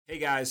Hey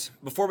guys,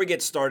 before we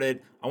get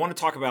started, I want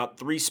to talk about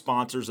three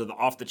sponsors of the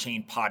Off the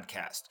Chain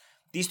podcast.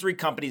 These three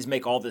companies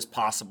make all this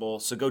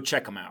possible, so go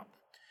check them out.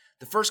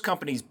 The first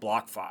company is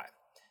BlockFi.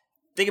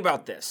 Think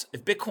about this.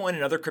 If Bitcoin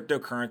and other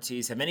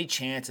cryptocurrencies have any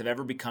chance of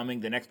ever becoming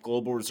the next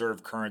global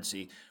reserve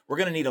currency, we're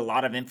going to need a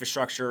lot of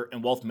infrastructure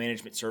and wealth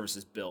management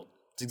services built.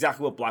 It's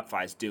exactly what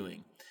BlockFi is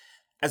doing.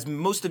 As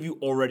most of you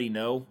already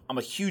know, I'm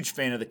a huge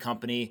fan of the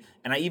company,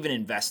 and I even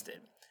invested.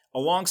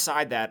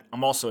 Alongside that,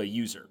 I'm also a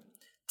user.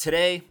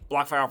 Today,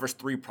 BlockFi offers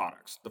three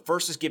products. The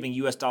first is giving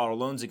US dollar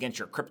loans against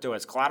your crypto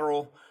as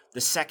collateral.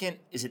 The second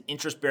is an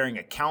interest-bearing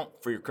account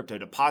for your crypto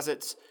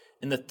deposits.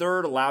 And the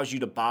third allows you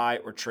to buy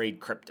or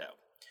trade crypto.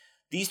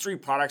 These three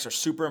products are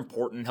super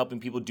important in helping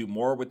people do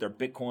more with their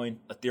Bitcoin,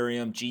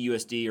 Ethereum,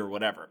 GUSD, or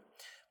whatever.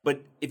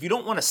 But if you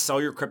don't want to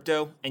sell your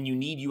crypto and you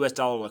need US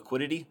dollar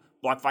liquidity,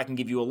 BlockFi can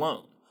give you a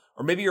loan.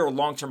 Or maybe you're a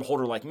long-term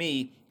holder like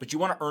me, but you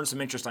want to earn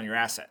some interest on your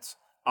assets.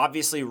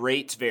 Obviously,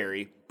 rates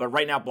vary, but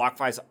right now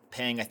BlockFi is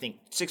paying, I think,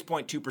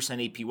 6.2%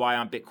 APY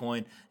on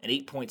Bitcoin and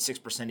 8.6%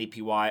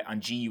 APY on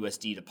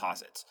GUSD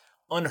deposits.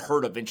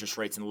 Unheard of interest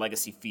rates in the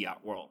legacy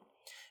fiat world.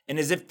 And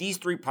as if these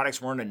three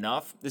products weren't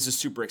enough, this is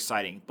super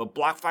exciting. But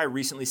BlockFi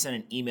recently sent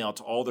an email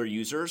to all their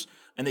users,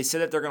 and they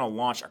said that they're going to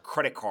launch a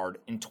credit card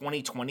in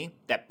 2020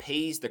 that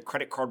pays the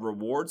credit card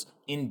rewards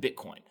in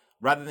Bitcoin,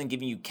 rather than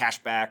giving you cash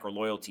back or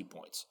loyalty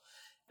points.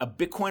 A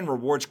Bitcoin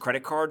rewards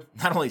credit card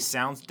not only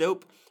sounds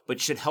dope, but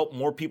should help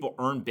more people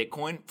earn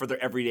Bitcoin for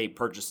their everyday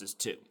purchases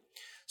too.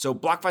 So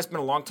BlockFi's been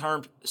a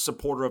long-term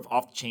supporter of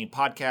Off the Chain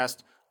podcast.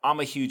 I'm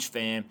a huge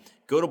fan.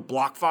 Go to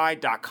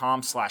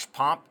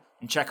blockfi.com/pomp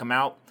and check them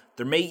out.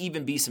 There may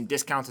even be some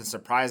discounts and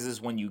surprises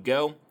when you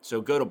go.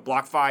 So go to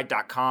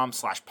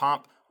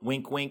blockfi.com/pomp,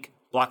 wink, wink,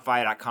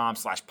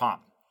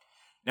 blockfi.com/pomp.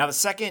 Now the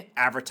second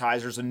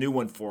advertiser is a new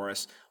one for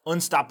us,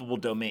 Unstoppable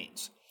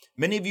Domains.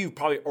 Many of you have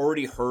probably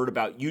already heard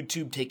about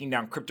YouTube taking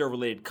down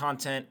crypto-related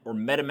content or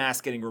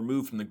MetaMask getting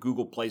removed from the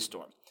Google Play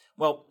Store.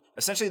 Well,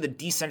 essentially the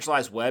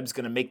decentralized web is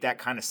going to make that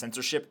kind of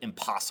censorship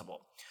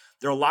impossible.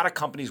 There are a lot of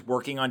companies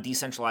working on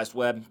decentralized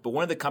web, but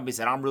one of the companies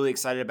that I'm really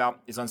excited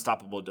about is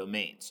Unstoppable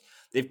Domains.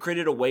 They've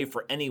created a way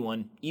for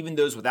anyone, even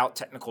those without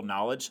technical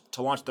knowledge,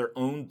 to launch their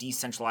own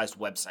decentralized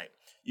website.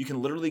 You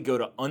can literally go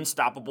to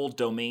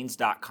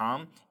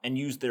unstoppabledomains.com and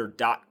use their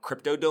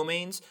 .crypto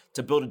domains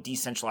to build a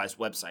decentralized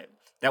website.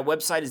 That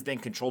website is then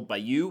controlled by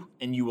you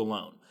and you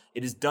alone.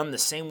 It is done the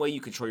same way you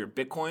control your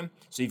Bitcoin,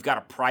 so you've got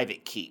a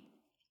private key.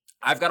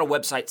 I've got a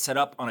website set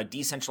up on a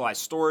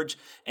decentralized storage,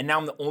 and now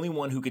I'm the only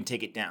one who can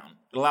take it down.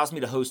 It allows me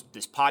to host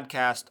this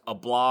podcast, a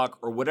blog,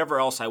 or whatever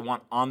else I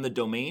want on the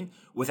domain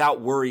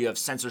without worry of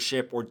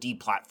censorship or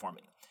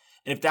deplatforming.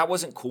 And if that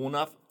wasn't cool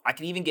enough, I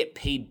can even get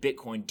paid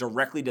Bitcoin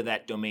directly to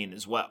that domain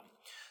as well.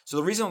 So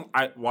the reason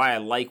why I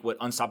like what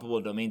Unstoppable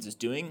Domains is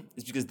doing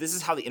is because this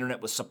is how the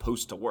internet was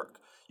supposed to work.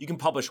 You can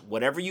publish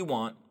whatever you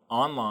want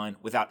online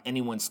without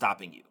anyone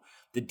stopping you.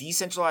 The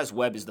decentralized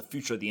web is the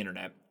future of the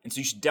internet, and so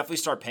you should definitely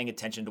start paying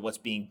attention to what's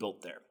being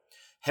built there.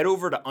 Head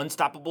over to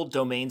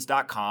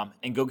unstoppabledomains.com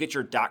and go get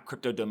your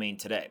 .crypto domain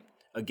today.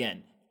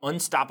 Again,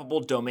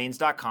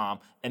 unstoppabledomains.com,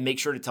 and make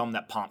sure to tell them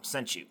that Pomp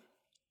sent you.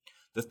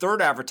 The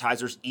third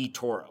advertiser is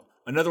eToro,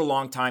 another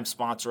longtime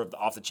sponsor of the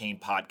Off the Chain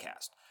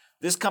podcast.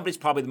 This company is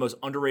probably the most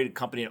underrated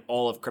company in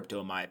all of crypto,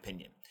 in my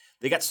opinion.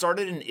 They got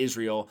started in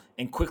Israel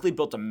and quickly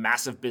built a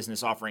massive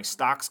business offering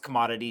stocks,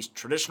 commodities,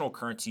 traditional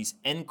currencies,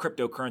 and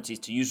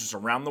cryptocurrencies to users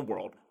around the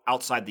world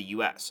outside the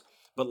US.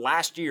 But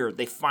last year,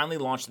 they finally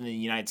launched in the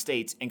United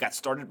States and got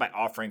started by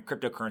offering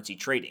cryptocurrency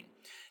trading.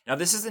 Now,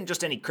 this isn't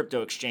just any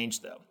crypto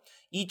exchange, though.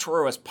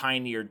 eToro has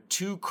pioneered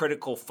two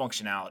critical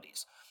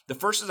functionalities. The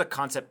first is a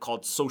concept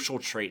called social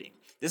trading.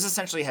 This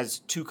essentially has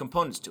two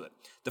components to it.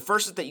 The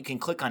first is that you can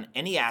click on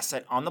any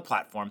asset on the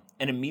platform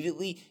and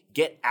immediately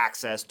get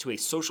access to a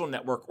social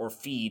network or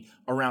feed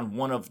around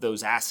one of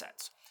those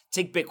assets.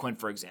 Take Bitcoin,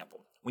 for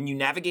example. When you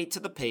navigate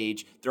to the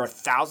page, there are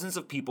thousands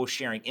of people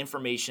sharing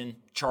information,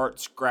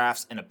 charts,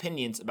 graphs, and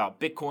opinions about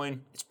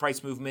Bitcoin, its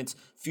price movements,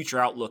 future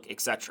outlook,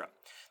 etc.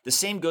 The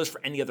same goes for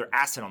any other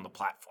asset on the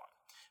platform.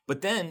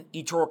 But then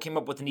eToro came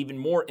up with an even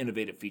more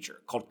innovative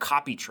feature called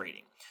copy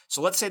trading.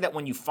 So let's say that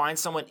when you find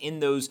someone in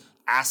those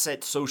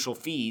asset social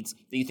feeds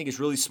that you think is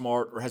really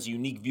smart or has a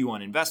unique view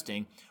on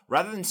investing,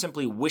 rather than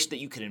simply wish that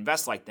you could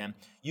invest like them,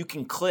 you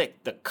can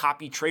click the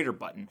copy trader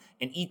button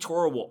and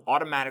eToro will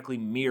automatically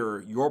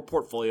mirror your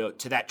portfolio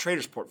to that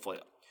trader's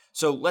portfolio.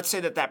 So let's say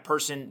that that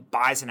person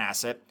buys an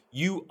asset,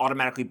 you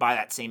automatically buy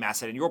that same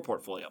asset in your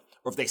portfolio.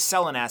 Or if they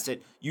sell an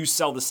asset, you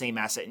sell the same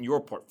asset in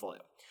your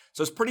portfolio.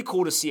 So it's pretty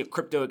cool to see a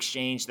crypto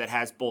exchange that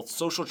has both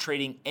social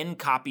trading and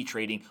copy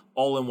trading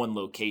all in one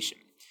location.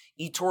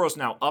 eToro is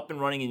now up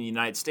and running in the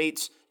United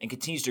States and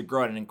continues to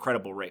grow at an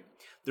incredible rate.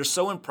 They're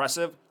so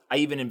impressive, I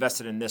even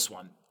invested in this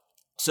one.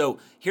 So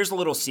here's a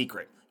little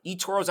secret.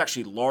 eToro is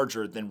actually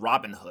larger than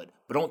Robinhood,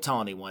 but don't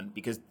tell anyone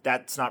because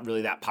that's not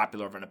really that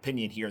popular of an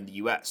opinion here in the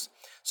US.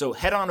 So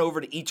head on over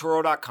to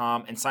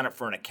eToro.com and sign up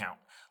for an account.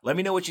 Let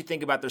me know what you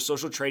think about their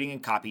social trading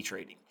and copy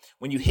trading.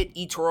 When you hit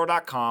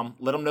eToro.com,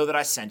 let them know that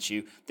I sent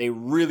you. They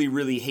really,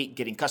 really hate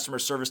getting customer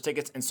service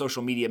tickets and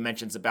social media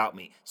mentions about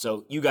me,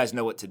 so you guys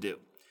know what to do.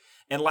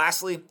 And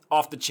lastly,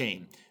 Off the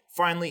Chain.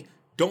 Finally,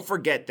 don't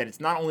forget that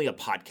it's not only a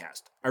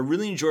podcast. I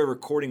really enjoy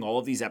recording all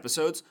of these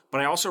episodes,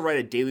 but I also write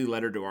a daily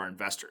letter to our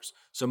investors.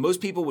 So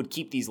most people would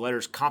keep these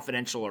letters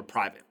confidential or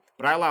private,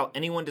 but I allow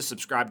anyone to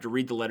subscribe to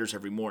read the letters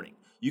every morning.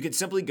 You can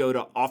simply go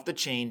to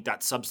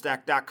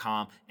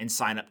offthechain.substack.com and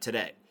sign up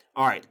today.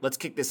 All right, let's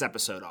kick this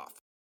episode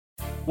off.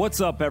 What's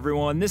up,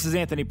 everyone? This is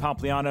Anthony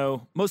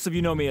Pompliano. Most of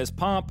you know me as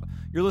Pomp.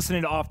 You're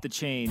listening to Off the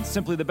Chain,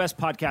 simply the best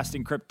podcast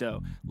in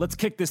crypto. Let's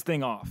kick this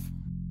thing off.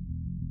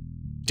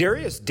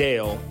 Darius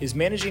Dale is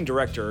managing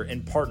director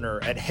and partner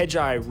at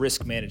Hedgeye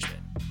Risk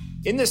Management.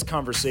 In this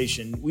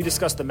conversation, we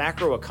discuss the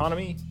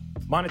macroeconomy,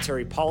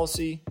 monetary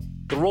policy,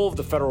 the role of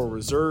the Federal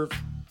Reserve,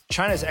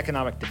 China's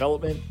economic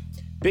development,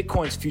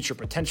 Bitcoin's future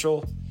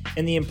potential,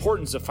 and the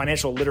importance of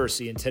financial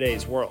literacy in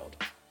today's world.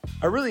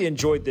 I really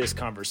enjoyed this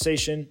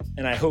conversation,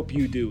 and I hope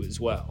you do as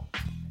well.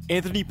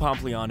 Anthony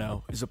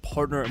Pompliano is a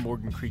partner at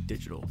Morgan Creek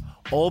Digital.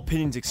 All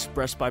opinions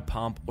expressed by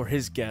Pomp or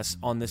his guests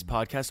on this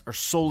podcast are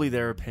solely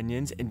their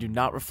opinions and do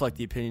not reflect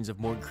the opinions of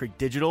Morgan Creek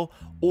Digital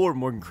or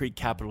Morgan Creek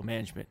Capital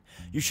Management.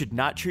 You should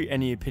not treat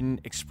any opinion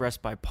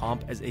expressed by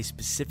Pomp as a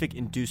specific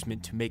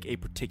inducement to make a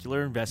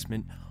particular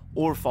investment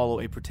or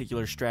follow a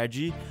particular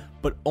strategy,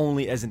 but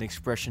only as an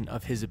expression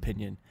of his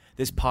opinion.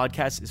 This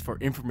podcast is for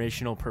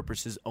informational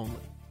purposes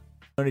only.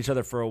 Known each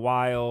other for a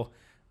while.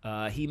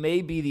 He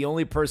may be the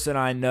only person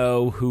I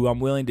know who I'm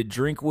willing to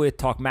drink with,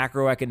 talk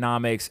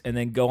macroeconomics, and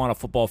then go on a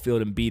football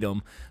field and beat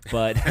him.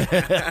 But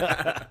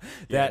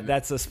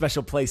that's a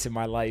special place in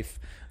my life.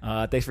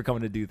 Thanks for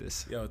coming to do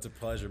this. Yo, it's a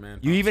pleasure, man.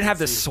 You even have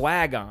the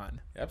swag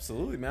on.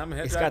 Absolutely, man. I'm a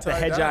Hedgeye. It's got the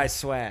Hedgeye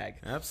swag.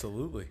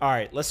 Absolutely. All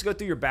right, let's go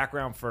through your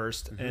background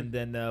first, and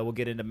then we'll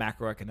get into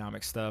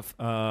macroeconomic stuff.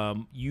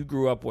 You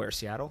grew up where?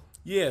 Seattle?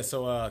 Yeah,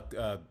 so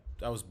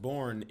I was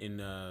born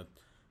in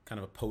kind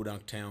of a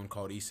podunk town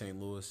called East St.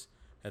 Louis.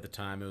 At the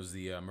time, it was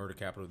the murder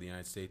capital of the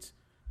United States.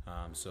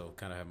 So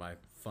kind of had my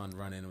fun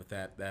run-in with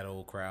that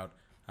old crowd.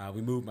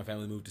 My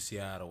family moved to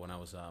Seattle when I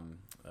was,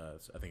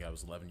 I think I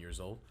was 11 years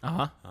old.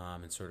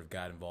 And sort of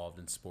got involved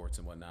in sports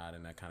and whatnot,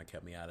 and that kind of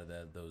kept me out of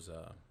those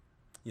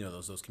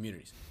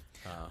communities.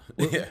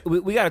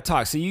 We got to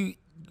talk. So you,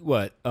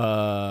 went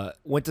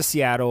to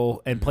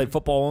Seattle and played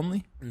football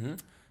only? Mm-hmm.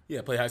 Yeah,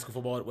 I played high school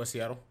football at West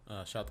Seattle.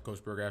 Shout out to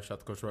Coach Burgaff, shout out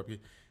to Coach Ruppke.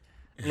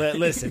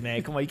 Listen,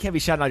 man, come on. You can't be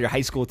shouting out your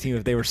high school team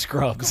if they were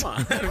scrubs. Come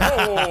on.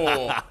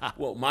 Whoa.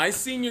 Well, my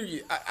senior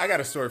year, I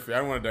got a story for you. I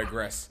don't want to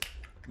digress.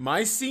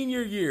 My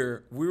senior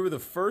year, we were the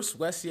first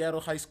West Seattle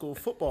high school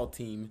football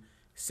team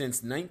since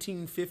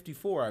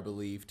 1954, I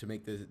believe, to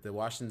make the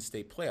Washington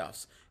State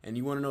playoffs. And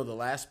you want to know the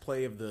last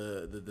play of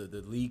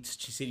the league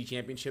city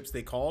championships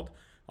they called?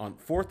 On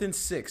 4th and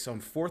 6,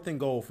 on 4th and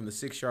goal from the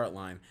 6-yard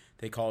line,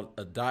 they called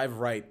a dive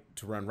right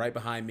to run right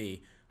behind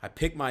me. I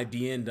picked my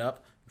D-end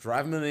up,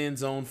 drive him in the end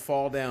zone,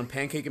 fall down,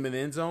 pancake him in the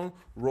end zone,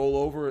 roll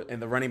over,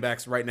 and the running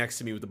back's right next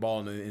to me with the ball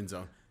in the end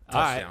zone.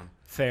 Touchdown. All right.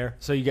 Fair.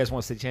 So you guys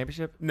want state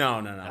championship? No.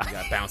 We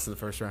got bounced in the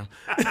first round.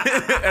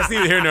 That's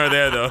neither here nor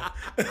there, though.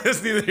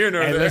 That's neither here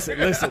nor there.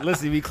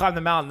 Listen. We climb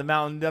the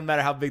mountain doesn't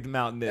matter how big the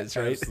mountain is,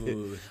 right?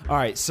 Absolutely. All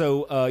right.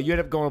 So you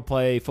ended up going to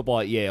play football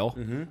at Yale.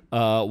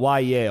 Mm-hmm. Why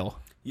Yale?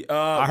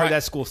 I heard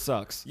that school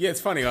sucks. Yeah, it's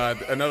funny.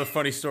 Another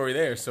funny story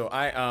there. So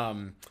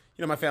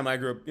my family, I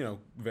grew up,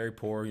 very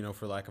poor,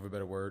 for lack of a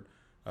better word.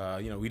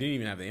 We didn't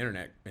even have the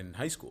internet in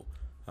high school.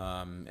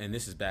 And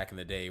this is back in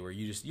the day where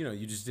you just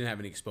didn't have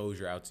any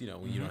exposure out,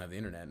 when you don't have the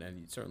internet.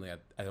 And certainly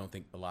I don't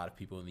think a lot of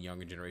people in the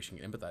younger generation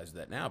can empathize with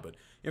that now, but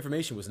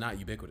information was not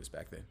ubiquitous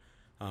back then.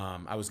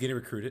 I was getting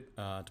recruited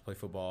to play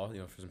football,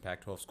 for some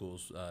Pac-12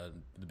 schools,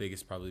 the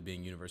biggest probably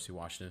being University of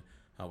Washington,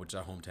 which is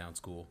our hometown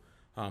school.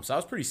 So I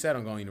was pretty set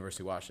on going to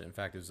University of Washington. In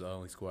fact, it was the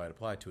only school I had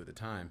applied to at the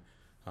time,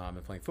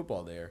 and playing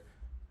football there.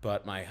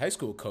 But my high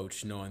school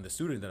coach, knowing the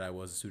student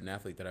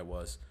athlete that I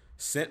was,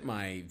 sent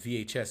my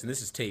VHS, and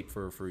this is tape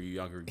for you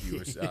younger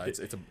viewers.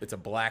 It's a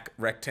black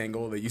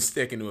rectangle that you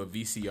stick into a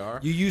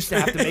VCR. You used to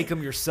have to make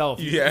them yourself.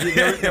 Yeah.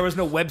 There was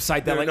no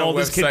website that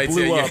this kid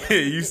blew up. Yeah,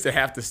 you used to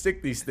have to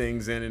stick these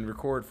things in and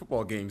record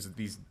football games with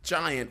these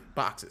giant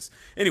boxes.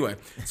 Anyway,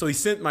 so he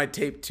sent my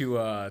tape to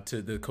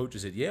the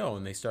coaches at Yale,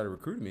 and they started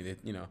recruiting me.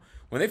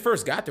 When they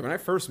first got there, when I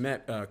first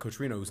met Coach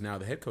Reno, who's now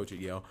the head coach at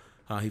Yale,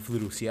 he flew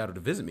to Seattle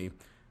to visit me.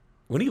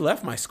 When he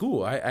left my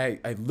school, I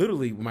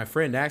literally, my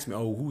friend asked me,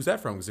 "Oh, who's that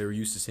from?" Because they were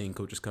used to seeing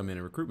coaches come in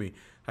and recruit me.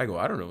 I go,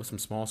 "I don't know, some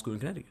small school in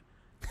Connecticut."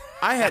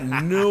 I had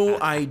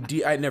no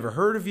idea. I'd never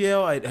heard of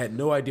Yale. I had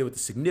no idea what the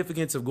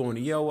significance of going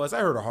to Yale was. I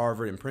heard of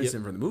Harvard and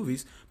Princeton from the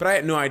movies, but I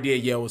had no idea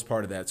Yale was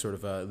part of that sort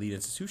of elite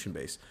institution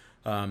base.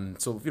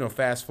 So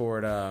fast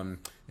forward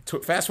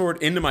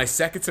into my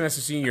second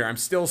semester senior year. I'm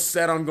still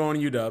set on going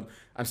to UW.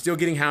 I'm still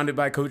getting hounded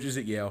by coaches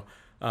at Yale.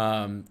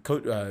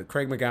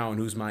 Craig McGowan,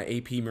 who's my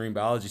AP marine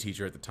biology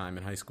teacher at the time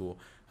in high school,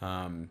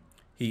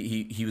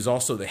 he was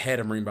also the head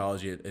of marine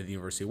biology at the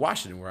University of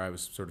Washington, where I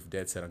was sort of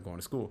dead set on going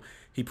to school.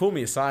 He pulled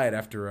me aside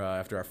after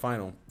our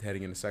final,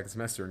 heading into second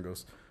semester, and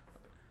goes,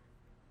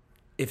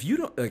 "If you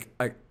don't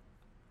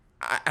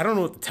I don't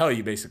know what to tell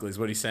you." Basically, is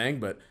what he's saying,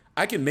 but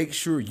I can make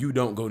sure you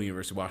don't go to the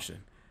University of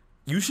Washington.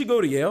 You should go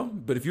to Yale,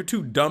 but if you're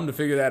too dumb to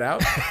figure that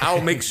out,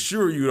 I'll make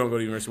sure you don't go to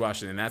the University of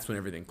Washington. And that's when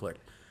everything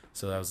clicked.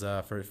 So that was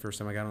the first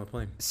time I got on the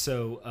plane.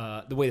 So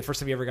the first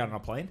time you ever got on a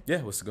plane?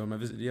 Yeah, was to go on my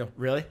visit to Yale.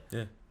 Really?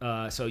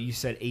 Yeah. So you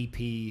said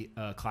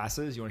AP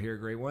classes. You want to hear a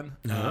great one?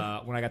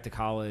 When I got to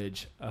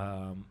college,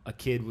 a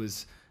kid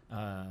was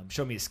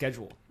showing me a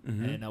schedule,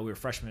 and we were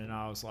freshmen, and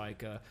I was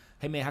like,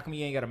 "Hey man, how come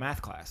you ain't got a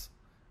math class?"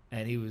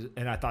 And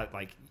I thought,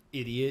 like,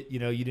 idiot, you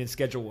didn't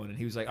schedule one. And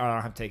he was like, "Oh, I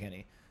don't have to take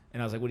any."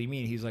 And I was like, "What do you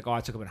mean?" He was like, "Oh,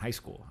 I took them in high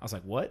school." I was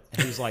like, "What?"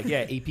 And he was like,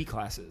 "Yeah, AP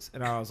classes."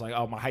 And I was like,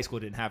 "Oh, my high school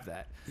didn't have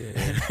that."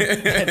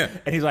 Yeah.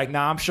 and he's like,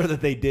 "Nah, I'm sure that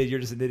they did. You're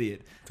just an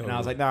idiot." Totally. And I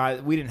was like, "Nah,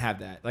 we didn't have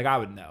that. Like, I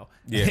would know."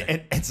 Yeah.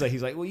 and so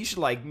he's like, "Well, you should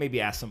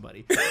maybe ask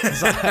somebody."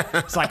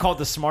 So I called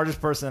the smartest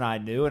person I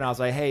knew, and I was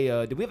like, "Hey,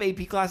 did we have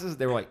AP classes?"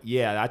 They were like,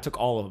 "Yeah, I took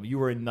all of them. You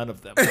were in none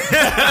of them."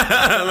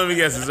 Let me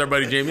guess, is our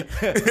buddy Jamie?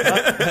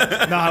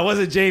 No, it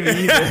wasn't Jamie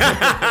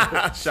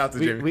either. Shout to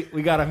Jamie.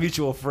 We got a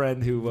mutual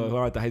friend who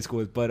I went to high school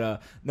with,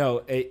 but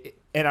no.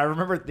 And I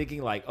remember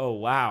thinking, like, "Oh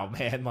wow,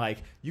 man!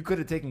 Like, you could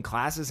have taken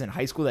classes in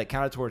high school that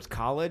counted towards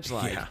college,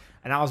 like." Yeah.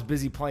 And I was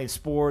busy playing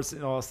sports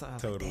and all that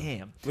stuff. I was like,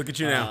 damn. Look at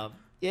you now.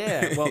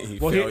 Yeah.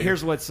 Well,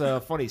 here's what's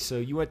funny. So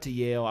you went to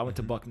Yale, I went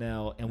to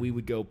Bucknell, and we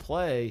would go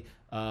play.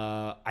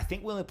 I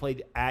think we only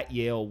played at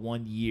Yale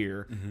 1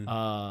 year,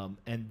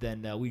 and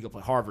then we go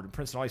play Harvard and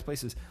Princeton, all these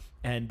places.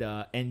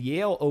 And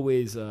Yale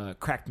always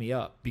cracked me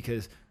up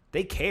because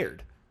they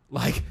cared.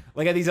 Like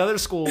at these other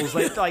schools,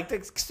 like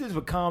the students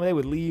would come, they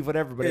would leave,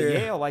 whatever. But at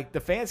Yale, like, the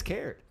fans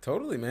cared.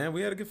 Totally, man.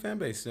 We had a good fan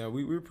base.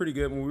 We were pretty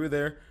good when we were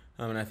there.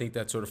 And I think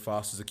that sort of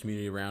fosters a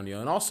community around Yale.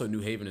 And also, New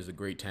Haven is a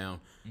great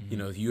town. New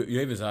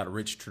Haven's got a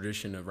rich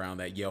tradition around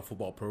that Yale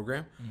football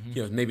program.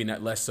 Maybe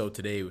not less so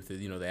today with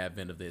the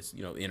advent of this,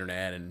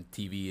 internet and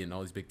TV and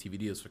all these big TV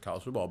deals for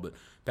college football. But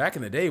back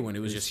in the day when it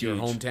was just huge.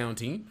 Your hometown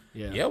team,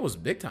 Yale was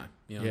big time.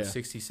 In the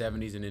 60s,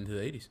 70s, and into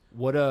the 80s.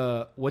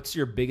 What's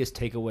your biggest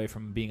takeaway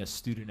from being a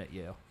student at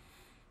Yale?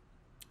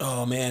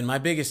 Oh man, my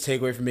biggest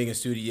takeaway from being a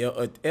student at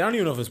Yale. I don't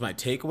even know if it's my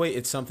takeaway.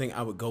 It's something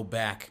I would go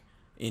back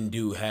and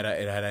do had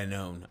I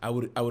known. I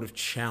would have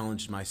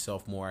challenged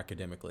myself more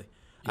academically.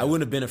 I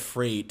wouldn't have been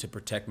afraid to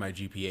protect my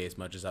GPA as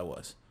much as I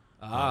was,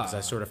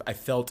 because I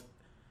felt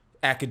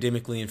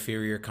academically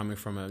inferior coming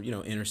from a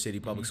inner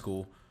city public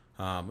school.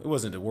 It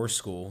wasn't the worst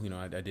school.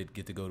 I did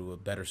get to go to a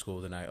better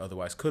school than I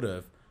otherwise could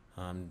have.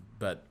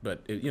 But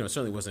it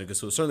certainly wasn't a good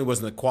school. It certainly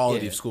wasn't the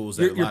quality of schools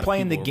that you're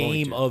playing the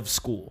game of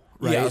school,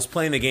 right? Yeah, I was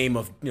playing the game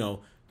of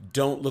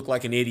don't look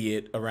like an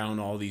idiot around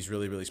all these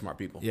really, really smart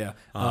people. Yeah.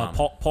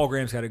 Paul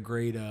Graham's got a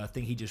great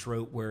thing he just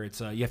wrote where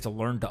it's you have to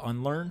learn to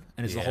unlearn.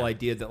 And it's the whole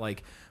idea that,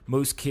 like,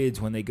 most kids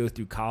when they go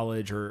through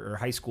college or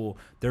high school,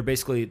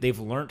 they've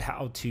learned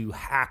how to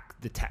hack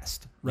the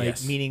test, right?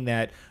 Yes. Meaning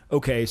that,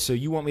 okay, so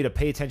you want me to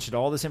pay attention to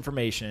all this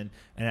information,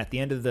 and at the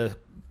end of the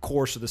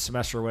course of the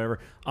semester or whatever,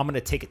 I'm going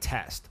to take a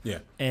test. Yeah.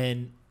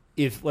 And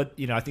I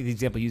think the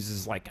example he uses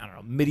is, like, I don't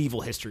know,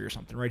 medieval history or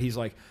something, right? He's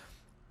like,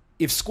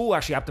 if school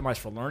actually optimized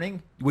for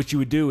learning, what you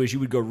would do is you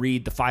would go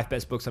read the 5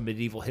 best books on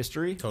medieval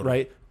history,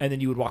 right? And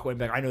then you would walk away and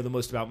be like, I know the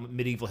most about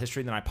medieval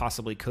history than I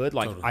possibly could.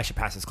 Like, I should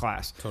pass this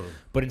class. Totally.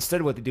 But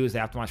instead what they do is they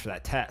optimize for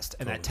that test.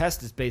 And that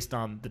test is based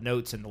on the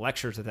notes and the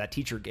lectures that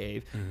teacher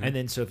gave. And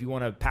then so if you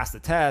want to pass the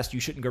test, you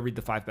shouldn't go read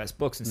the 5 best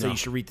books. Instead, you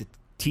should read the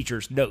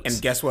teacher's notes.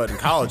 And guess what? In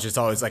college, it's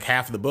always like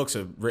half of the books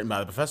are written by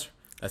the professor.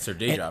 That's their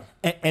day job.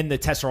 And the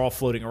tests are all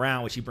floating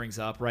around, which he brings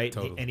up, right?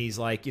 Totally. And he's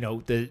like,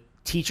 the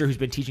teacher who's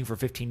been teaching for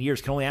 15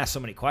 years can only ask so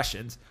many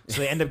questions.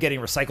 So they end up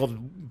getting recycled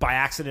by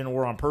accident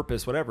or on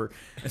purpose, whatever.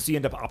 And so you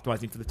end up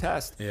optimizing for the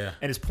test. Yeah.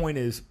 And his point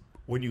is,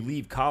 when you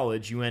leave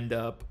college, you end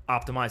up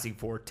optimizing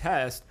for a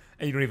test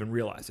and you don't even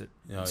realize it.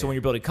 So when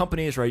you're building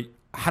companies, right,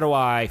 how do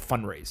I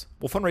fundraise?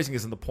 Well, fundraising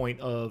isn't the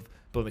point of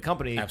building a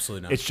company.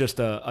 Absolutely not. It's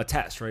just a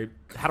test, right?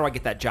 How do I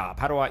get that job?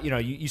 How do I,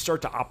 you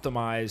start to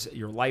optimize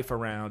your life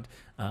around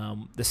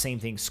the same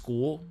thing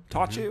school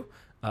taught you.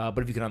 But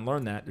if you can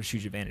unlearn that, there's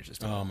huge advantages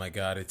to it. Oh my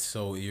God, it's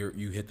so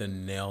you hit the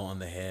nail on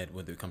the head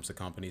when it comes to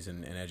companies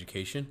and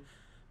education.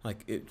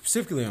 Like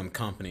specifically on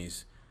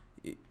companies,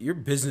 your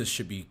business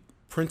should be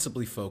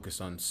principally focused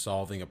on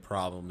solving a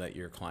problem that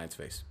your clients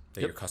face,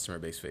 that your customer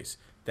base face.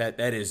 That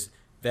is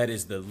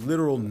the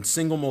literal and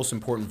single most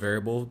important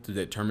variable that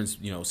determines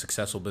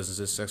successful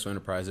businesses, successful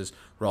enterprises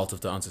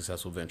relative to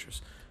unsuccessful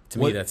ventures. To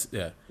me, that's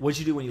What did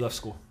you do when you left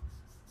school?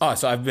 Oh,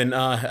 so I've been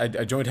I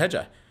joined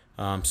Hedgeye.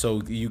 So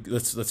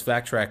let's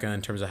backtrack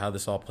in terms of how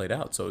this all played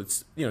out. So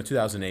it's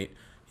 2008.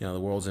 The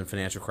world's in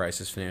financial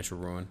crisis, financial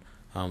ruin.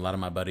 A lot of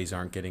my buddies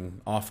aren't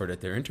getting offered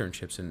at their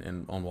internships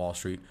and on Wall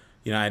Street.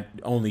 I'd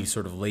only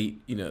sort of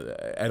late.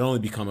 I'd only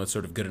become a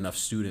sort of good enough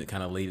student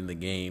kind of late in the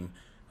game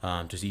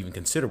to even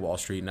consider Wall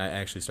Street, and I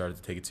actually started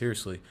to take it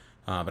seriously.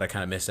 But I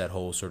kind of missed that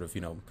whole sort of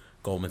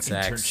Goldman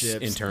Sachs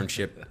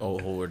internship,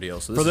 whole ordeal.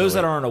 So for those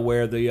that aren't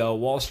aware, the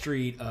Wall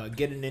Street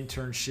get an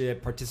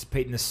internship,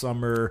 participate in the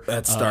summer.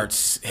 That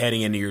starts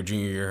heading into your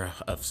junior year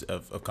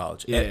of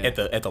college at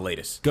the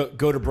latest.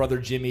 Go to Brother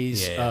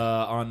Jimmy's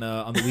on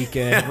the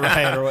weekend,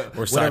 right?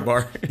 Or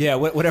Sidebar. Yeah,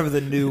 whatever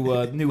the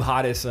new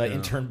hottest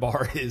intern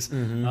bar is.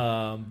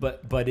 Mm-hmm.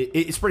 But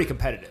it's pretty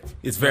competitive.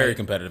 It's very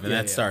competitive, and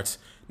that starts.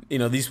 A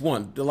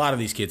lot of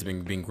these kids have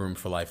been being groomed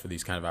for life for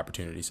these kind of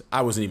opportunities.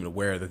 I wasn't even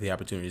aware that the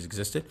opportunities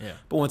existed. Yeah.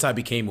 But once I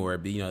became aware,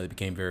 they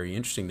became very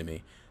interesting to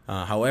me.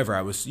 However,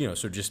 I was,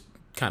 sort of just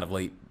kind of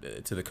late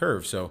to the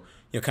curve. So,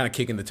 kind of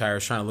kicking the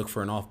tires, trying to look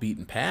for an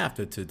off-beaten path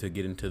to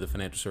get into the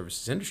financial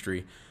services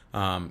industry.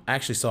 I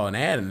actually saw an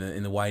ad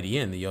in the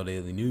YDN, the Yale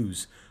Daily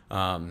News,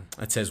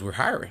 that says we're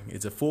hiring.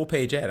 It's a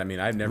full-page ad. I mean,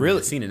 I'd never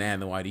really seen an ad in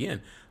the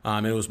YDN.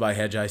 And it was by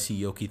Hedgeye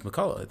CEO Keith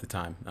McCullough at the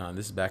time.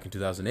 This is back in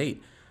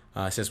 2008.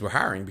 Says we're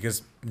hiring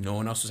because no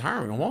one else was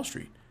hiring on Wall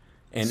Street.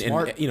 And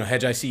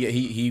Hedgeye,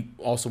 he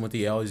also went to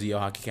Yale. He's a Yale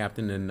hockey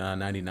captain in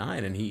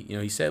 '99, and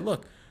he said,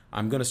 look,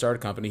 I'm going to start a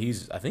company.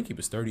 I think he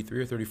was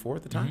 33 or 34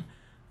 at the time. Mm-hmm.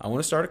 I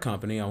want to start a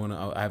company.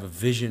 I have a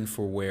vision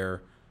for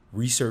where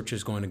research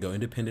is going to go.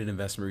 Independent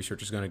investment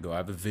research is going to go. I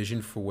have a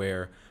vision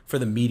for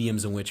the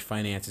mediums in which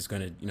finance is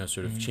going to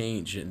sort of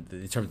change in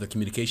terms of the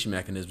communication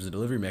mechanisms and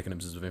delivery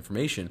mechanisms of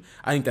information.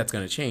 I think that's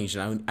going to change,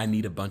 and I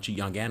need a bunch of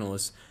young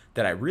analysts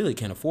that I really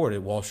can't afford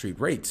at Wall Street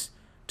rates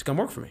to come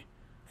work for me.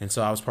 And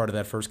so I was part of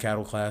that first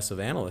cattle class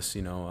of analysts,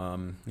 kind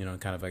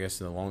of, I guess,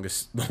 the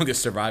longest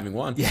surviving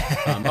one.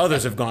 Yeah.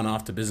 Others have gone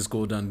off to business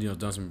school,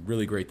 done some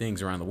really great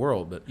things around the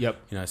world. But,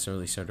 I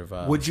certainly sort of...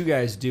 What'd you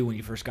guys do when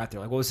you first got there?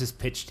 Like, what was his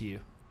pitch to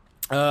you?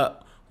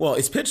 Well,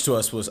 its pitch to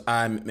us was,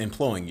 I'm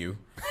employing you.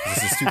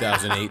 This is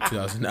 2008,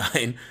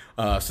 2009.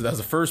 So that was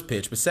the first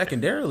pitch. But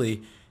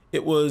secondarily,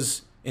 it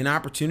was an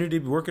opportunity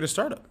to work at a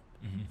startup.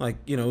 Mm-hmm.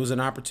 It was an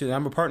opportunity.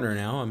 I'm a partner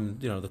now. I'm,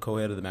 the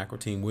co-head of the macro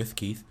team with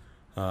Keith.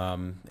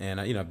 And,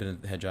 I've been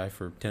at Hedgeye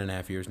for 10 and a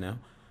half years now.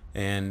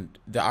 And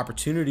the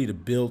opportunity to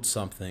build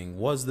something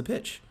was the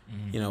pitch.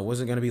 Mm-hmm. It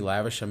wasn't going to be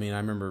lavish. I mean, I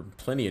remember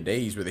plenty of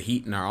days where the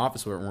heat in our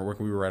office where we were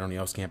working, we were right on the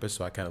Ellis campus.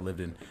 So I kind of lived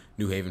in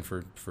New Haven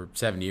for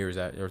 7 years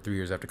or 3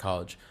 years after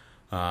college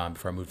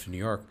before I moved to New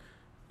York.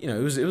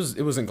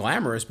 It wasn't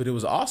glamorous, but it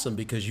was awesome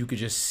because you could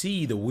just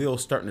see the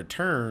wheels starting to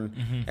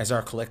turn as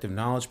our collective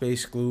knowledge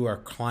base grew, our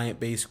client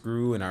base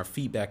grew, and our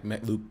feedback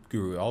loop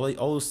grew. All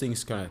those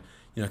things kind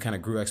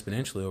of grew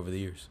exponentially over the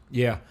years.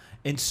 Yeah.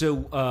 And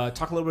so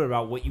talk a little bit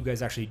about what you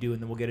guys actually do,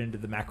 and then we'll get into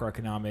the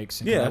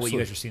macroeconomics and what you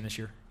guys are seeing this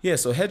year. Yeah,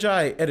 so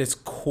Hedgeye at its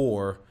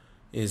core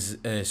is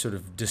a sort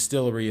of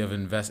distillery of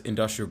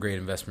industrial-grade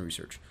investment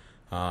research.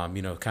 Kind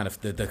of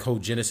the whole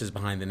genesis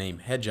behind the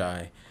name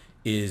Hedgeye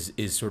is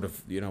sort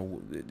of,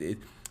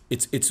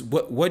 it's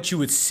what you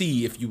would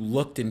see if you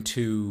looked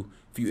into,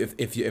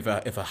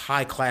 if a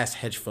high-class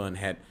hedge fund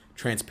had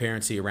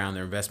transparency around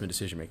their investment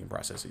decision-making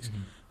processes.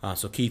 Mm-hmm.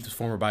 So Keith was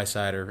former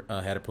buy-sider,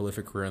 had a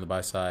prolific career on the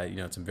buy side,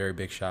 at some very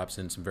big shops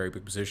and some very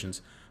big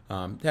positions.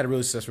 Had a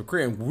really successful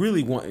career and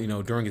really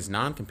during his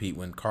non-compete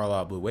when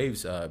Carlyle Blue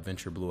Waves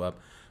venture blew up,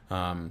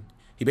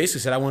 he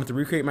basically said, I wanted to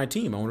recreate my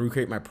team. I want to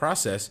recreate my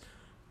process,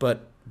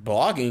 but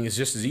blogging is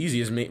just as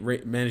easy as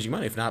managing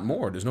money, if not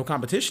more. There's no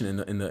competition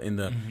in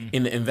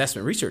the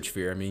investment research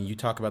sphere. I mean, you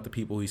talk about the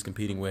people he's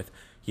competing with,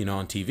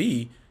 on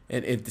TV,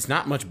 and it's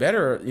not much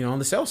better, on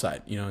the sell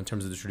side, in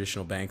terms of the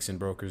traditional banks and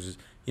brokers,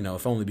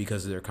 if only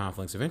because of their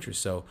conflicts of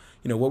interest. So,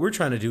 what we're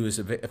trying to do is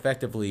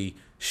effectively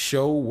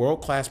show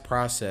world-class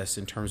process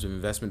in terms of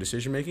investment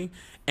decision-making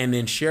and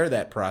then share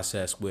that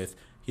process with,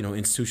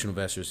 institutional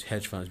investors,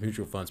 hedge funds,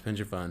 mutual funds,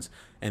 pension funds,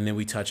 and then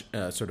we touch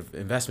sort of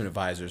investment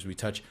advisors. We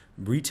touch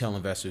retail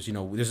investors.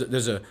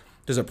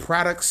 There's a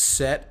product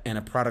set and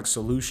a product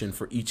solution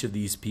for each of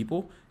these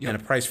people and a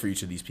price for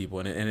each of these people,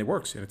 and it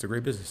works, and it's a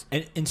great business.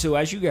 And so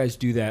as you guys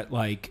do that,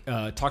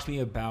 talk to me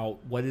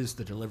about what is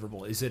the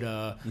deliverable? Is it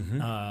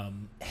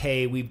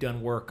hey, we've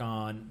done work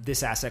on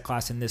this asset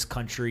class in this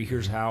country.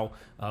 Here's how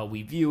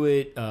we view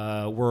it.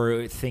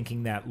 We're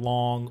thinking that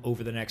long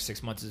over the next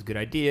 6 months is a good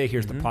idea.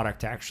 Here's the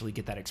product to actually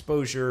get that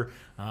exposure.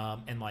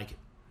 And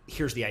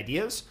here's the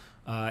ideas.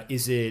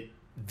 Is it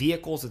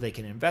vehicles that they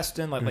can invest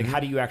in? Like how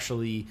do you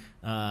actually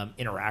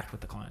interact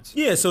with the clients?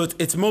 Yeah, so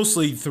it's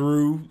mostly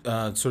through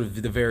sort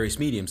of the various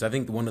mediums. I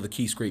think one of the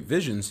Keith's great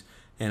visions,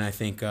 and I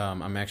think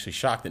I'm actually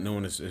shocked that no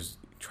one has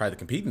tried to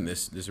compete in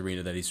this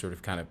arena that he's sort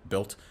of kind of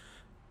built,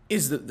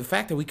 is the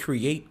fact that we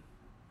create,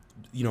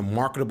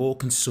 marketable,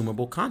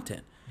 consumable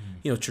content.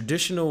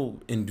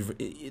 Traditional,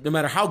 no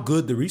matter how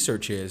good the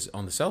research is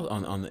on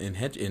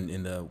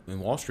the in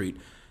Wall Street,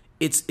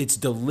 it's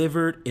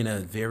delivered in a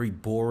very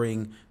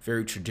boring,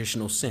 very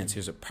traditional sense.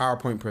 Here's a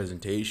PowerPoint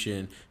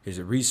presentation. Here's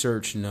a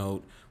research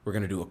note. We're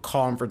going to do a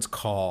conference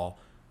call.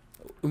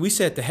 And we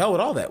said, to hell with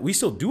all that. We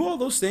still do all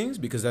those things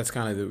because that's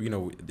kind of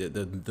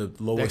the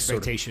lowest the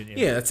expectation. Sort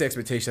of, that's the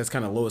expectation. That's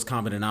kind of lowest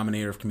common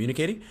denominator of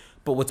communicating.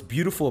 But what's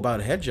beautiful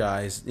about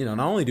Hedgeye is, not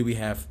only do we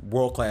have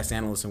world-class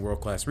analysts and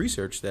world-class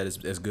research that is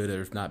as good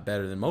or if not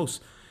better than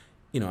most,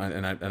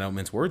 and I don't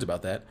mince words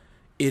about that.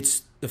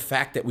 it's the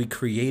fact that we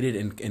created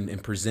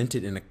and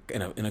presented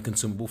in a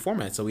consumable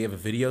format. So we have a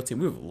video team.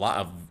 We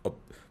have a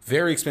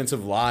very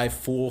expensive live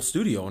full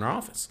studio in our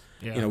office.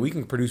 Yeah. We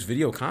can produce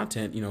video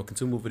content,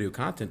 consumable video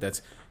content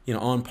that's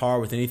on par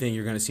with anything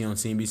you're going to see on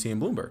CNBC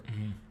and Bloomberg.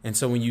 Mm-hmm. And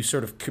so when you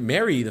sort of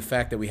marry the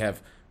fact that we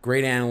have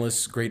great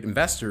analysts, great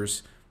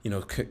investors, with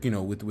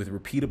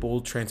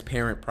repeatable,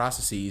 transparent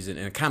processes and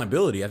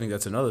accountability, I think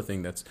that's another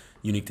thing that's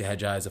unique to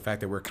Hedgeye is the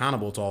fact that we're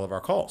accountable to all of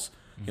our calls.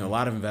 Mm-hmm. A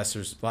lot of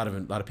investors, a lot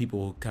of people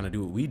who kind of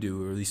do what we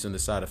do, or at least on the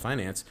side of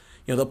finance,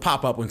 they'll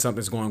pop up when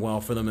something's going well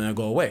for them and they'll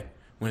go away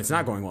when it's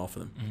not going well for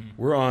them.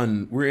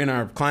 Mm-hmm. We're in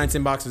our clients'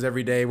 inboxes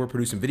every day. We're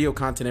producing video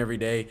content every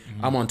day.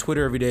 Mm-hmm. I'm on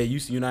Twitter every day.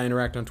 You and I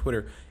interact on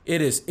Twitter.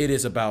 It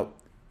is about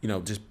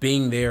just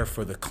being there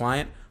for the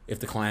client. If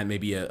the client may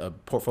be a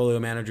portfolio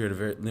manager at a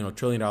very $1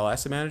 trillion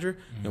asset manager,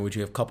 which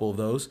you have a couple of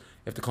those.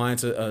 If the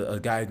client's a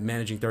guy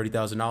managing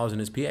 $30,000 in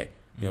his PA,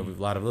 we have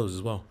a lot of those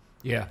as well.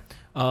 Yeah.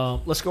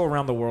 Let's go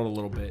around the world a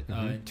little bit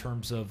in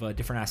terms of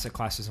different asset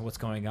classes and what's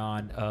going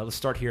on. Let's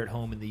start here at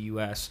home in the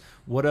U.S.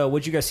 What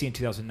did you guys see in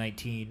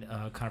 2019,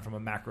 kind of from a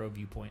macro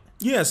viewpoint?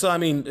 Yeah, so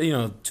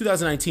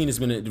 2019 has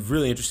been a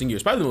really interesting year.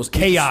 It's probably the most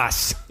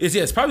chaos.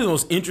 It's probably the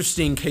most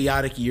interesting,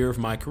 chaotic year of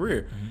my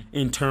career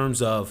in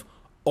terms of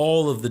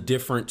all of the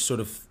different sort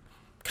of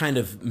kind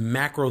of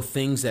macro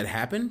things that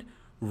happened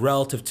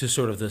relative to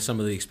sort of some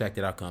of the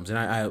expected outcomes. And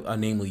I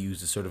namely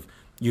use the sort of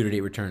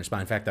year-to-date return.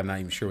 In fact, I'm not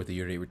even sure what the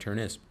year-to-date return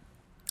is.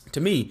 To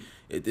me,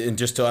 and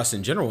just to us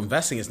in general,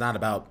 investing is not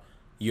about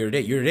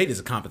year-to-date. Year-to-date is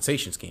a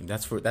compensation scheme.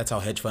 That's how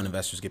hedge fund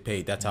investors get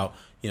paid. That's how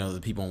the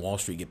people on Wall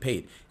Street get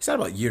paid. It's not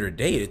about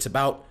year-to-date. It's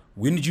about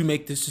when did you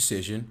make this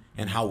decision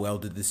and how well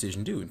did the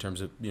decision do in terms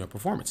of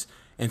performance.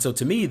 And so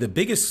to me, the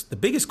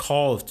biggest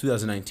call of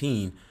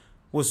 2019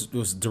 was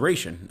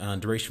duration.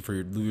 Duration, for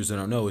your viewers that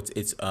don't know,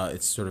 it's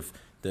sort of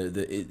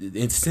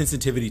it's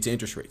sensitivity to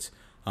interest rates.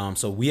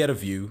 So we had a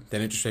view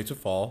that interest rates would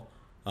fall.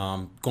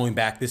 Going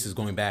back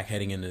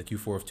heading into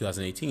Q4 of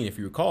 2018. If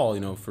you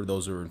recall, for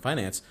those who are in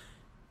finance,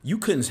 you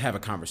couldn't have a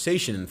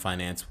conversation in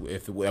finance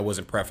if that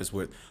wasn't prefaced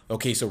with,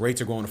 okay, so rates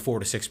are going to 4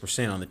 to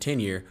 6% on the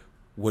 10-year.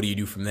 What do you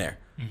do from there?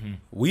 Mm-hmm.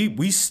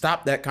 We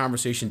stopped that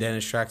conversation dead in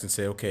its tracks and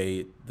said,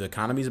 okay, the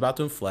economy is about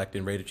to inflect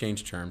in rate of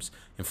change terms.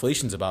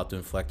 Inflation's about to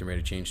inflect in rate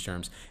of change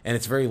terms. And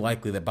it's very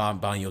likely that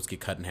bond yields get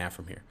cut in half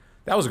from here.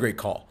 That was a great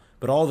call.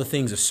 But all the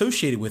things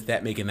associated with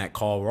that making that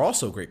call were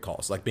also great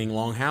calls, like being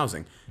long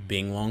housing,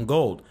 being long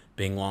gold,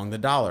 being long the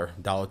dollar.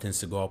 Dollar tends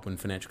to go up when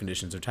financial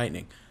conditions are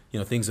tightening,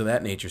 things of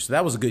that nature. So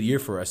that was a good year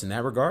for us in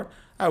that regard.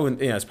 I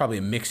wouldn't, it's probably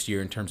a mixed year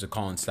in terms of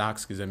calling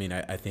stocks because,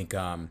 I think,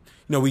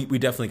 we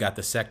definitely got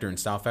the sector and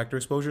style factor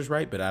exposures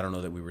right, but I don't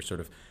know that we were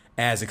sort of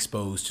as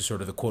exposed to sort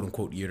of the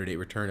quote-unquote year-to-date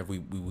return if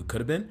we could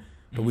have been.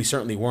 But we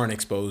certainly weren't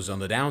exposed on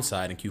the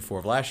downside in Q4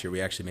 of last year.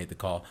 We actually made the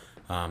call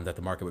that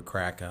the market would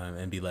crack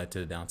and be led to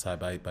the downside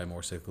by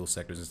more cyclical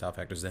sectors and style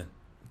factors then.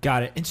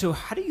 Got it. And so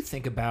how do you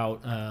think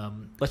about,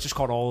 let's just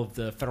call it all of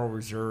the Federal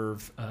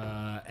Reserve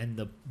and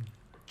the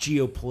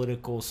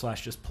geopolitical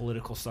 / just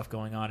political stuff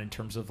going on in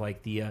terms of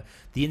like the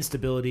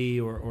instability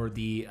or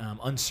the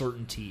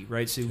uncertainty,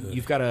 right? So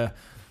you've got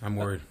I'm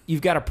worried.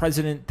 You've got a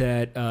president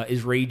that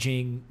is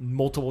raging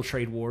multiple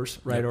trade wars,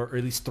 right, Yep. or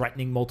at least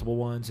threatening multiple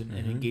ones and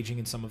engaging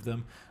in some of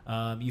them.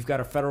 You've got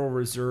a Federal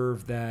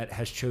Reserve that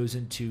has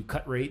chosen to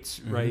cut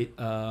rates, right?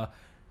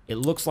 It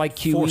looks like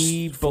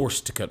QE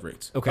forced to cut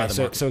rates. Okay,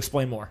 so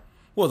explain more.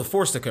 Well, the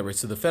forced to cut rates.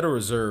 So the Federal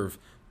Reserve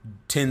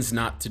tends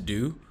not to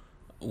do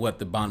what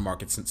the bond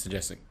market's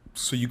suggesting.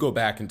 So you go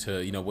back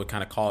into what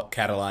kind of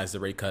catalyzed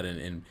the rate cut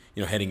and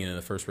heading into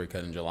the first rate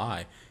cut in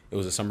July. It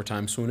was a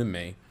summertime swoon in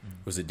May. It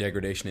was a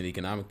degradation in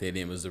economic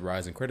data. And it was the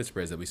rise in credit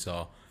spreads that we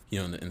saw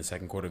in the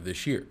second quarter of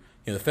this year.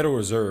 The Federal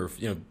Reserve,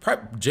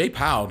 Jay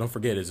Powell, don't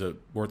forget, is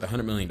worth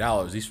 $100 million.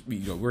 He's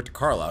worked at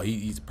Carlyle.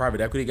 He's a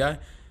private equity guy.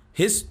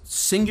 His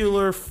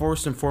singular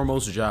first and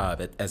foremost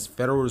job as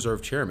Federal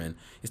Reserve Chairman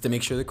is to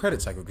make sure the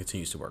credit cycle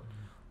continues to work.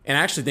 And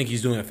I actually think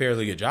he's doing a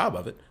fairly good job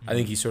of it. I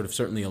think he's sort of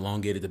certainly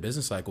elongated the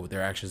business cycle with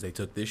their actions they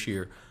took this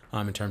year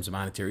in terms of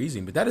monetary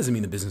easing. But that doesn't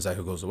mean the business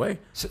cycle goes away.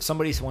 So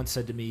somebody once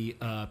said to me,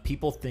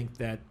 people think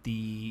that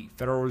the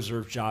Federal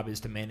Reserve job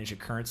is to manage a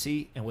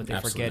currency, and what they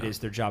forget is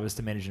their job is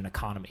to manage an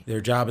economy. Their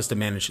job is to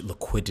manage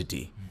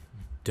liquidity.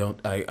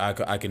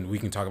 We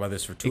can talk about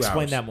this for 2 hours.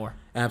 Explain that more.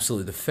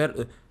 Absolutely.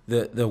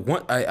 The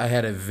one I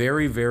had a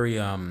very, very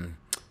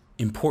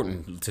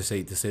important, to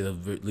say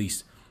the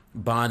least,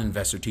 bond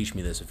investor teach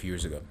me this a few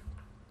years ago.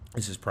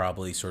 This is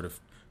probably sort of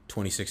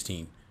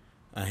 2016.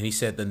 And he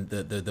said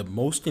the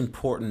most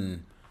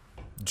important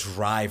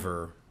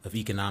driver of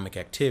economic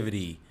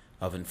activity,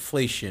 of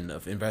inflation,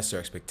 of investor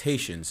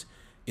expectations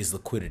is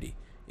liquidity.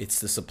 It's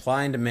the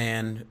supply and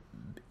demand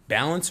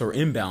balance or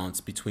imbalance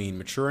between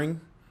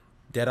maturing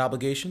debt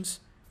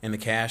obligations and the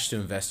cash to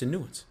invest in new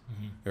ones.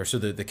 Or so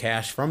the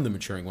cash from the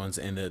maturing ones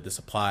and the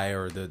supply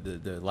or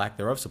the lack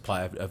thereof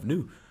supply of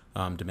new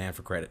demand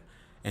for credit.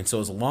 And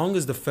so as long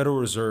as the Federal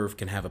Reserve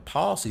can have a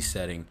policy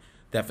setting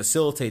that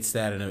facilitates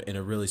that in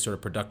a really sort of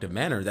productive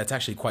manner, that's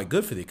actually quite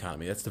good for the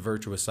economy. That's the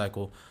virtuous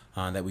cycle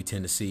that we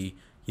tend to see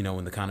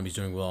when the economy's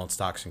doing well and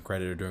stocks and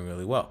credit are doing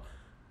really well.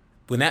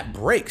 When that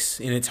breaks,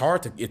 and it's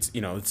hard to,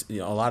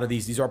 a lot of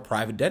these are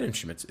private debt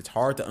instruments. It's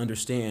hard to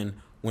understand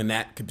when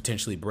that could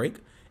potentially break.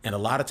 And a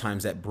lot of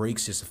times that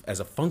breaks just as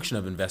a function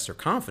of investor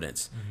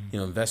confidence.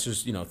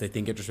 Investors, if they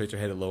think interest rates are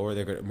headed lower,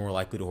 they're more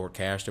likely to hoard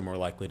cash. They're more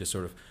likely to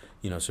sort of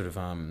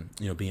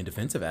be in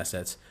defensive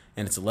assets,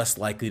 and it's less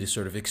likely to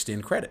sort of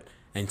extend credit.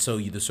 And so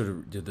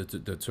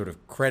the sort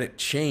of credit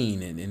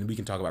chain, and we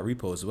can talk about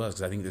repo as well,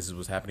 because I think this is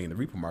what's happening in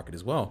the repo market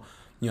as well.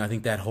 I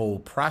think that whole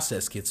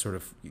process gets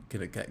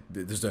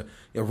there's a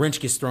wrench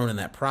gets thrown in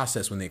that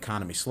process when the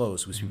economy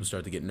slows, because people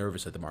start to get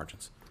nervous at the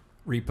margins.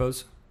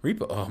 Repos.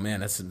 Repo. Oh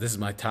man, this is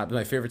my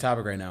favorite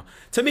topic right now.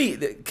 To me,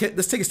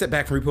 let's take a step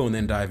back from repo and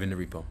then dive into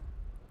repo.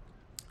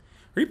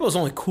 Repo is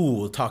only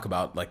cool to talk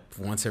about like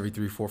once every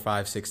 3, 4,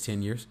 5, 6,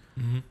 10 years.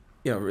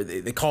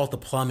 They call it the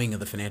plumbing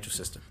of the financial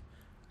system.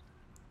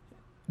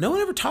 No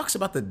one ever talks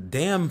about the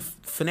damn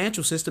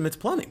financial system it's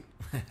plumbing.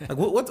 Like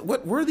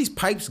where are these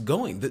pipes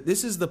going?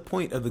 This is the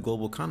point of the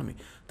global economy.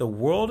 The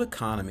world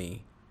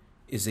economy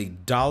is a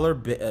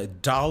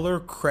dollar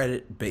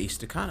credit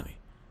based economy,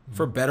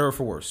 for better or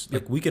for worse.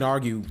 Like we can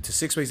argue to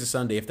 6 ways to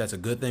Sunday if that's a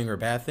good thing or a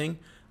bad thing.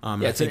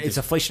 It's a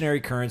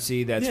inflationary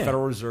currency that's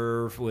Federal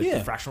Reserve with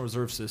the fractional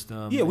reserve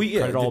system.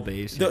 Credit all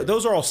based.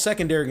 Those are all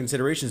secondary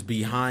considerations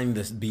beyond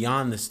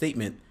the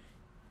statement.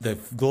 The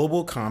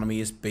global economy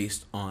is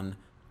based on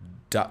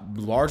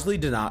largely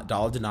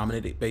dollar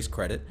denominated based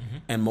credit,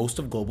 and most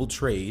of global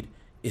trade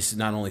is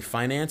not only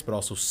financed but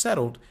also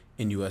settled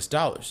in U.S.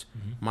 dollars.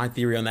 My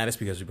theory on that is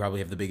because we probably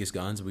have the biggest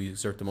guns, we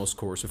exert the most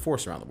coercive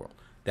force around the world.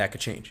 That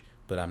could change,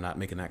 but I'm not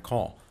making that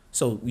call.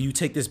 So you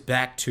take this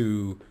back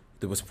to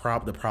the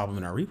problem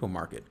in our repo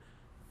market.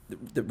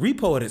 The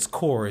repo at its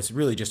core is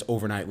really just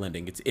overnight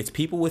lending. It's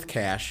people with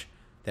cash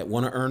that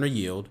want to earn a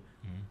yield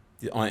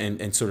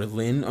and sort of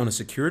lend on a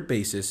secured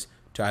basis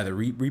to either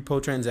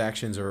repo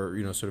transactions or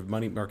sort of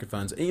money market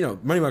funds.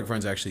 Money market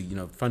funds actually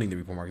funding the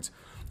repo markets.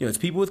 It's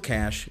people with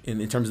cash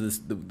in terms of this,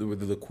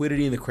 the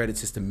liquidity in the credit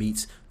system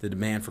meets the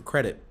demand for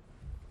credit.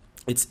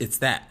 It's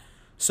that.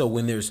 So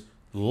when there's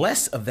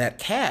less of that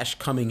cash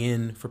coming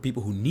in for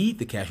people who need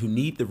the cash, who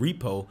need the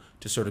repo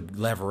to sort of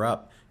lever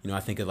up. I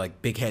think of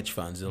like big hedge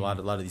funds. A lot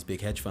of these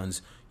big hedge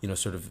funds,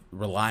 sort of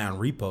rely on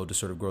repo to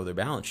sort of grow their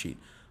balance sheet.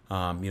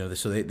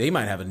 So they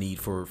might have a need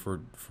for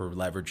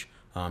leverage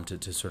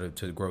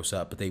to gross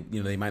up, but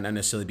they might not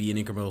necessarily be an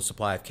incremental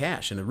supply of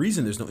cash. And the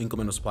reason there's no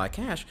incremental supply of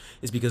cash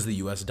is because the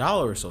U.S.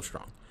 dollar is so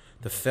strong.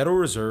 The Federal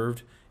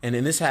Reserve, and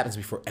this happens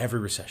before every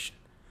recession,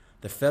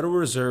 the Federal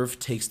Reserve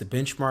takes the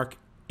benchmark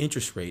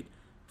interest rate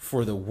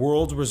for the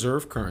world's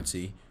reserve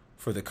currency,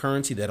 for the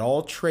currency that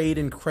all trade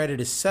and credit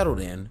is settled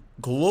in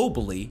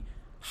globally,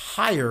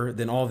 higher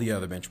than all the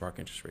other benchmark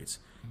interest rates.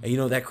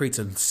 And that creates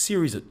a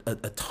series of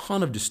a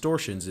ton of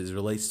distortions as it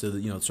relates to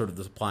the, sort of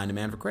the supply and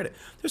demand for credit.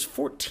 There's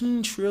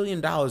 $14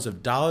 trillion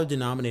of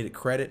dollar-denominated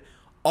credit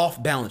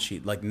off balance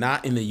sheet, like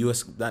not in the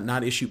U.S.,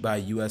 not issued by a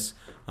U.S.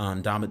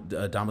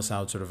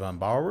 Domiciled sort of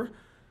borrower.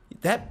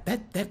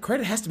 That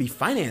credit has to be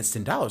financed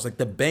in dollars. Like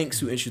the banks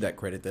who issue that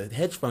credit, the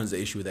hedge funds that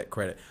issue that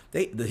credit,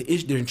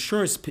 the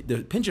insurance,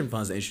 the pension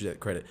funds that issue that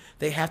credit,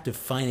 they have to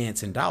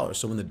finance in dollars.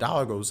 So when the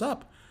dollar goes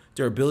up,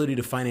 their ability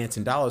to finance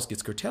in dollars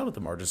gets curtailed at the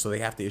margin. So they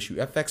have to issue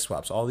FX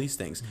swaps, all these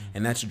things,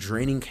 and that's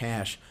draining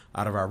cash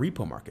out of our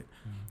repo market.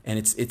 And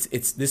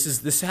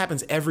this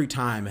happens every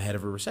time ahead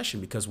of a recession,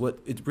 because what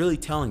it's really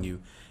telling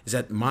you is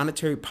that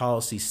monetary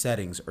policy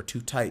settings are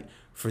too tight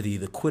for the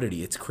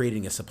liquidity. It's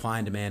creating a supply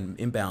and demand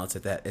imbalance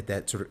at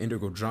that sort of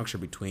integral juncture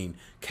between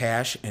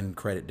cash and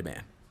credit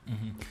demand.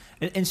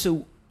 And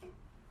so,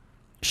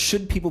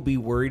 should people be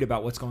worried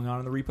about what's going on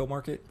in the repo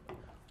market,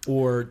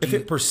 or if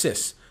it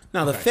persists?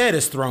 Now, the Fed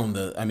has thrown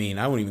I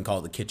wouldn't even call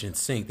it the kitchen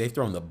sink. They've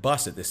thrown the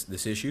bus at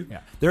this issue.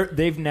 Yeah,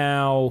 they've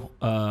now.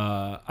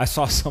 I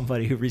saw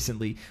somebody who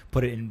recently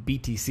put it in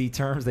BTC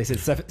terms. They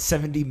said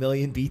 70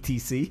 million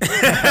BTC.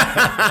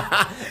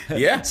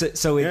 Yeah.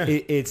 So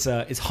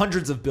it's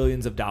hundreds of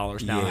billions of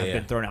dollars now have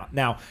been thrown out.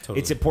 Now,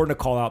 It's important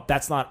to call out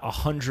that's not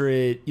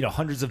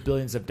hundreds of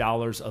billions of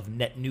dollars of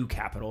net new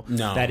capital.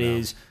 That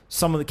is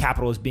some of the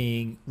capital is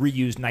being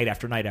reused night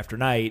after night after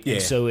night. Yeah.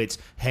 And so it's,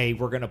 hey,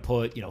 we're going to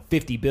put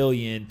 50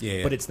 billion.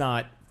 But it's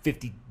not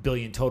 50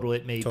 billion total.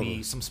 It may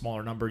be some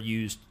smaller number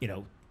used,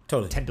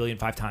 10 billion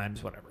 5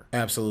 times, whatever.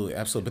 Absolutely.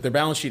 But their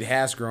balance sheet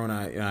has grown.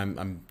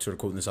 I'm sort of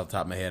quoting this off the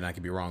top of my head, and I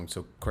could be wrong,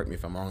 so correct me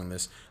if I'm wrong on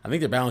this. I think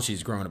their balance sheet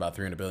has grown about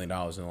 $300 billion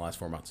in the last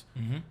 4 months.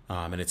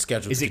 And it's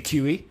scheduled. Is it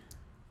QE?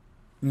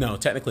 No,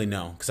 technically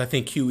no, because I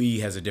think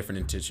QE has a different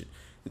intention.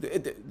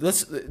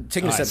 Let's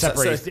take a step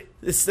aside.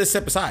 Let's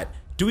step aside.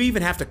 Do we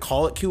even have to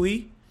call it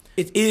QE?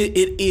 It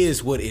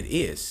is what it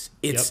is.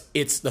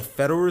 It's the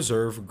Federal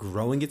Reserve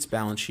growing its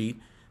balance sheet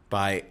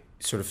by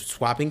sort of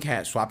swapping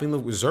the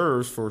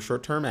reserves for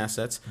short-term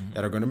assets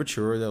that are going to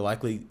mature. They're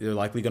likely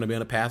going to be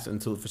on a path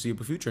until the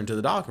foreseeable future until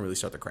the dollar can really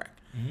start to crack.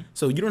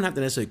 So you don't have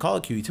to necessarily call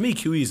it QE. To me,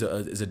 QE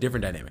is a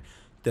different dynamic.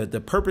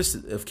 The purpose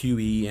of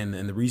QE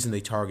and the reason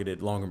they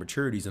targeted longer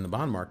maturities in the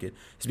bond market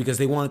is because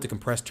they wanted to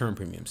compress term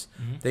premiums.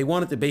 They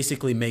wanted to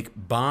basically make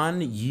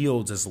bond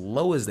yields as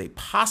low as they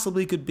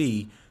possibly could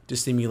be to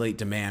stimulate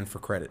demand for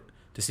credit,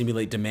 to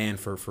stimulate demand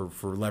for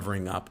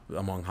levering up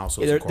among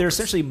households. They're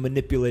essentially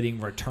manipulating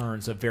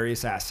returns of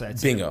various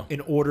assets. Bingo. In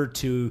order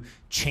to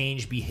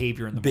change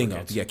behavior in the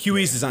markets. Yeah,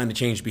 QE is designed to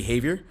change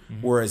behavior,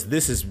 whereas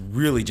this is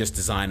really just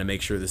designed to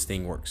make sure this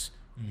thing works.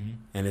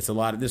 And it's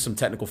there's some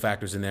technical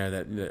factors in there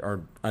that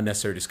are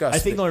unnecessary to discuss. I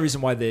think the only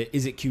reason why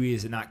is it QE,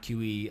 is it not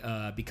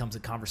QE becomes a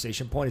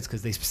conversation point is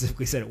because they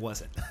specifically said it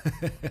wasn't.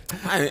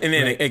 And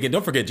then again,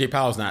 don't forget, Jay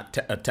Powell's not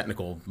a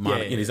technical,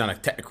 he's not a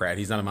technocrat.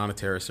 He's not a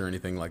monetarist or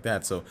anything like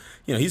that. So,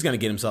 he's going to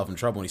get himself in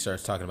trouble when he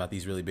starts talking about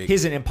these really big. He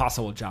has an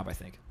impossible job, I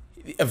think.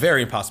 A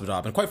very impossible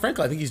job. And quite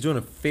frankly, I think he's doing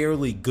a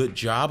fairly good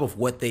job of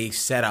what they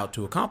set out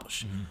to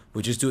accomplish,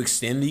 which is to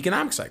extend the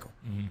economic cycle.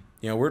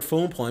 We're at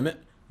full employment.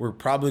 We're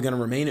probably going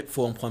to remain at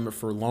full employment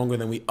for longer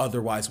than we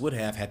otherwise would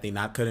have had they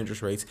not cut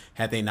interest rates,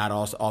 had they not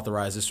also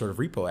authorized this sort of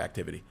repo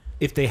activity.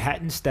 If they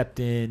hadn't stepped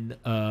in,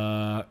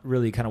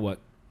 really kind of what?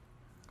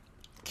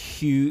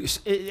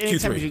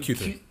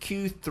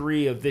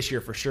 Q3 of this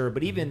year for sure,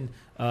 but even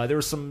there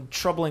were some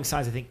troubling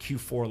signs, I think,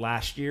 Q4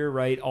 last year,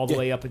 right, all the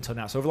way up until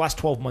now. So over the last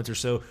 12 months or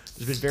so,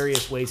 there's been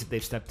various ways that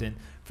they've stepped in.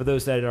 For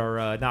those that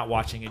are not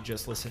watching and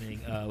just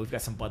listening, we've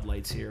got some Bud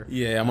Lights here.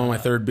 Yeah, I'm on my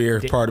third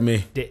beer. Pardon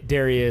me.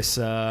 Darius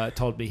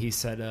told me, he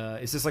said,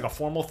 is this like a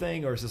formal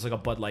thing or is this like a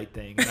Bud Light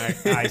thing?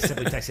 And I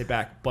simply texted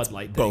back, Bud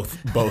Light thing.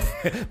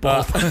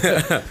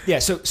 Both. Yeah,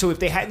 so if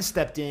they hadn't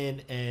stepped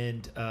in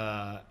and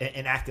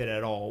acted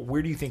at all,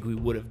 where do you think we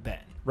would have been?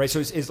 Right, so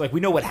it's like we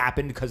know what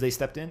happened because they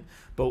stepped in,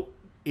 but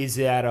is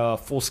that a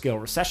full-scale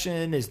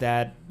recession? Is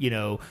that,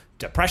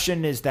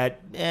 depression? Is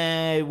that,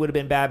 it would have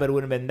been bad, but it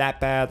wouldn't have been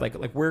that bad? Like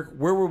where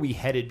were we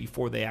headed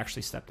before they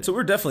actually stepped in? So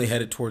we're definitely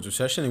headed towards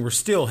recession, and we're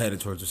still headed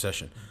towards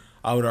recession.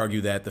 I would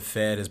argue that the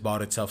Fed has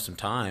bought itself some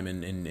time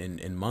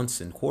in months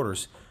and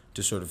quarters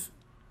to sort of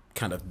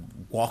kind of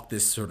walk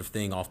this sort of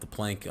thing off the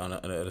plank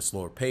at a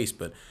slower pace.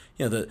 But,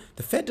 the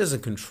Fed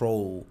doesn't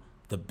control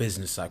the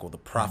business cycle, the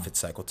profit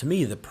cycle. To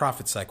me, the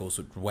profit cycle is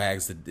what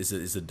wags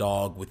is a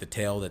dog with the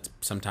tail that's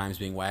sometimes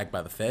being wagged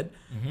by the Fed.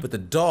 But the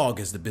dog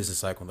is the business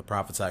cycle and the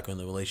profit cycle and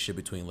the relationship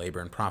between labor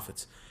and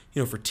profits.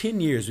 For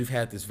 10 years, we've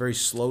had this very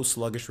slow,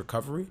 sluggish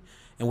recovery.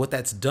 And what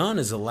that's done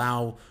is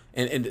allow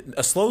and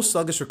a slow,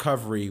 sluggish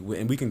recovery,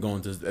 and we can go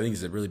into, I think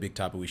it's a really big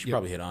topic we should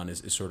probably hit on,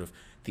 is sort of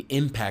the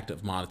impact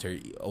of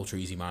ultra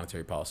easy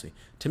monetary policy.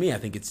 To me, I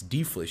think it's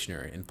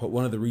deflationary. And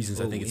one of the reasons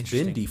I think it's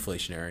been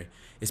deflationary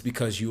is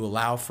because you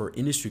allow for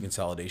industry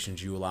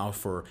consolidations, you allow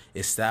for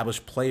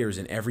established players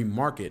in every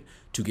market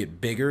to get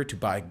bigger, to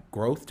buy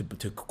growth,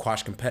 to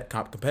quash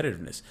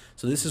competitiveness.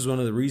 So this is one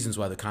of the reasons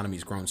why the economy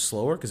has grown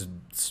slower, because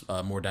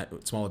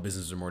smaller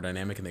businesses are more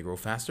dynamic and they grow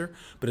faster.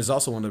 But it's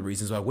also one of the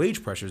reasons why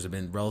wage pressures have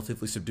been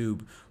relatively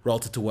subdued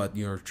relative to what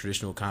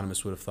traditional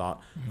economists would have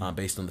thought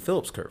based on the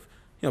Phillips curve.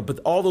 But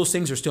all those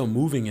things are still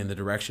moving in the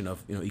direction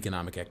of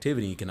economic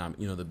activity,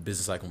 the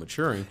business cycle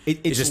maturing.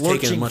 It's just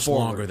taking much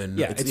longer than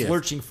it's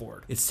lurching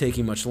forward. It's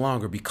taking much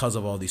longer because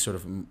of all these sort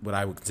of what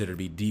I would consider to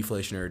be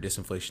deflationary,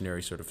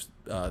 disinflationary sort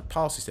of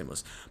policy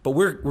stimulus. But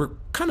we're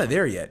kind of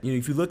there yet.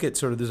 If you look at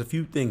sort of, there's a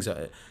few things.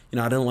 I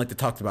don't like to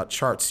talk about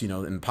charts,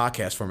 in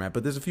podcast format,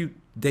 but there's a few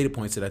data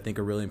points that I think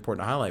are really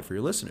important to highlight for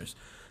your listeners.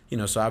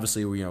 So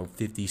obviously we're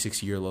 50,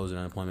 60-year lows in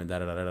unemployment,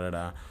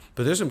 But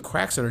there's some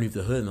cracks underneath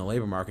the hood in the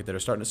labor market that are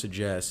starting to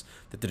suggest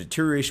that the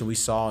deterioration we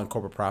saw in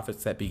corporate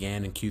profits that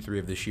began in Q3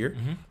 of this year,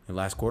 in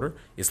last quarter,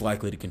 is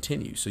likely to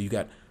continue. So you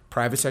got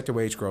private sector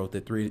wage growth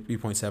at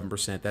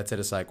 3.7%. That's at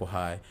a cycle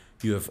high.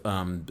 You have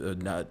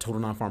total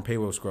non-farm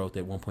payrolls growth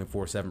at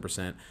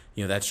 1.47%.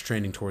 That's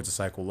trending towards a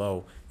cycle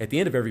low. At the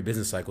end of every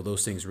business cycle,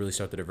 those things really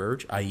start to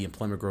diverge, i.e.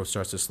 employment growth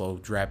starts to slow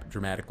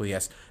dramatically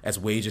as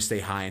wages stay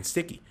high and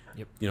sticky.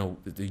 Yep.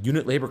 The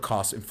unit labor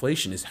cost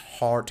inflation is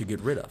hard to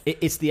get rid of.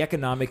 It's the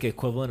economic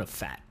equivalent of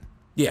fat.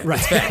 Yeah,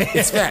 right.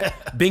 It's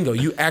fat. Bingo.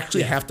 You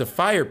actually have to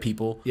fire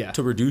people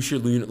to reduce your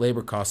unit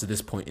labor costs at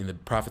this point in the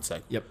profit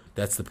cycle. Yep.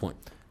 That's the point.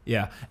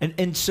 Yeah.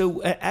 And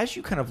so as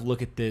you kind of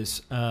look at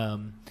this,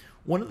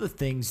 one of the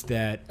things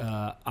that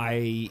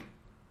I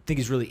think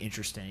is really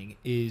interesting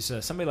is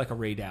somebody like a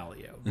Ray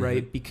Dalio,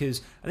 right?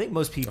 Because I think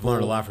most people... I've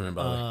learned a lot from him,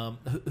 by the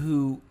way.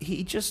 Who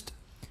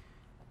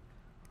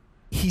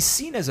he's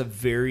seen as a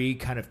very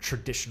kind of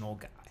traditional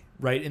guy,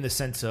 right? In the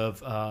sense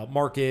of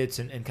markets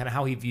and kind of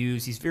how he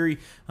views. He's very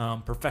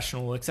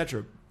professional, et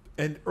cetera.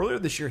 And earlier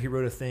this year, he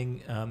wrote a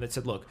thing that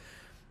said, look,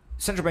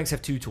 central banks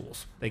have two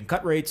tools. They can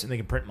cut rates and they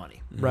can print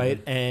money,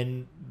 right?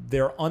 And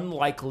they're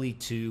unlikely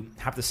to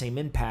have the same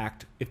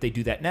impact if they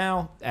do that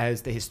now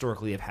as they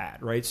historically have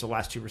had, right? So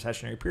last two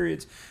recessionary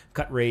periods,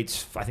 cut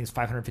rates, I think it's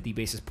 550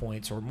 basis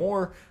points or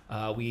more.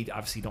 We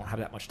obviously don't have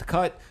that much to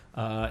cut.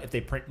 If they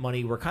print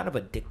money, we're kind of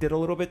addicted a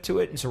little bit to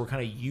it. And so we're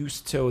kind of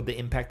used to the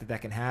impact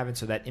that can have. And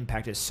so that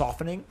impact is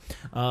softening.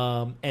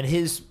 And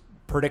his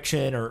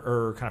prediction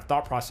or kind of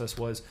thought process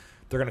was,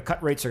 They're going to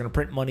cut rates. They're going to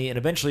print money, and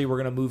eventually we're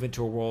going to move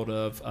into a world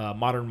of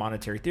modern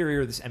monetary theory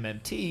or this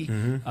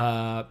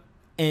MMT.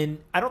 And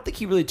I don't think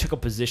he really took a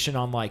position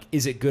on like,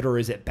 is it good or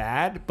is it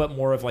bad, but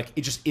more of like,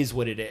 it just is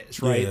what it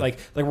is, right? Like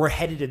we're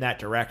headed in that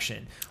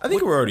direction. I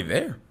think we're already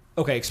there.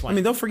 Okay, explain. I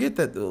mean, don't forget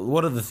that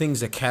one of the things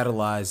that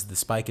catalyzed the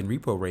spike in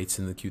repo rates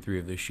in the Q3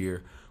 of this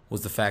year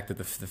was the fact that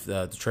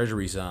the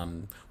Treasuries,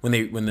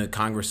 when the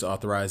Congress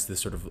authorized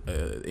this sort of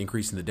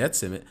increase in the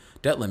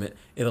debt limit,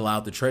 it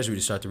allowed the Treasury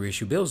to start to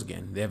reissue bills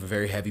again. They have a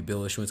very heavy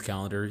bill issuance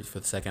calendar for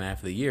the second half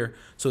of the year,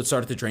 so it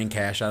started to drain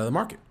cash out of the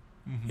market.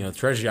 You know, the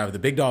Treasury, the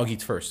big dog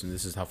eats first, and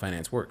this is how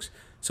finance works.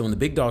 So when the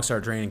big dogs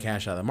start draining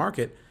cash out of the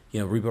market, you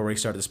know, repo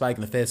rates started to spike,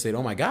 and the Fed said,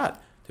 "Oh my God,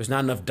 there's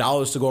not enough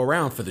dollars to go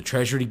around for the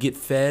Treasury to get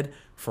fed,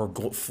 for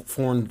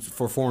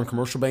foreign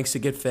commercial banks to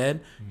get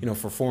fed, you know,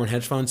 for foreign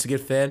hedge funds to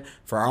get fed,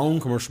 for our own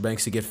commercial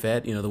banks to get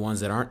fed, you know, the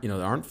ones that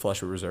aren't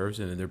flush with reserves,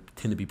 and they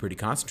tend to be pretty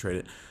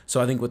concentrated." So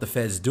I think what the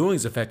Fed's doing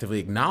is effectively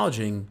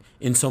acknowledging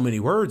in so many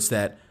words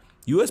that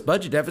U.S.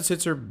 budget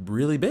deficits are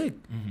really big,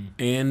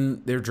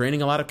 and they're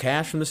draining a lot of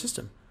cash from the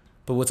system.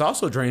 But what's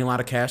also draining a lot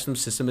of cash from the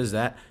system is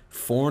that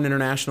foreign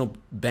international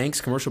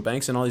banks, commercial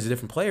banks, and all these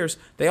different players,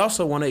 they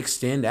also want to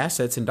extend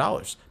assets in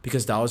dollars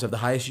because dollars have the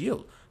highest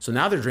yield. So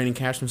now they're draining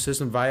cash from the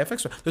system via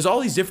FX. There's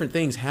all these different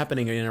things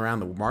happening in and around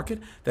the market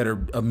that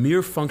are a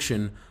mere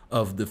function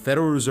of the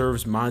Federal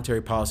Reserve's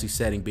monetary policy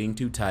setting being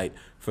too tight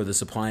for the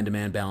supply and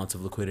demand balance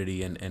of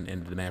liquidity and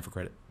the demand for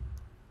credit.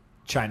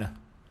 China.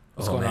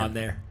 What's going on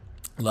there?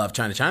 Love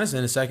China. China's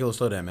in a secular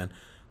slowdown, man.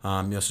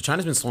 So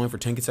China's been slowing for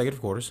 10 consecutive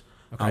quarters.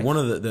 Okay. One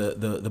of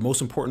the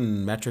most important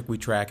metric we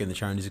track in the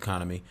Chinese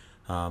economy,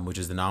 which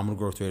is the nominal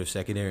growth rate of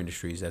secondary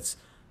industries, that's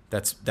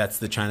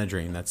the China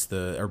dream. That's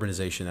the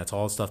urbanization. That's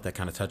all the stuff that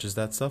kind of touches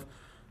that stuff.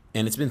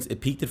 And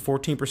it peaked at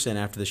 14%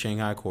 after the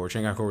Shanghai Accord.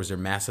 Shanghai Accord was their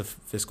massive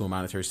fiscal and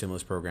monetary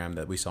stimulus program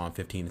that we saw in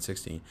 15 and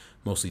 16,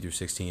 mostly through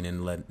 16,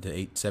 and led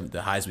to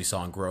the highs we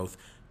saw in growth,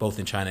 both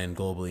in China and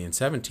globally in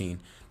 17.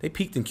 They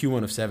peaked in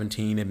Q1 of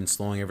 17. They've been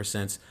slowing ever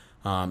since.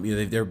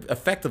 They're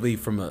effectively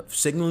from a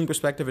signaling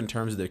perspective in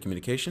terms of their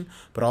communication,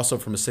 but also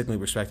from a signaling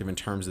perspective in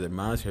terms of their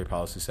monetary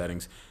policy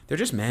settings. They're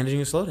just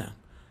managing a slowdown.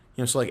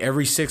 So like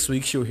every 6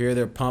 weeks you'll hear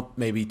they'll pump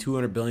maybe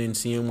 200 billion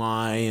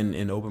CNY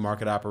in open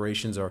market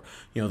operations, or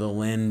they'll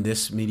lend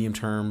this medium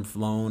term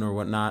loan or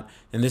whatnot.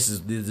 And this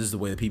is the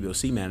way the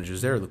PBOC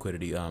manages their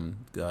liquidity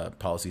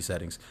policy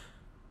settings.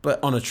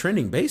 But on a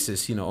trending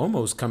basis,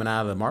 almost coming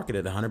out of the market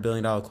at $100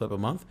 billion clip a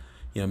month.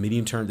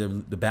 Medium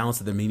term, the balance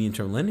of their medium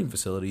term lending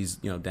facilities,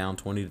 down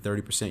 20 to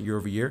 30% year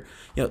over year.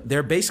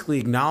 They're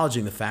basically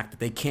acknowledging the fact that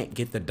they can't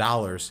get the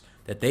dollars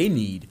that they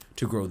need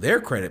to grow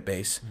their credit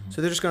base.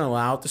 So they're just going to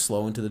allow it to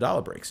slow until the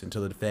dollar breaks,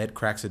 until the Fed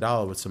cracks the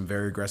dollar with some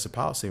very aggressive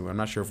policy. I'm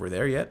not sure if we're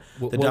there yet.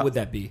 What would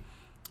that be?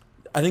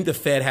 I think the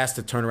Fed has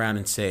to turn around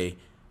and say,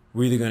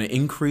 we're either going to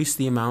increase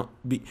the amount,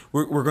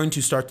 we're going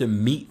to start to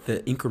meet the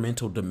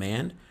incremental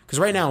demand. Because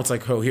right now it's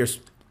like, here's,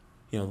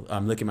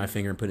 I'm licking my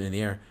finger and putting it in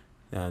the air.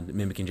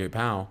 Mimicking Jay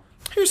Powell,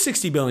 here's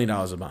 $60 billion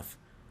a month.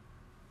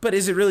 But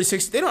is it really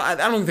 60? I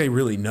don't think they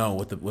really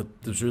know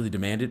what's really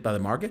demanded by the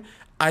market.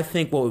 I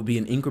think what would be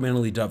an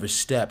incrementally dovish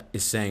step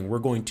is saying we're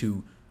going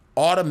to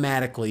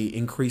automatically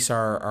increase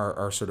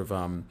our sort of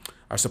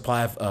our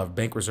supply of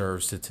bank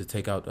reserves to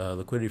take out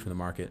liquidity from the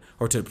market,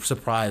 or to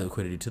supply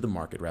liquidity to the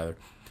market rather,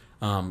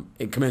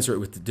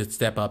 commensurate with the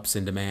step ups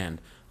in demand.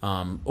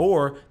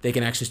 Or they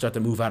can actually start to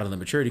move out of the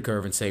maturity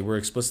curve and say we're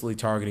explicitly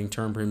targeting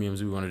term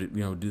premiums. We want to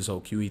do this whole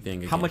QE thing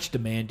again. How much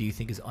demand do you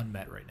think is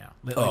unmet right now?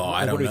 I don't know.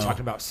 What are we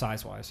talking about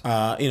size wise? So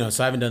I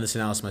haven't done this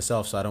analysis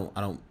myself, so I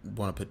don't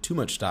want to put too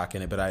much stock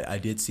in it. But I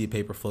did see a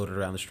paper floated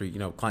around the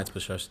street. Clients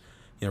push us,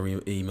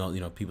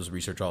 email people's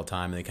research all the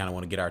time, and they kind of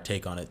want to get our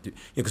take on it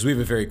because we have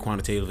a very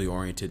quantitatively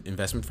oriented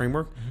investment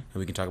framework, and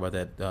we can talk about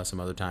that some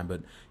other time.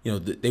 But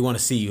they want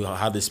to see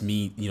how this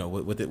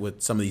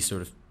what some of these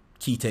sort of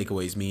key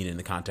takeaways mean in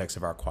the context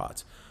of our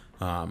quads.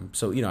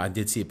 I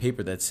did see a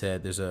paper that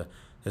said there's a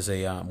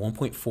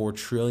 $1.4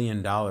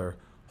 trillion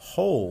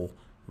hole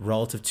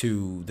relative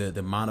to the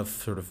amount of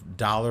sort of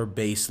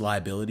dollar-based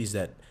liabilities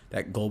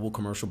that global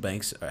commercial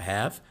banks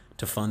have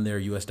to fund their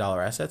U.S.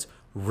 dollar assets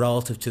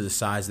relative to the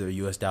size of their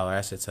U.S. dollar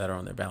assets that are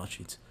on their balance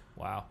sheets.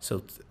 Wow. So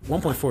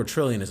 1.4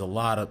 trillion is a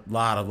lot of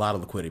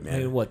liquidity, man. I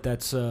mean, what?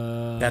 That's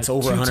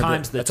over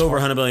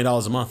 $100 billion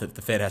a month if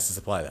the Fed has to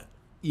supply that.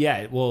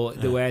 Yeah, well,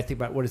 the way I think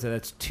about what is that?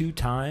 That's 2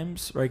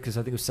 times, right? Because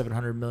I think it was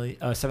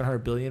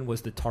 700 billion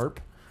was the TARP.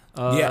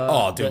 The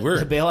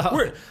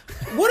bailout.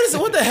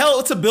 What the hell?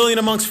 It's a billion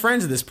amongst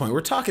friends at this point.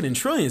 We're talking in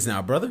trillions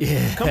now, brother.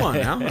 Yeah. Come on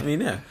now. I mean,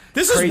 yeah.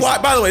 This is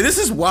why. By the way, this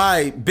is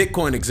why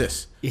Bitcoin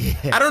exists. Yeah.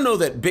 I don't know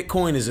that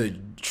Bitcoin is a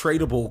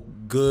tradable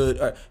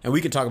good, and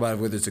we can talk about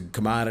whether it's a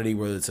commodity,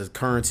 whether it's a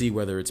currency,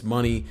 whether it's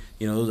money.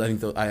 I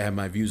think I have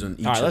my views on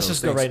each. All right, of let's those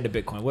just things. go right into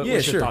Bitcoin.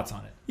 What's your thoughts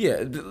on it?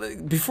 Yeah.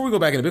 Before we go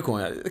back into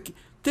Bitcoin,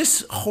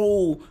 this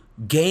whole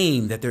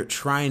game that they're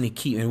trying to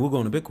keep, and we'll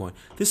go into Bitcoin.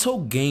 This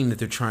whole game that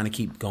they're trying to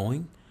keep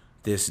going,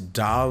 this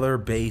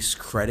dollar-based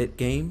credit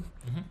game,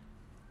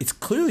 it's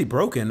clearly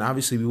broken.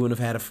 Obviously, we wouldn't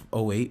have had a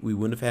 '08. We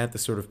wouldn't have had the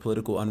sort of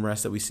political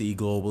unrest that we see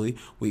globally.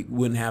 We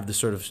wouldn't have the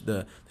sort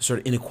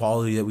of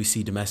inequality that we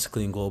see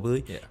domestically and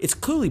globally. Yeah. It's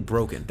clearly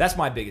broken. That's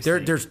my biggest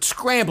thing. They're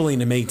scrambling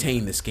to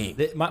maintain this game.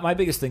 My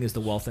biggest thing is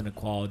the wealth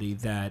inequality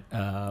that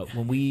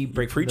when we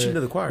break from to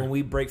the choir. When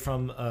we break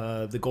from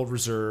the gold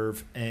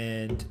reserve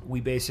and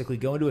we basically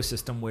go into a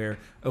system where,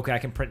 okay, I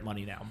can print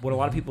money now. What a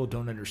lot of people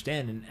don't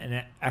understand,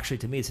 and actually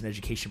to me it's an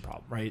education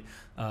problem, right?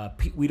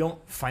 We don't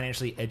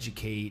financially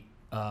educate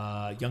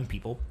young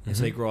people, and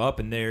so they grow up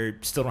and they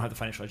still don't have the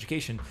financial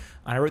education.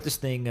 And I wrote this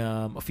thing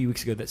a few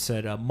weeks ago that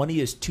said money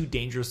is too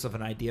dangerous of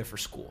an idea for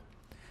school,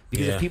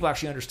 because if people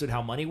actually understood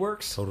how money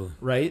works,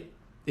 right?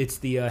 It's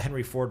the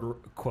Henry Ford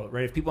quote,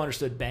 right? If people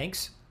understood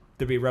banks,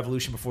 there'd be a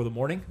revolution before the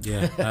morning.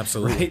 Yeah,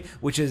 absolutely. Right?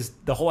 Which is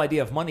the whole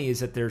idea of money, is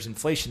that there's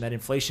inflation. That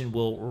inflation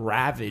will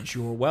ravage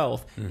your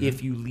wealth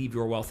if you leave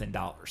your wealth in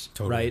dollars,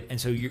 right?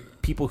 And so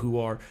people who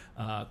are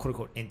quote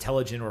unquote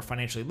intelligent or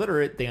financially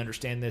literate, they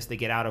understand this. They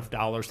get out of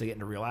dollars, they get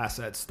into real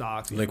assets,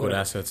 stocks, liquid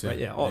assets, right?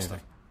 Yeah, all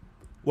stuff.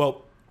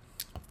 Well,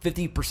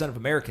 50% of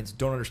Americans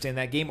don't understand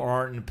that game or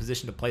aren't in a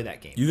position to play that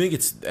game. You think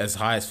it's as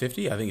high as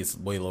 50? I think it's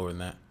way lower than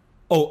that.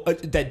 Oh,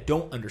 that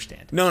don't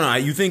understand. No.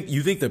 You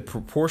think the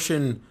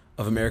proportion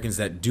of Americans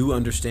that do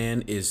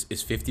understand is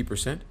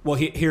 50%? Well,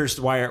 here's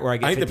where I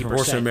get 50%. I think the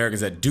proportion of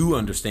Americans that do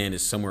understand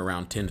is somewhere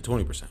around 10 to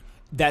 20%.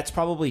 That's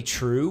probably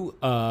true.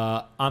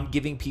 I'm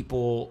giving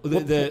people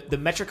the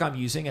metric I'm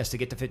using as to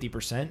get to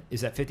 50%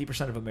 is that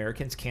 50% of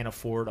Americans can't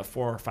afford a $400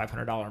 or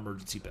 $500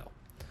 emergency bill.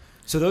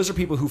 So those are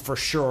people who for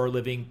sure are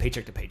living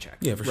paycheck to paycheck.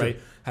 Yeah, for sure.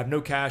 Have no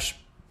cash,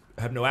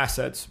 have no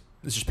assets.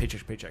 It's just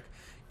paycheck to paycheck.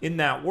 In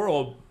that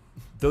world,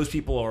 those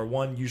people are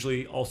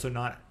usually also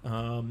not.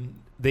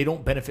 They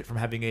don't benefit from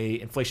having a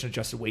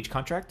inflation-adjusted wage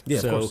contract. Yeah,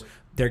 so of course.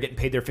 They're getting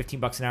paid their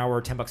 $15 an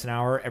hour, $10 an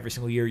hour every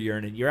single year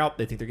in and year out.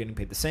 They think they're getting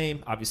paid the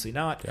same. Obviously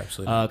not,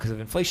 because of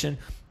inflation.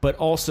 But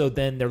also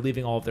then they're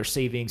leaving all of their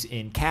savings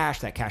in cash.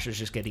 That cash is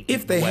just getting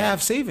if they away.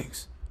 have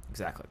savings.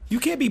 Exactly. You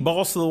can't be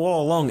balls to the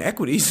wall along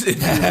equities if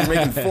you're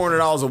making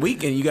 $400 a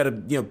week and you got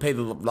to pay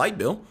the light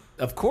bill.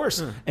 Of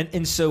course,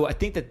 and so I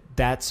think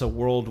that's a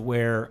world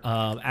where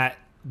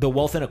the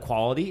wealth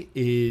inequality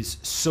is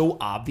so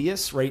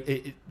obvious,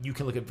 right? You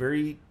can look at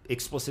very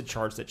explicit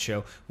charts that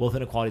show wealth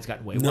inequality has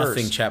gotten way worse.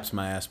 Nothing chaps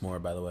my ass more,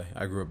 by the way.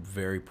 I grew up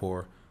very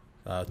poor,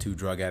 2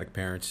 drug addict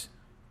parents,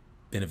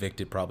 been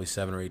evicted probably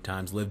 7 or 8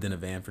 times, lived in a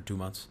van for 2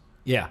 months.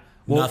 Yeah.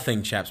 Well,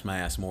 nothing chaps my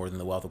ass more than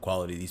the wealth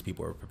equality these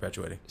people are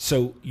perpetuating.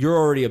 So you're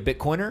already a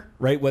Bitcoiner,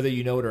 right? Whether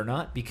you know it or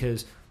not,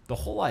 because the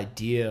whole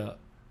idea,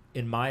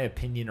 in my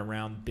opinion,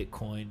 around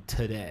Bitcoin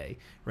today,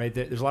 right?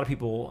 There's a lot of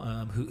people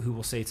who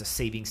will say it's a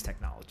savings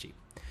technology,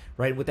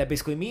 right? And what that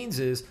basically means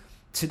is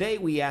today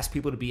we ask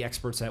people to be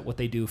experts at what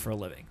they do for a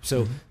living.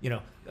 So,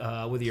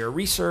 whether you're a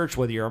research,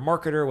 whether you're a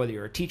marketer, whether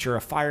you're a teacher,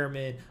 a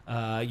fireman,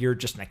 you're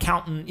just an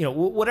accountant,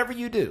 whatever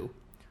you do,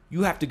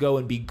 you have to go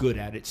and be good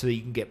at it so that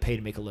you can get paid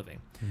to make a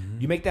living.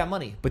 You make that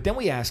money. But then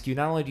we ask you,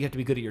 not only do you have to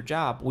be good at your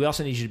job, we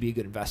also need you to be a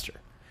good investor.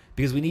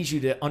 Because we need you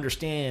to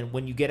understand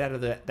when you get out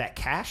of that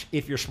cash,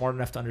 if you're smart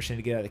enough to understand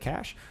to get out of the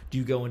cash, do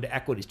you go into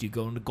equities? Do you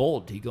go into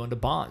gold? Do you go into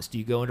bonds? Do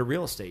you go into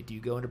real estate? Do you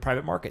go into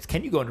private markets?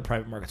 Can you go into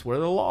private markets? What are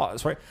the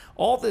laws, right?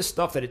 All this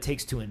stuff that it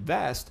takes to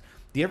invest,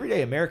 the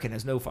everyday American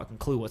has no fucking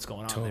clue what's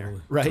going on there,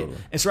 right? Totally.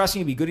 And so we're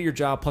asking you to be good at your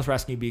job, plus we're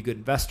asking you to be a good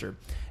investor.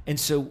 And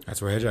so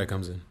that's where Hedgeye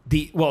comes in.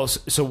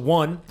 So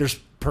one, there's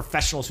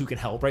professionals who can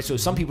help, right? So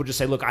some people just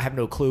say, look, I have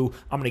no clue.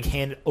 I'm going to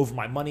hand over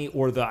my money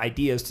or the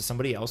ideas to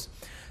somebody else.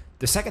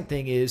 The second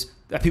thing is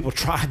that people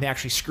try and they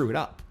actually screw it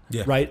up,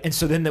 right? And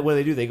so then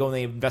what do? They go and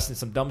they invest in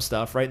some dumb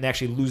stuff, right? And they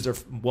actually lose their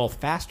wealth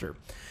faster.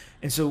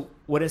 And so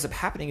what ends up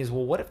happening is,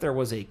 well, what if there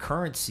was a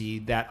currency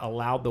that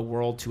allowed the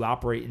world to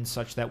operate in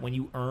such that when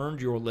you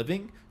earned your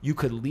living, you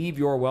could leave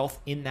your wealth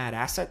in that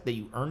asset that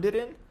you earned it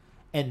in,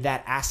 and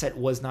that asset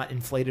was not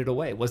inflated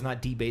away, was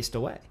not debased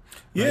away.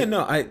 Right? Yeah,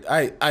 no,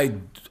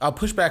 I'll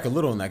push back a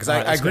little on that because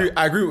I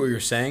agree with what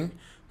you're saying.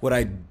 What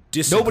I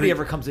disagree. Nobody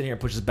ever comes in here and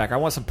pushes back. I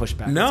want some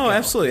pushback. No,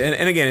 absolutely.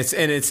 And again,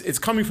 it's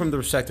coming from the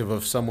perspective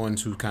of someone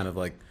who kind of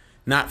like,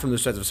 not from the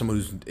perspective of someone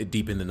who's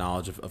deep in the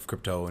knowledge of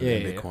crypto and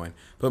Bitcoin,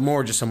 but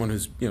more just someone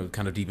who's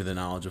kind of deep in the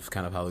knowledge of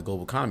kind of how the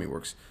global economy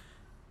works.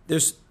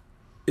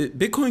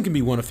 Bitcoin can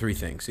be one of 3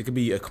 things. It could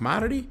be a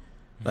commodity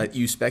that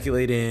you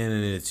speculate in,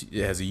 and it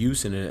has a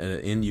use and an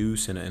end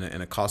use and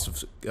a cost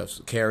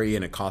of carry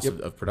and a cost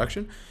of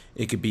production.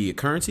 It could be a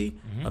currency,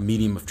 a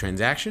medium of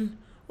transaction,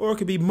 or it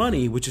could be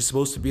money, which is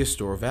supposed to be a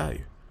store of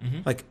value.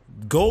 Like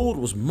gold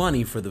was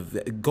money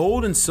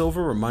gold and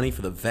silver were money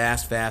for the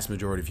vast, vast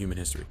majority of human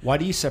history. Why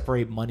do you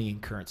separate money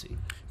and currency?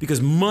 Because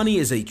money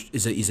is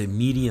a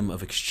medium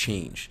of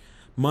exchange.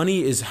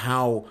 Money is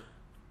how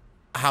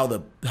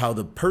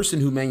the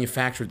person who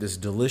manufactured this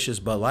delicious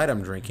Bud Light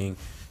I'm drinking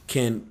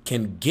can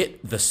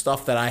get the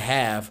stuff that I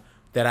have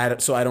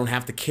so I don't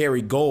have to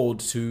carry gold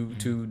to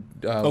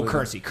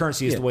currency.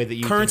 Currency is the way that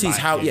you currency's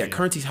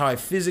currency's how I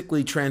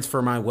physically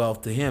transfer my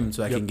wealth to him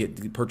so I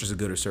can purchase a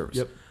good or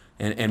service.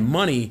 And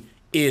money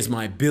is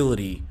my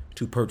ability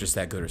to purchase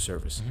that good or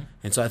service.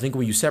 And so I think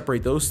when you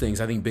separate those things,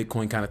 I think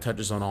Bitcoin kind of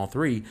touches on all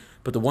three.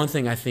 But the one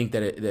thing I think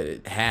that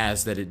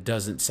it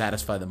doesn't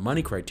satisfy the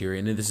money criteria,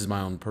 and this is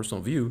my own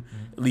personal view,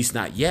 at least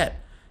not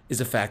yet, is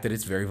the fact that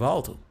it's very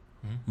volatile.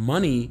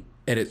 Money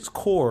at its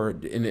core,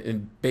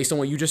 and based on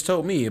what you just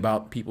told me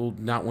about people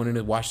not wanting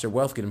to watch their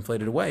wealth get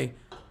inflated away,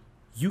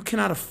 you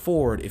cannot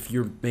afford, if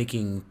you're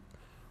making,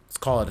 let's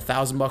call it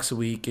 $1,000 a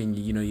week, and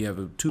you have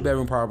a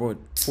 2-bedroom apartment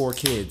with 4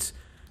 kids,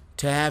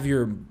 to have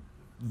your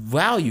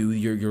value,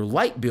 your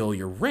light bill,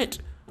 your rent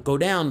go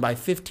down by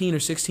 15 or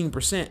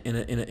 16%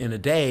 in a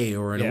day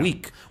or in a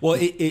week. Well,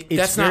 it's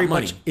that's very not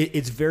money. much.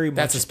 It's very much.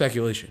 That's a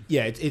speculation.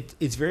 Yeah,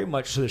 it's very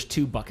much. So there's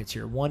 2 buckets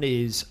here. One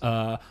is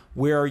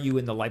where are you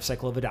in the life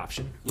cycle of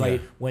adoption, right?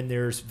 Yeah. When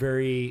there's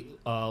very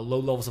low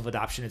levels of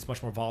adoption, it's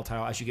much more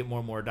volatile. As you get more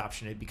and more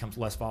adoption, it becomes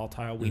less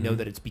volatile. We know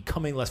that it's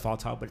becoming less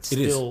volatile, but it's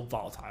still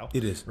volatile.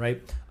 It is.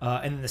 Right?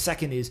 And then the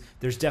second is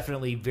there's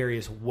definitely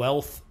various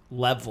wealth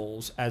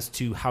levels as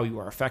to how you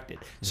are affected.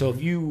 So if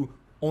you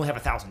only have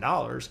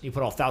 $1,000, you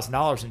put all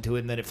 $1,000 into it,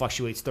 and then it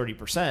fluctuates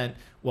 30%.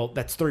 Well,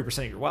 that's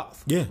 30% of your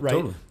wealth. Yeah, right.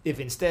 totally. If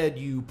instead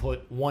you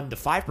put 1 to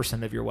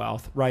 5% of your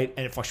wealth, right,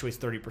 and it fluctuates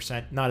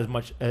 30%, not as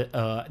much,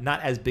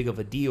 not as big of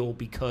a deal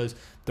because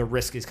the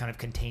risk is kind of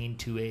contained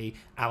to a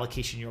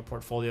allocation in your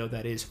portfolio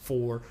that is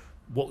for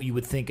what you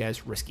would think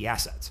as risky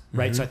assets,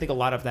 right? So I think a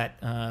lot of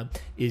that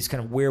is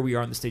kind of where we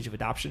are in the stage of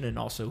adoption, and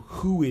also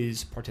who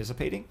is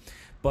participating.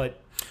 But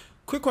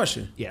quick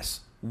question. yes.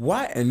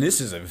 Why? And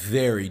this is a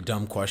very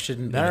dumb question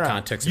in the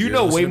context of you your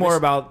know way listener more base.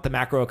 about the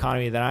macro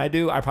economy than I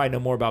do. I probably know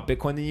more about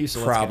Bitcoin than you.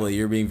 So Probably.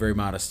 You're being very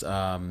modest.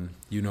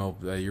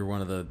 You're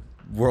one of the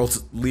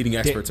world's leading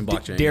experts in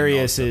blockchain.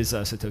 Darius is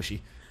Satoshi.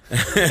 All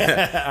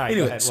right,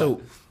 Anyway,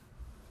 so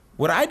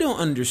what I don't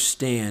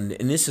understand,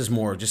 and this is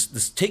more just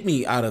this, take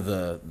me out of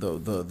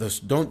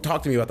the don't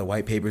talk to me about the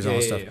white papers and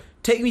all that stuff. Yeah.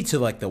 Take me to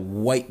like the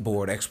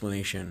whiteboard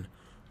explanation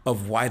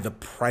of why the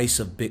price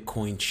of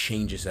Bitcoin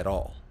changes at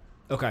all.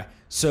 Okay.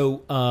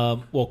 So,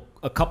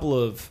 a couple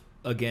of,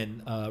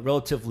 again,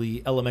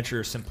 relatively elementary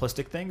or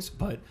simplistic things,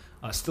 but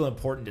still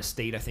important to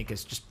state, I think,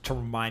 is just to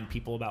remind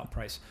people about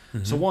price.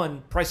 So,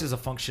 one, price is a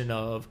function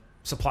of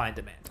supply and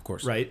demand. Of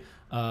course. Right?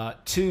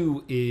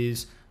 2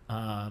 is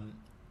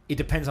it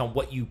depends on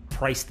what you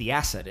price the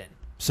asset in.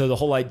 So, the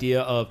whole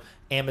idea of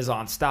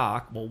Amazon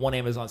stock, well, one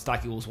Amazon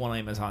stock equals one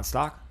Amazon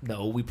stock.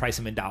 No, we price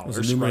them in dollars.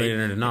 There's a numerator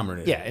right? and a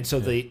denominator. Yeah, and so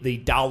the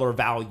dollar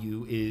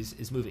value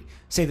is moving.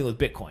 Same thing with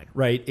Bitcoin,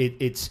 right?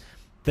 It's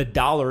the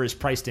dollar is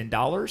priced in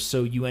dollars,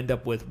 so you end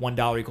up with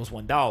 $1 equals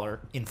 $1.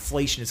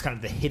 Inflation is kind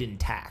of the hidden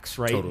tax,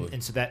 right? Totally.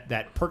 And so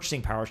that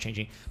purchasing power is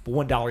changing, but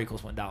 $1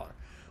 equals $1.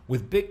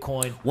 With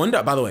Bitcoin,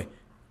 $1. By the way,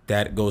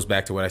 that goes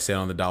back to what I said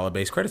on the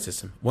dollar-based credit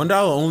system. $1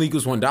 only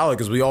equals $1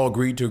 because we all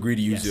agreed to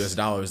use U.S.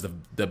 dollar as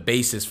the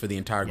basis for the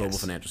entire global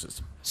financial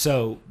system.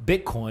 So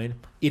Bitcoin,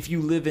 if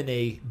you live in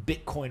a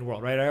Bitcoin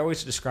world, right? I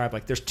always describe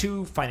like there's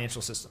 2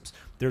 financial systems.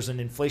 There's an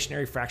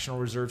inflationary fractional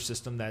reserve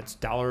system that's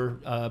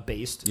dollar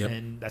based,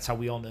 and that's how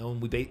we all know,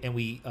 and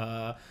we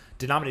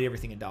denominate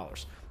everything in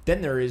dollars.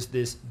 Then there is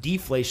this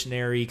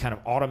deflationary kind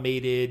of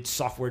automated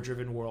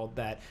software-driven world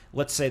that,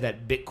 let's say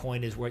that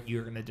Bitcoin is what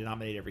you're going to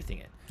denominate everything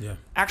in. Yeah.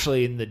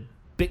 Actually, in the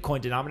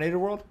Bitcoin denominated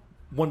world,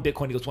 1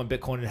 Bitcoin equals 1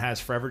 Bitcoin and it has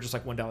forever, just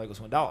like $1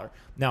 equals $1.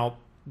 Now,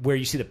 where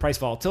you see the price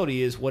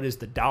volatility is what is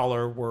the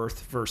dollar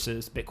worth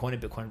versus Bitcoin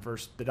and Bitcoin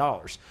versus the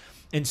dollars.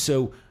 And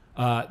so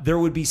there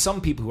would be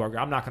some people who argue,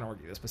 I'm not going to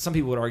argue this, but some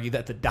people would argue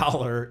that the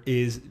dollar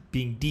is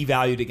being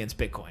devalued against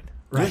Bitcoin,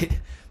 right? Yeah.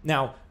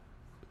 Now,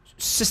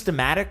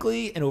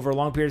 systematically and over a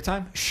long period of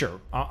time, sure,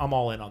 I'm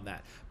all in on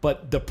that.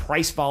 But the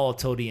price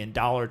volatility in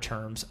dollar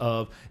terms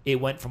of it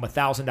went from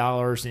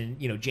 $1,000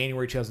 in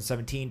January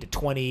 2017 to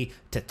 20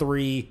 to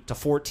 3 to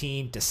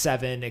 14 to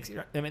 7.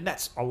 I mean,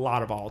 that's a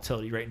lot of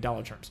volatility, right, in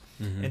dollar terms.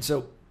 And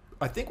so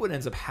I think what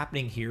ends up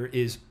happening here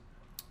is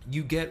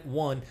you get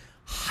one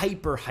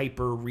hyper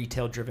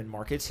retail driven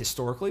markets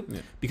historically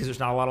because there's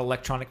not a lot of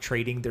electronic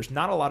trading. There's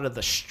not a lot of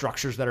the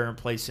structures that are in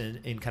place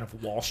in kind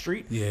of Wall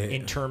Street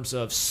in terms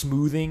of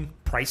smoothing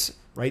price,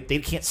 right? They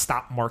can't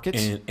stop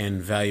markets.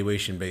 And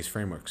valuation based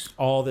frameworks.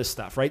 All this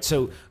stuff, right?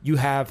 So you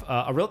have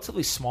a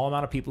relatively small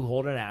amount of people who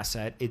hold an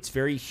asset. It's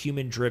very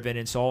human driven.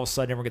 And so all of a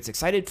sudden everyone gets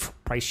excited,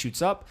 price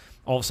shoots up.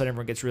 All of a sudden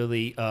everyone gets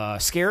really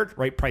scared,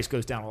 right? Price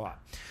goes down a lot.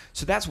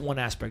 So that's one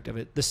aspect of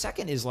it. The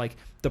second is like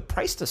the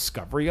price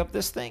discovery of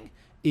this thing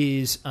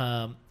is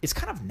it's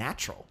kind of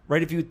natural,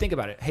 right? If you would think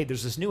about it, hey,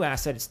 there's this new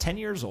asset, it's 10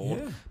 years old.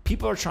 Yeah.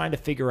 People are trying to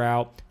figure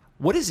out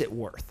what is it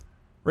worth,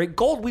 right?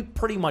 Gold, we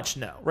pretty much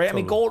know, right? Totally. I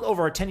mean, gold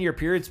over a 10-year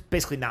period, it's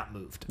basically not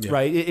moved,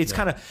 right? It's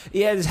kind of,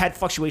 it has had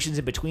fluctuations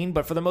in between,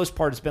 but for the most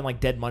part, it's been like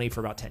dead money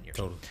for about 10 years.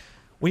 Totally.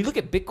 When you look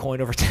at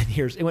Bitcoin over 10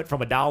 years, it went from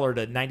 $1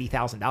 to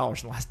 $90,000 in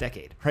the last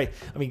decade, right?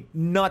 I mean,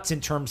 nuts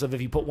in terms of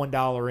if you put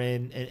 $1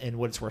 in and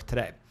what it's worth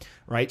today,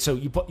 right? So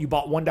you bought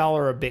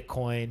 $1 of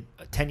Bitcoin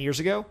 10 years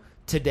ago.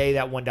 Today,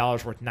 that $1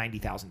 is worth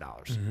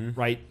 $90,000,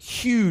 right?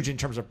 Huge in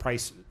terms of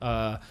price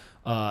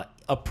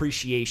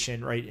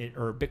appreciation, right?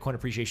 Or Bitcoin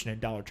appreciation in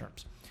dollar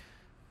terms.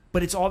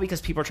 But it's all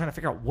because people are trying to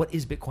figure out what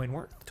is Bitcoin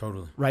worth.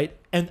 Totally. Right?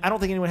 And I don't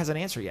think anyone has an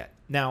answer yet.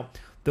 Now,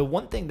 the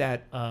one thing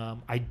that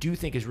I do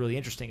think is really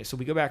interesting is, so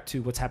we go back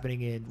to what's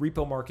happening in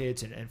repo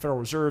markets and Federal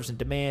Reserves and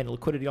demand, and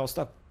liquidity, all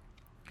stuff.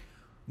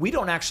 We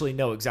don't actually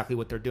know exactly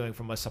what they're doing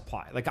from a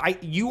supply. Like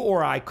you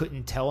or I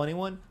couldn't tell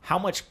anyone how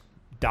much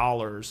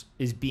dollars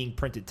is being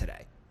printed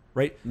today,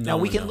 right? Now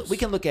we can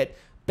look at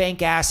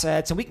bank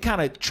assets and we can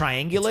kind of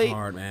triangulate. It's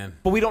hard, man.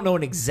 But we don't know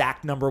an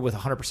exact number with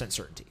 100%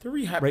 certainty. They're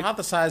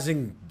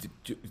hypothesizing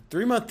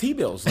 3-month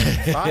T-bills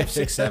like 5,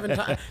 6, 7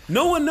 times.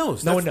 No one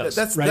knows. No one knows.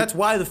 That's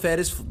why the Fed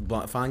is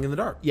flying in the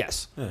dark.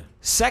 Yes. Yeah.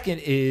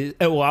 Second is,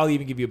 I'll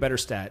even give you a better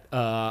stat.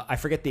 I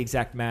forget the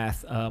exact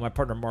math. My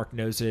partner Mark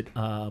knows it.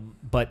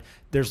 But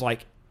there's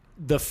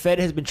the Fed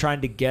has been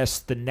trying to guess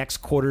the next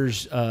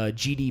quarter's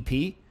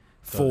GDP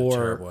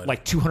for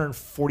like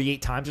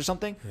 248 times or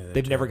something. Yeah,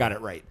 they've never got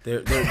it right. The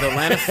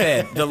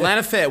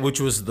Atlanta Fed,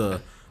 which was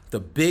the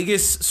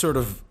biggest sort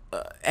of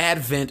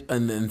advent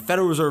in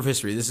Federal Reserve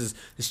history. This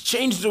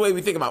changed the way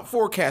we think about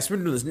forecasts. We're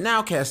doing this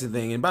nowcasting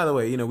thing. And by the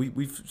way,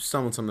 we've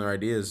stumbled some of their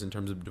ideas in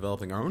terms of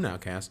developing our own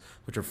nowcasts,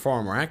 which are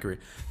far more accurate.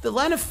 The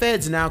Atlanta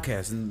Fed's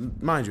nowcast,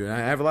 and mind you, and I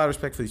have a lot of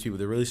respect for these people.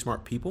 They're really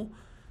smart people.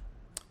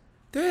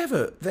 They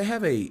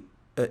have a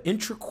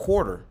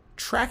intra-quarter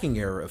tracking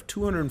error of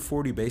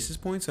 240 basis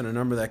points on a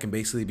number that can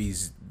basically be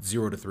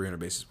 0 to 300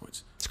 basis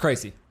points. It's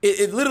crazy.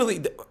 It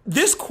literally,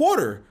 this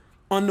quarter,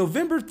 on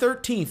November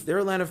 13th, their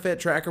Atlanta Fed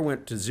tracker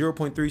went to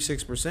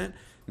 0.36%.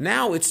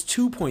 Now it's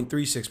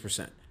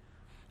 2.36%.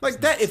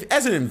 Like that, if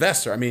as an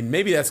investor, I mean,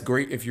 maybe that's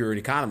great if you're an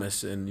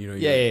economist and you're a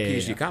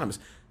PhD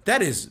economist.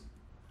 That is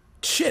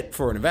shit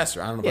for an investor.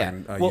 I don't know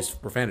if I can use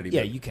profanity.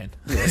 Yeah, you can.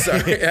 Yeah,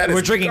 sorry.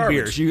 We're drinking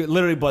beers. You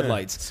literally Bud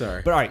Lights.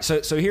 Sorry. But all right,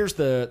 so here's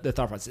the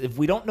thought process. If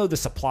we don't know the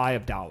supply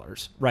of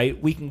dollars,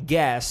 right, we can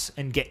guess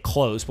and get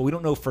close, but we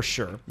don't know for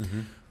sure.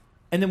 Mm-hmm.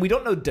 And then we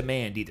don't know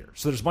demand either.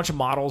 So there's a bunch of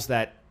models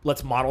that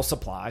let's model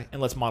supply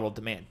and let's model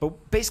demand.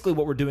 But basically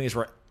what we're doing is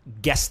we're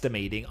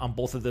guesstimating on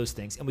both of those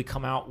things, and we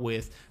come out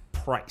with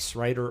price,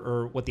 right,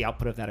 or what the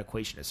output of that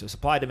equation is. So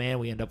supply, demand,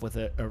 we end up with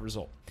a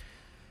result.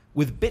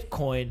 With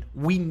Bitcoin,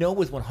 we know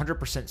with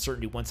 100%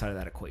 certainty one side of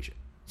that equation.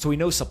 So we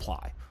know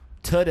supply.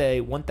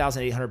 Today,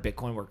 1,800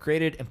 Bitcoin were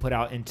created and put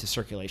out into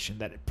circulation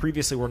that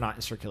previously were not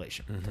in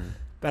circulation. Mm-hmm.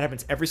 That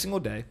happens every single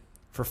day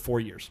for 4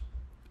 years.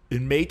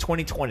 In May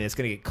 2020, it's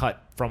going to get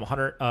cut from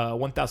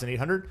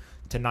 1,800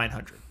 to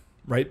 900,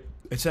 right?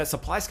 And so that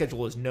supply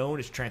schedule is known,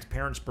 it's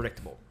transparent, it's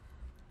predictable.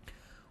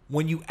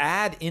 When you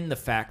add in the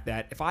fact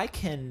that if I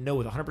can know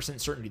with 100%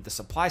 certainty the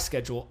supply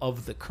schedule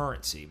of the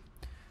currency,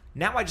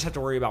 now I just have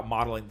to worry about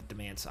modeling the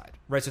demand side,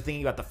 right? So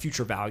thinking about the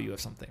future value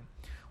of something.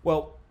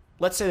 Well,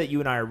 let's say that you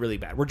and I are really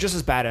bad. We're just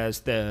as bad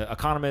as the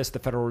economists, the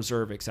Federal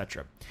Reserve, et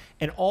cetera.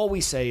 And all we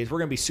say is we're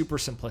going to be super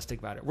simplistic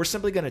about it. We're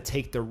simply going to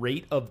take the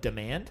rate of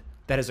demand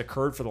that has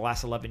occurred for the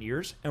last 11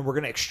 years, and we're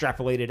going to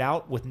extrapolate it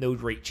out with no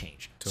rate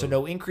change. Totally. So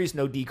no increase,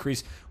 no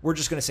decrease. We're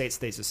just going to say it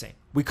stays the same.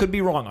 We could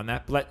be wrong on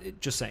that, but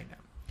just saying that.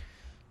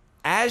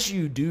 As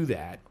you do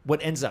that,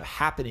 what ends up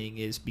happening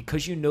is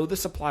because you know the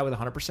supply with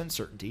 100%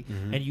 certainty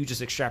and you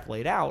just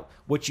extrapolate out,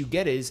 what you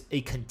get is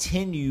a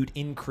continued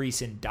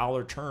increase in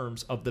dollar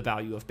terms of the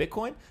value of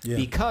Bitcoin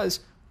because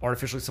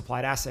artificially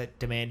supplied asset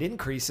demand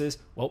increases.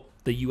 Well,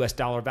 the US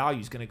dollar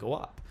value is going to go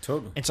up.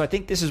 Totally. And so I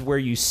think this is where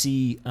you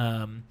see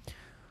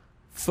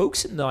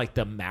folks in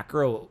the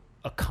macro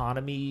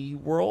economy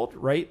world,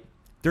 right?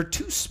 They're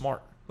too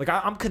smart. Like,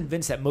 I'm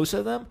convinced that most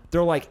of them,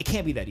 they're like, it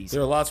can't be that easy.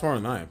 They're a lot smarter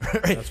than I am.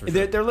 Right? That's for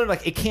sure. They're literally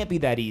like, it can't be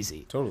that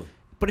easy. Totally.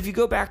 But if you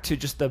go back to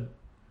just the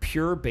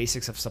pure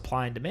basics of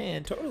supply and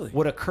demand,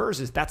 what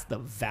occurs is that's the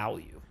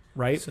value,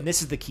 right? And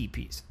this is the key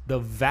piece. The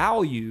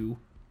value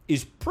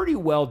is pretty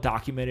well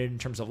documented in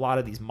terms of a lot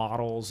of these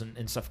models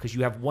and stuff because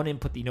you have one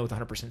input that you know with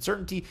 100%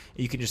 certainty,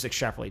 and you can just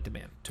extrapolate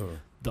demand. Totally.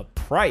 The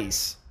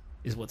price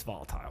is what's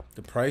volatile.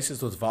 The price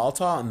is what's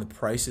volatile, and the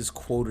price is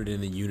quoted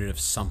in the unit of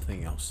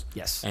something else.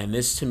 Yes. And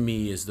this, to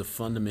me, is the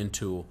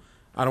fundamental.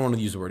 I don't want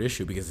to use the word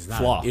issue because it's not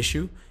flaw. An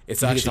issue.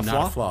 It's actually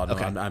not a flaw. No,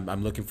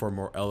 I'm looking for a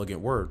more elegant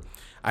word.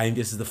 I think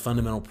this is the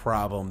fundamental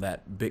problem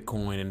that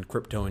Bitcoin and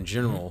crypto in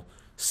general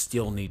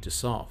still need to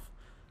solve.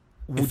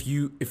 And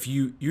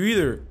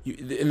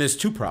there's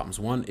two problems.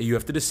 One, you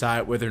have to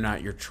decide whether or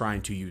not you're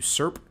trying to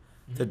usurp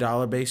the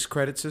dollar-based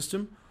credit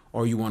system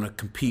or you want to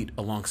compete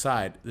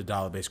alongside the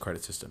dollar-based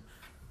credit system.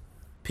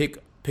 Pick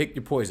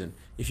your poison.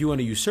 If you want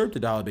to usurp the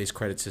dollar-based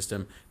credit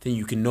system, then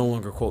you can no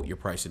longer quote your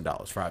price in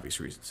dollars for obvious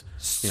reasons.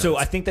 So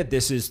I think that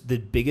this is the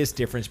biggest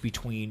difference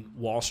between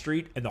Wall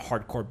Street and the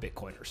hardcore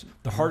Bitcoiners.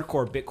 The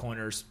hardcore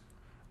Bitcoiners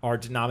are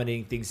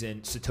denominating things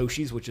in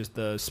Satoshis, which is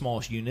the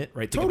smallest unit,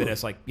 right? Think of it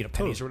as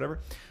pennies or whatever,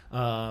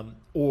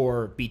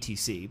 or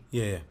BTC.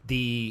 Yeah.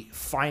 The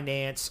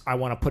finance, I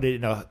want to put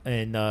it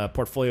in a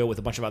portfolio with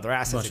a bunch of other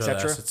assets,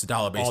 etc. It's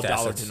dollar-based all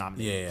assets. Dollar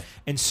denominated. Yeah.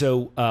 And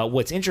so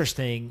what's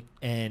interesting,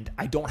 and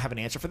I don't have an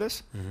answer for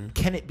this,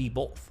 can it be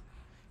both?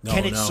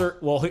 Can it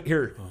serve? Well,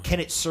 here, can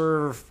it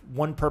serve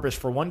one purpose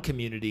for one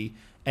community,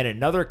 and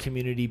another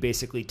community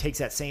basically takes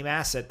that same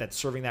asset that's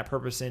serving that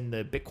purpose in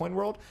the Bitcoin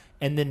world,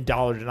 and then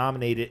dollar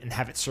denominate it and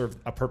have it serve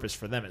a purpose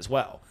for them as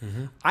well?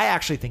 I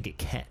actually think it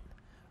can.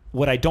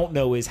 What I don't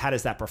know is how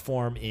does that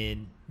perform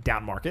in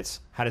down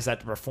markets? How does that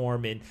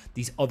perform in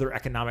these other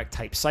economic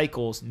type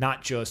cycles,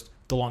 not just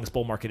the longest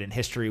bull market in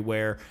history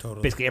where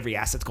basically every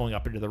asset's going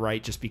up into the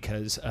right just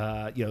because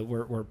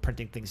we're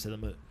printing things to the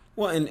moon.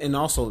 Well, and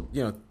also,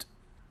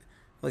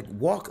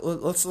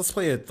 let's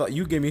play a thought.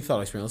 You gave me a thought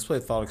experiment. Let's play a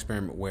thought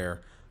experiment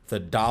where the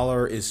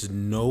dollar is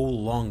no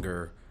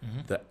longer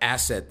the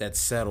asset that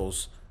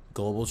settles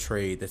global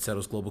trade, that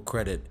settles global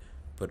credit,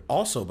 but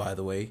also, by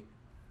the way,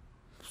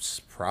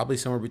 probably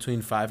somewhere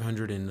between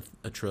 500 billion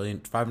and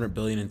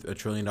 $1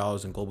 trillion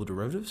in global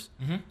derivatives.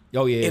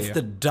 Oh yeah. If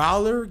the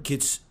dollar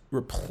gets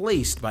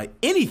replaced by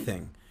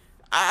anything,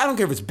 I don't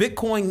care if it's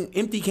Bitcoin,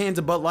 empty cans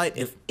of Bud Light.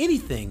 If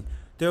anything,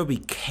 there will be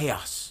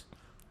chaos.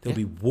 There will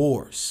be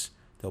wars.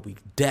 There will be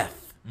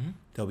death.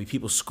 There will be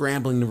people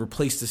scrambling to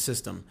replace the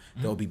system.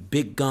 There will be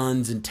big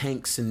guns and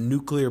tanks and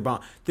nuclear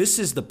bombs. This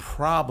is the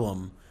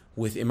problem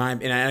with, and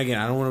again,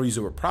 I don't want to use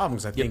the word problem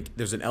because I think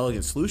there's an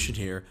elegant solution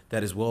here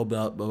that is well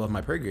above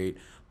my pay grade.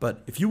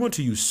 But if you want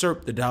to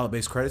usurp the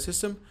dollar-based credit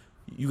system,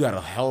 you got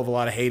a hell of a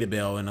lot of hate to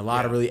bill and a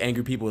lot of really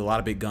angry people with a lot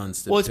of big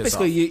guns. Well, it's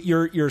basically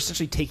you're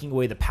essentially taking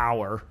away the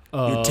power.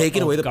 You're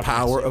taking away the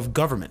power of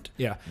government.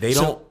 Yeah, they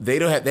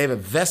have a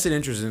vested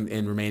interest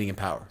in remaining in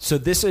power. So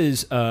this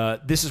is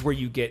where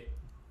you get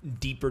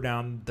deeper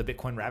down the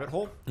Bitcoin rabbit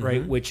hole,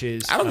 right? Which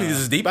is I don't think this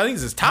is deep. I think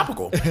this is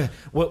topical.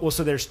 Well,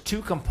 so there's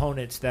two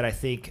components that I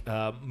think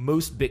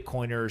most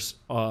Bitcoiners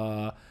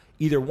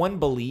either one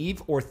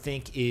believe or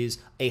think is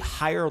a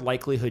higher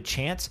likelihood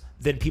chance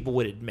than people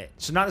would admit.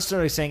 So not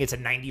necessarily saying it's a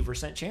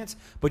 90% chance,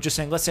 but just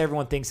saying let's say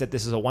everyone thinks that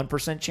this is a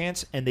 1%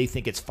 chance and they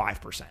think it's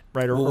 5%,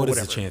 right? Or what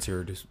whatever. is the chance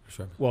here?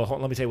 Well,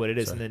 let me tell you what it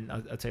is, and then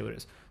I'll tell you what it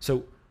is.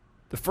 So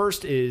the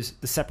first is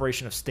the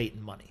separation of state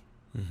and money.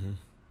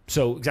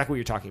 So exactly what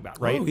you're talking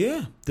about, right? Oh,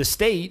 yeah. The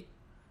state,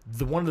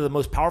 one of the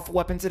most powerful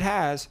weapons it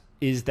has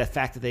is the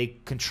fact that they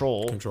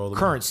control the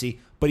currency,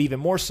 but even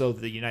more so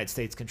the United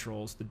States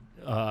controls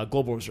the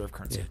global reserve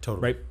currency. Yeah,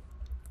 totally. Right?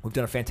 We've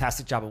done a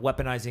fantastic job of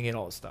weaponizing it,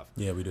 all this stuff.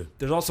 Yeah, we do.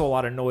 There's also a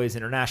lot of noise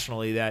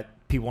internationally that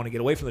people want to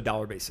get away from the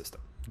dollar-based system.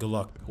 Good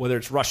luck. Whether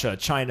it's Russia,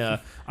 China,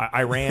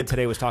 Iran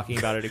today was talking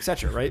about it, et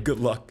cetera, right?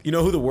 Good luck. You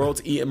know who the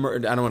world's, I don't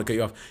want to cut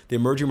you off, the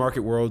emerging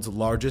market world's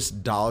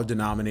largest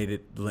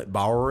dollar-denominated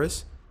borrower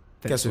is?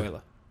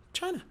 Venezuela.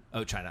 China.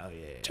 Oh, China. Oh,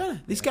 yeah.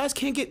 China. These guys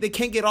can't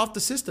get off the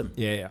system.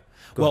 Yeah.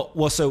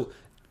 Well, so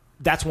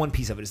that's one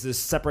piece of it, is this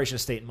separation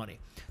of state and money.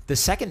 The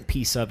second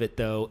piece of it,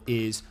 though,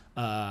 is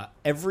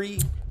every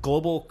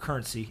global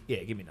currency.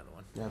 Yeah, give me another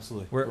one.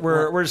 Absolutely.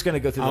 We're just going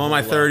to go through. I'm on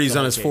my third. He's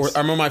on his fourth.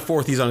 I'm on my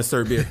fourth. He's on his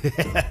third beer.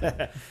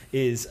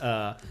 Is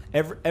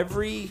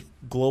every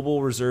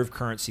global reserve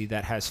currency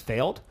that has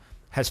failed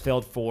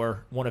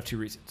for one of two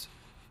reasons.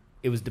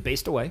 It was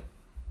debased away,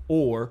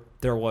 or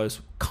there was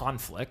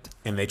conflict,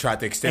 and they tried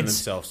to extend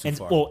themselves too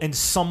far. Well, and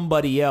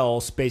somebody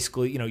else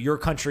basically, your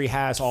country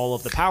has all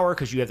of the power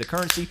because you have the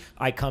currency.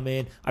 I come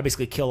in, I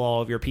basically kill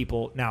all of your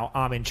people. Now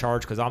I'm in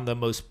charge because I'm the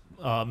most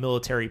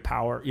military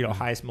power,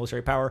 highest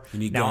military power. You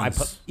need now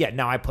guns.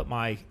 I put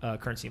my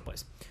currency in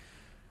place.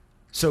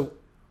 So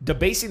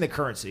debasing the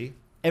currency,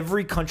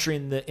 every country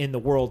in the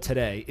world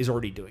today is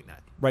already doing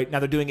that. Right now,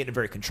 they're doing it in a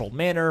very controlled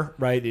manner.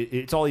 Right,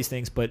 it's all these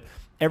things, but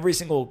every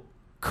single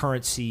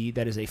currency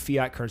that is a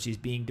fiat currency is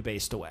being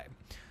debased away.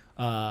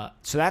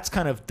 So that's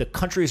kind of, the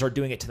countries are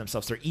doing it to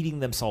themselves. They're eating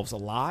themselves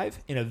alive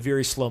in a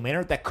very slow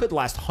manner that could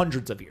last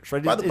hundreds of years.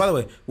 Right? By the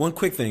way, one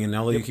quick thing, and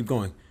I'll let you keep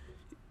going.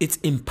 It's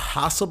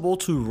impossible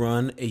to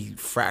run a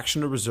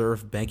fractional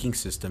reserve banking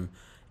system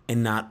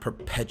and not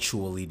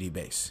perpetually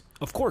debase.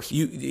 Of course.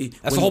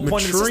 That's the whole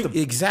point of the system.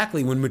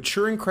 Exactly. When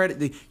maturing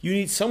credit, you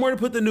need somewhere to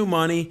put the new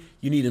money.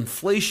 You need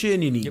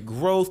inflation. You need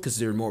growth because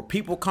there are more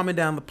people coming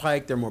down the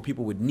pike. There are more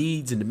people with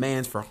needs and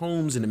demands for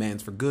homes and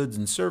demands for goods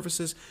and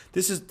services.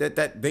 This is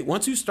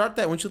once you start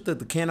that, once you let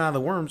the can out of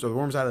the worms or the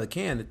worms out of the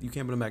can, you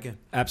can't put them back in.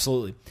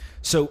 Absolutely.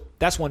 So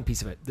that's one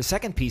piece of it. The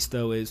second piece,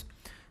 though, is,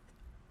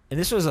 and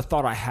this was a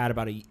thought I had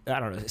about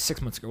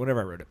 6 months ago, whenever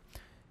I wrote it.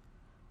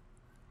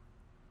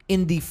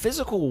 In the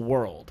physical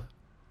world,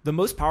 the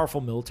most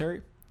powerful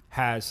military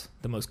has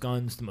the most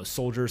guns, the most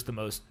soldiers, the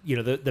most,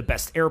 the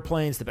best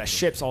airplanes, the best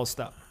ships, all this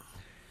stuff.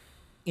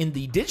 In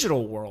the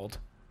digital world,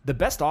 the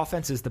best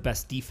offense is the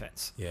best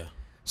defense. Yeah.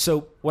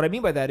 So what I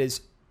mean by that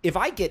is, if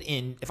I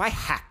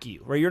hack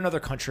you, right? You're another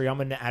country, I'm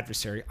an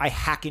adversary. I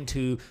hack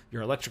into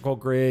your electrical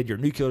grid, your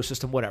nuclear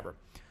system, whatever.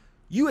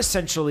 You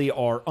essentially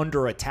are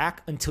under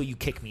attack until you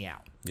kick me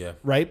out. Yeah.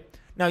 Right?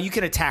 Now you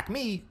can attack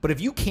me, but if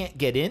you can't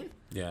get in,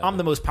 I'm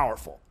the most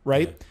powerful,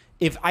 right? Yeah.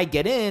 If I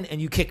get in and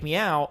you kick me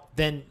out,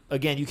 then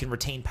again, you can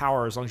retain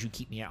power as long as you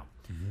keep me out.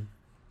 Mm-hmm.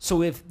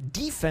 So if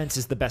defense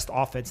is the best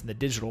offense in the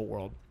digital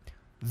world,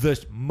 the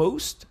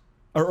most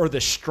or the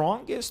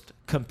strongest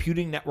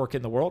computing network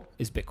in the world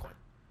is Bitcoin.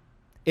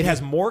 It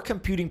has more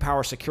computing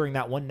power securing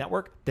that one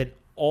network than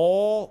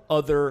all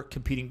other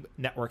computing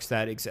networks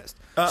that exist.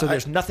 So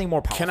there's nothing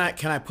more powerful.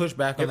 Can I push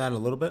back on that a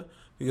little bit?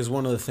 Because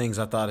one of the things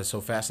I thought is so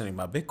fascinating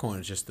about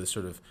Bitcoin is just the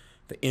sort of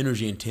the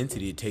energy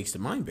intensity it takes to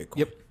mine Bitcoin.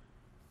 Yep.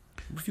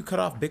 What if you cut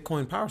off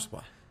Bitcoin power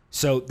supply?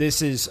 So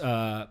this is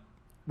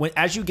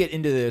as you get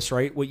into this,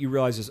 right? What you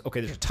realize is,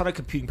 okay, there's a ton of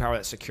computing power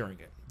that's securing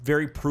it.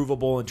 Very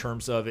provable in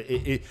terms of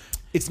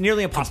it's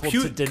nearly impossible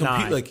to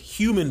deny. Like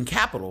human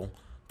capital,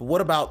 but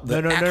what about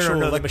the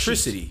actual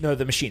electricity?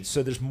 The machines.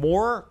 So there's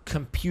more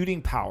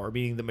computing power,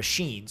 meaning the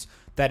machines,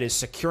 that is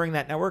securing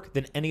that network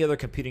than any other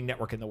computing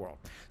network in the world.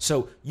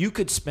 So you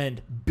could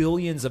spend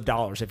billions of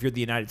dollars if you're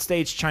the United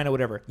States, China,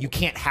 whatever. You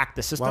can't hack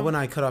the system. Why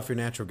wouldn't I cut off your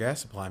natural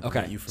gas supply and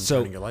prevent you from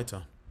turning your lights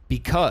on?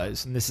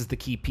 Because, and this is the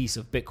key piece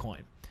of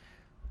Bitcoin,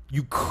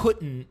 you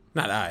couldn't.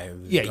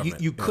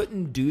 You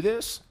couldn't do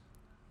this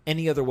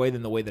any other way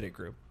than the way that it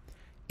grew.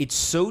 It's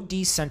so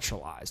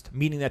decentralized,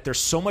 meaning that there's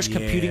so much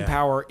computing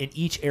power in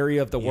each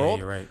area of the world.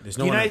 You're right. There's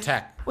no one to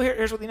attack. Well,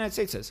 here's what the United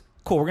States says.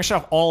 Cool, we're going to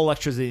shut off all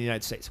electricity in the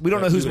United States. We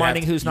don't know who's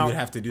mining, who's not. You would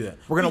have to do that.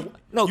 We're going to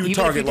you would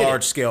target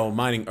large-scale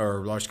mining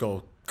or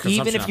large-scale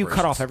consumption even if you operations.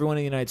 cut off everyone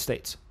in the United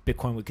States,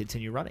 Bitcoin would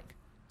continue running,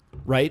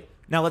 right?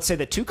 Now, let's say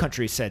that two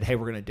countries said, hey,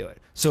 we're going to do it.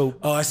 So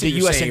the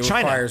U.S. and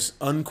China. It requires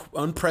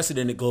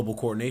unprecedented global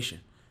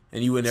coordination,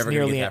 and you would never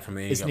get that from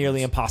any It's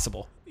nearly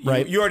impossible.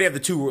 Right. You already have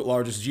the two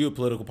largest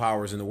geopolitical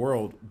powers in the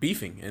world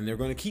beefing, and they're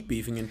going to keep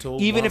beefing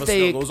until even if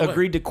they goes away.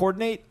 agreed to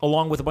coordinate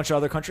along with a bunch of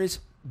other countries,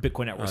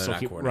 Bitcoin network still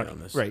keep running. On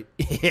this. Right.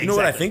 Exactly. You know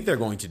what I think they're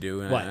going to do,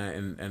 What?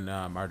 and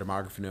our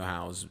demographer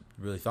know-how is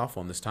really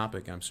thoughtful on this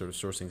topic. I'm sort of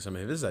sourcing some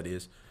of his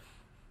ideas.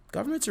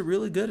 Governments are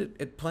really good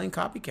at playing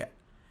copycat.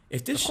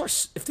 If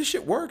this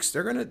shit works,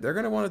 they're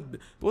gonna want to.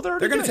 Well,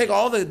 they're gonna take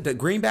all the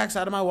greenbacks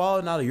out of my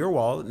wallet and out of your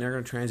wallet, and they're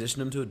gonna transition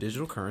them to a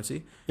digital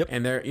currency. Yep.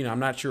 And I'm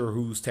not sure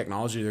whose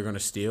technology they're gonna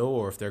steal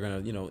or if they're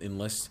gonna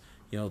enlist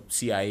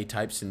CIA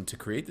types to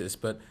create this,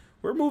 but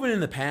we're moving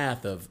in the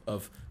path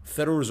of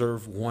Federal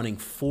Reserve wanting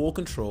full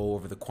control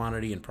over the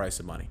quantity and price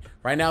of money.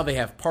 Right now, they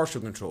have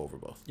partial control over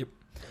both. Yep.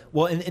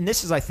 Well, and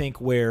this is, I think,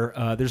 where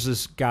there's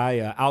this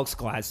guy, Alex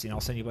Gladstein. I'll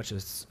send you a bunch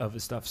of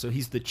his stuff. So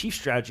he's the chief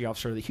strategy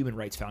officer of the Human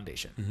Rights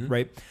Foundation,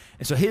 right?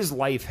 And so his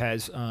life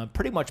has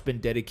pretty much been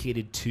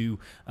dedicated to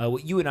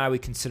what you and I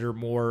would consider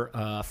more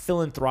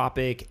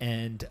philanthropic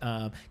and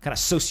kind of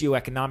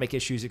socioeconomic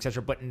issues, et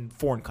cetera, but in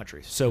foreign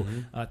countries. So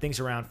things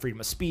around freedom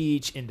of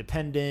speech,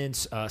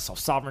 independence,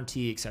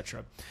 self-sovereignty, et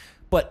cetera.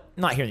 But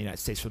not here in the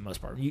United States for the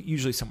most part,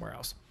 usually somewhere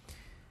else.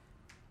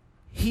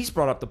 He's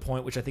brought up the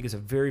point, which I think is a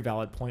very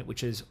valid point,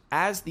 which is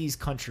as these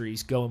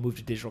countries go and move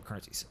to digital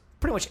currencies,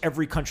 pretty much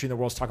every country in the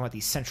world is talking about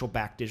these central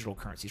bank digital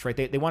currencies, right?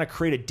 They want to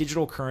create a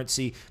digital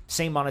currency,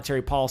 same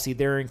monetary policy.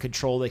 They're in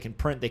control. They can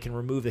print, they can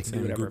remove, they can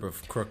do whatever. A group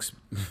of crooks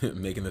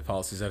making the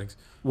policy settings.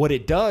 What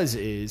it does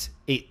is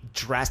it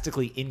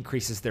drastically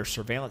increases their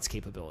surveillance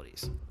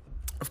capabilities.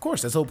 Of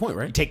course, that's the whole point,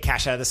 right? You take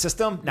cash out of the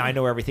system. Now I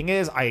know where everything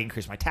is. I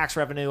increase my tax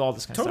revenue, all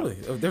this kind of stuff.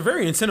 Totally. They're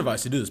very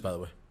incentivized to do this, by the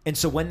way. And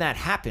so when that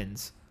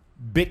happens,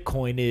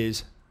 Bitcoin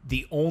is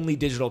the only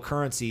digital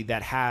currency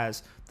that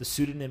has the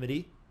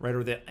pseudonymity, right,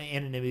 or the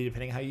anonymity,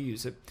 depending on how you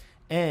use it,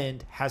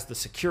 and has the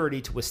security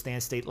to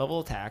withstand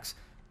state-level attacks,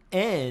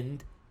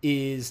 and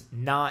is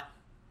not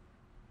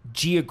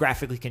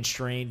geographically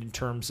constrained in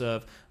terms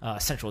of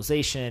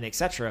centralization,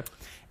 etc.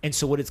 And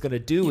so what it's going to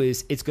do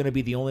is it's going to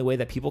be the only way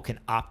that people can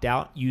opt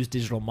out, use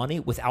digital money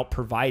without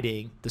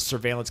providing the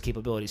surveillance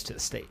capabilities to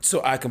the state.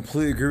 So I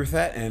completely agree with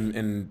that,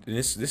 and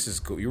this is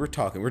cool.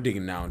 We're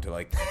digging now into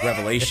like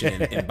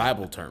Revelation in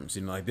Bible terms.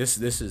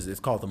 This is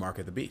it's called the mark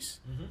of the beast,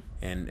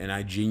 and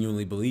I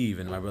genuinely believe,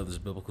 and my brother's a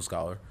biblical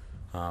scholar,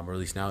 or at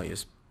least now he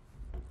is.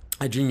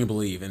 I genuinely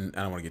believe, and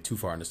I don't want to get too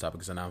far on this topic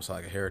because I now I'm sound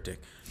like a heretic,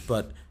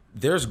 but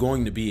there's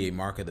going to be a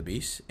mark of the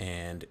beast,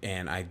 and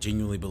I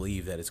genuinely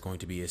believe that it's going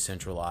to be a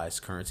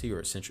centralized currency or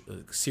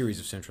a series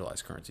of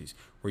centralized currencies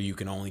where you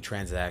can only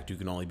transact, you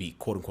can only be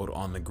quote unquote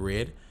on the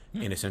grid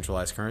in a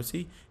centralized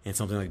currency, and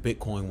something like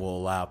Bitcoin will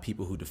allow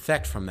people who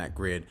defect from that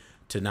grid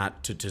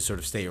to sort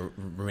of stay or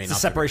remain. It's a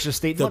separation of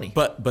state money.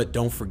 But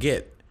don't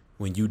forget,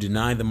 when you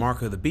deny the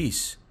mark of the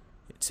beast,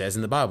 it says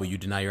in the Bible, you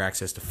deny your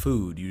access to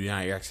food, you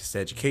deny your access to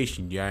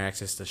education, you deny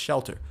access to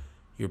shelter.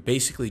 You're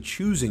basically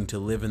choosing to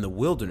live in the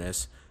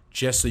wilderness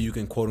just so you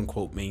can, quote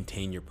unquote,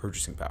 maintain your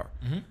purchasing power.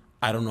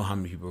 I don't know how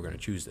many people are going to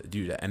choose to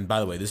do that. And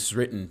by the way, this is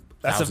written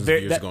thousands of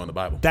years ago in the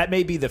Bible. That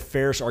may be the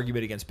fairest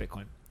argument against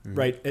Bitcoin,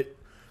 right?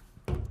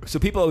 So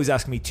people always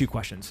ask me two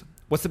questions.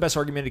 What's the best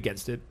argument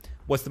against it?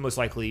 What's the most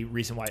likely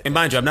reason why? And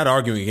mind you, I'm not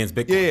arguing against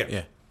Bitcoin.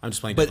 Yeah. I'm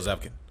just playing devil's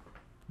advocate.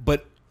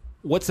 But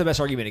what's the best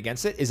argument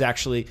against it is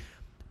actually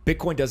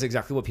Bitcoin does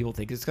exactly what people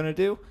think it's going to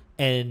do,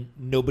 and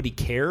nobody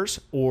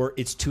cares, or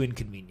it's too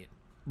inconvenient.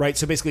 Right,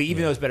 so basically,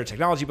 even though it's better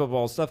technology, blah,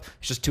 blah, blah, stuff,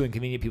 it's just too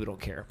inconvenient. People don't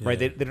care, right?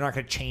 They're not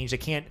going to change. They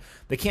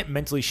can't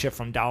mentally shift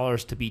from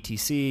dollars to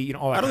BTC.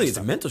 All that. I don't think it's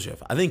a mental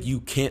shift. I think you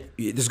can't.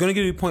 There's going to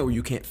get to a point where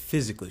you can't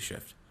physically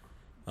shift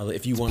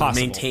if you want to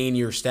maintain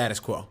your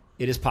status quo.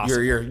 It is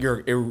possible.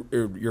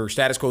 Your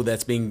status quo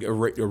that's being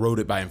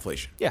eroded by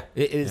inflation. Yeah,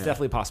 it is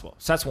definitely possible.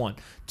 So that's one.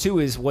 Two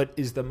is, what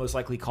is the most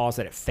likely cause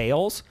that it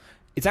fails?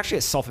 It's actually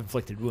a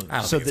self-inflicted wound. I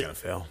don't think it's going to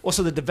fail. Well,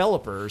 so the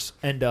developers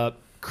end up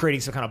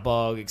creating some kind of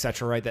bug, et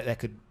cetera, right, that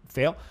could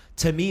fail.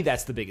 To me,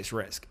 that's the biggest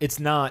risk. It's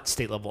not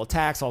state-level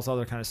attacks, all this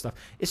other kind of stuff.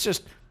 It's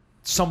just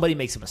somebody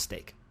makes a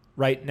mistake.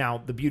 Right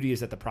now, the beauty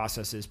is that the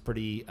process is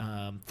pretty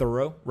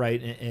thorough,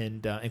 right,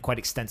 and quite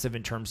extensive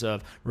in terms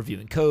of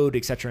reviewing code,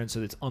 et cetera, and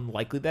so it's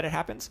unlikely that it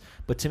happens.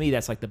 But to me,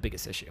 that's like the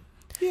biggest issue.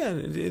 Yeah,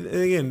 and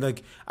again,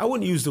 like I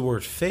wouldn't use the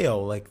word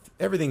fail. Like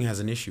everything has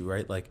an issue,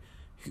 right? Like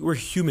we're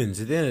humans.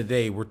 At the end of the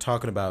day, we're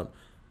talking about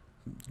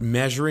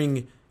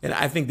measuring, and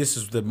I think this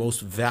is the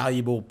most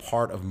valuable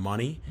part of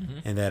money,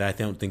 and that I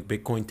don't think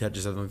Bitcoin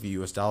touches. I don't think the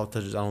U.S. dollar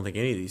touches. I don't think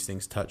any of these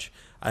things touch.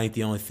 I think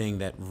the only thing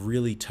that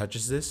really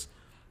touches this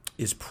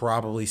is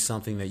probably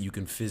something that you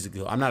can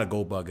physically. I'm not a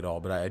gold bug at all,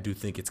 but I do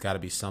think it's got to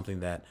be something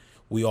that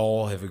we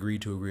all have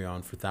agreed to agree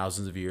on for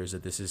thousands of years,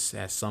 that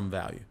has some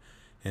value.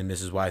 And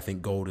this is why I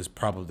think gold is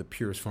probably the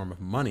purest form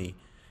of money,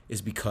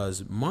 is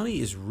because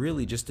money is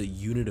really just a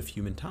unit of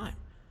human time.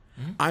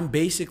 I'm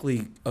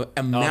basically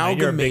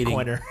amalgamating.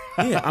 You're a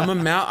Bitcoiner. Yeah,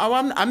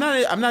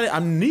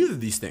 I'm neither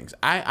of these things.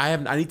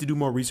 I need to do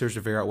more research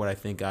to figure out what I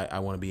think I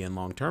want to be in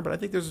long term. But I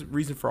think there's a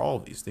reason for all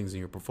of these things in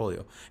your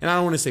portfolio. And I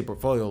don't want to say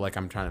portfolio like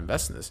I'm trying to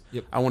invest in this.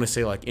 Yep. I want to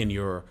say like in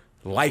your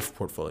life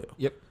portfolio.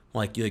 Yep.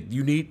 Like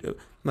you need,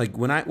 like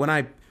when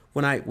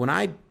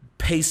I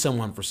pay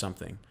someone for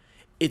something,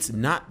 it's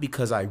not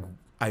because I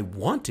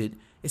want it.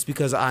 It's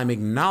because I'm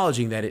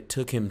acknowledging that it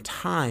took him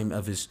time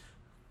of his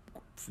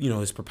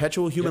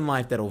perpetual human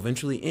life that will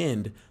eventually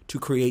end to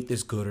create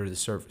this good or this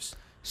service.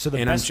 So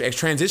I'm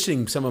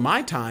transitioning some of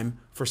my time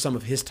for some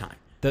of his time.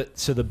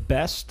 So the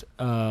best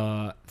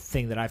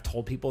thing that I've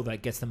told people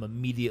that gets them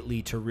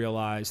immediately to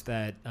realize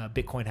that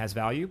Bitcoin has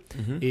value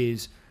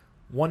is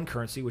one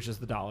currency, which is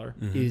the dollar,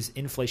 is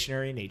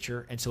inflationary in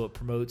nature, and so it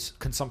promotes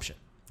consumption.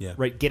 Yeah.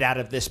 Right. Get out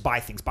of this. Buy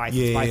things. Buy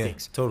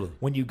things. Totally.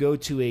 When you go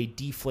to a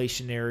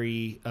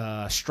deflationary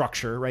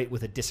structure, right,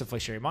 with a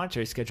disinflationary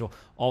monetary schedule,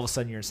 all of a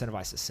sudden you're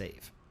incentivized to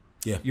save.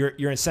 Yeah. You're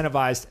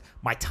incentivized.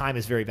 My time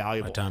is very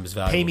valuable. My time is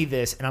valuable. Pay me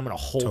this, and I'm going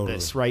to hold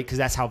this, right? Because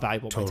that's how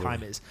valuable my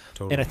time is.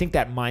 Totally. And I think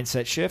that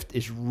mindset shift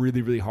is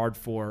really, really hard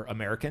for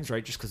Americans,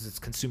 right? Just because it's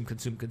consume.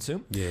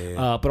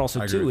 Yeah. But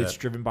also too, it's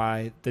that. driven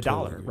by the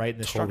dollar, right?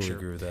 And the structure.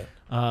 Agree with that.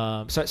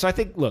 So I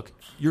think, look,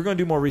 you're going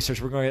to do more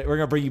research. We're going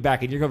to bring you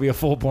back, and you're going to be a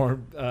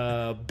full-born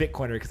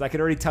Bitcoiner, because I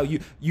can already tell you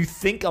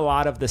think a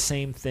lot of the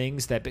same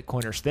things that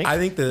Bitcoiners think. I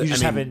think you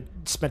just haven't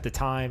spent the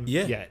time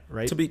yet,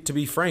 right? To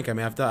be frank, I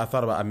mean, I've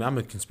thought about. I mean, I'm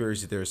a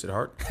conspiracy theorist at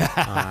heart.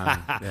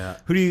 Yeah.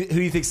 Who do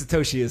you think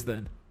Satoshi is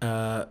then?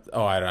 I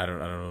don't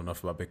know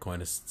enough about Bitcoin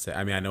to say.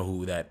 I mean, I know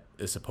who that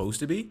is supposed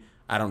to be.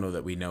 I don't know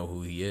that we know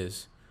who he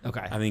is.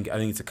 Okay. I think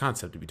it's a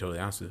concept, to be totally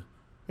honest with you.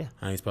 Yeah.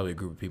 I think it's probably a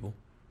group of people.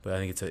 But I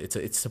think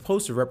it's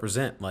supposed to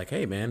represent, like,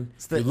 hey man,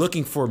 you're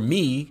looking for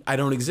me. I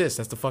don't exist.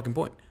 That's the fucking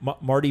point.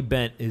 Marty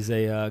Bent is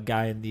a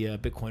guy in the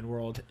Bitcoin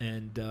world,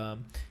 and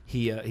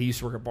he used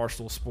to work at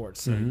Barstool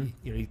Sports. So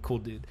he's a cool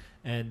dude,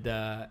 and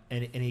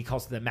he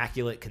calls it the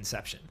Immaculate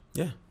Conception.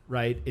 Yeah.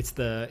 Right. It's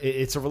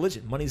a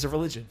religion. Money's a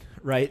religion.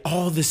 Right.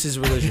 All this is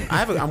religion.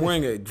 I'm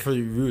wearing for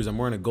the reviews. I'm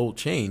wearing a gold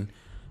chain,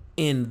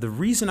 and the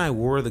reason I'm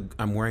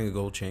wearing a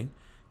gold chain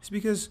is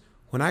because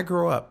when I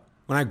grew up.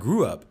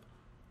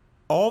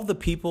 All the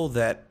people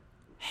that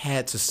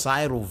had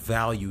societal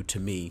value to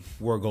me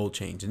wore gold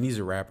chains. And these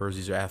are rappers,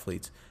 these are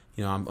athletes.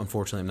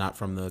 Unfortunately, I'm not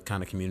from the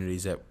kind of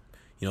communities that,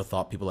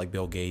 thought people like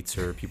Bill Gates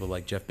or people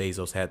like Jeff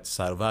Bezos had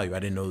societal value. I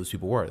didn't know who those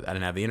people were. I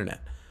didn't have the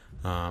internet.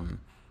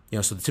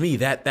 So to me,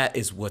 that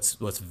is what's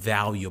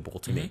valuable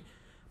to me.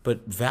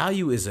 But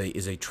value is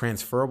a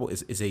transferable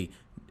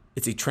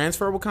it's a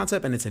transferable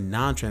concept, and it's a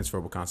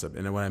non-transferable concept.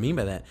 And what I mean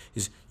by that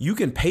is you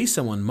can pay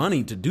someone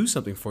money to do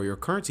something for you, or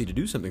currency to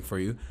do something for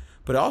you.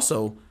 But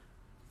also,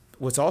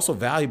 what's also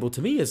valuable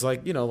to me is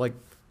like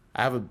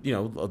I have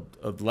a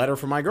letter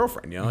from my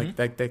girlfriend.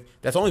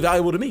 That's only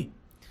valuable to me.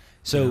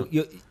 So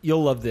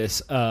you'll love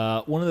this.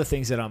 One of the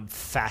things that I'm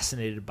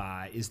fascinated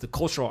by is the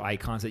cultural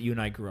icons that you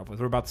and I grew up with.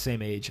 We're about the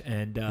same age,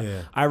 and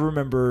I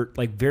remember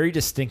like very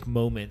distinct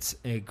moments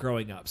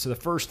growing up. So the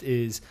first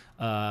is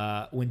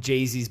when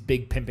Jay-Z's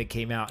Big Pimpin'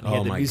 came out, and he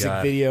had the music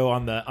video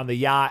on the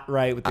yacht,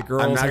 right, with the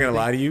girls. I'm not gonna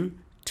lie to you.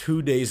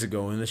 2 days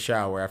ago in the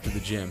shower after the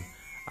gym,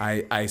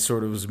 I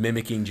sort of was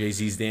mimicking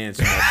Jay-Z's dance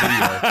in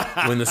that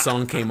video when the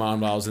song came on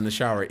while I was in the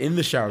shower. In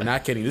the shower,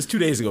 not kidding. This is 2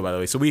 days ago, by the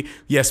way. So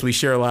we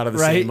share a lot of the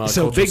same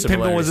So Big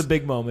cultural Pimpin' was a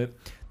big moment.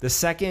 The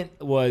second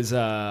was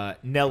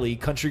Nelly,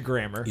 Country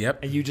Grammar.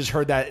 Yep. And you just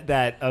heard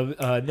that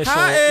initial.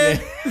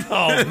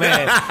 Oh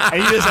man!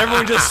 And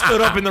everyone just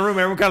stood up in the room.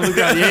 Everyone kind of looked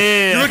out.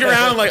 Yeah. You look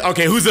around like,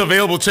 okay, who's the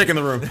available chick in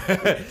the room?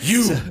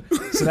 You.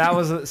 So that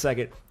was the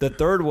second. The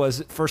third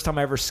was first time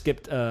I ever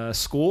skipped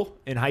school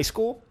in high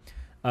school.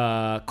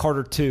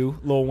 Carter 2,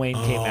 Lil Wayne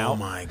came out. Oh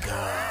my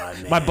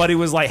God, man. My buddy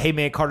was like, hey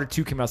man, Carter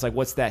 2 came out. I was like,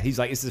 what's that? He's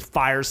like, it's this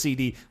fire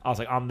CD. I was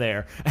like, I'm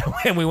there.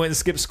 And we went and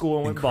skipped school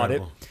and went and bought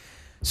it.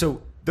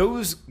 So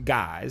those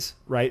guys,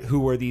 right, who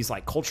were these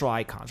like cultural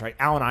icons, right,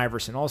 Allen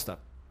Iverson, all this stuff.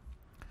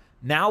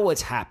 Now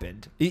what's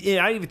happened?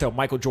 I even throw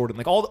Michael Jordan,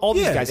 like all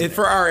these guys.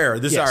 For our era,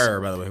 this is our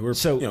era, by the way. We're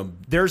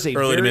there's a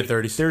early to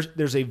mid-30s.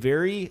 There's a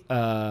very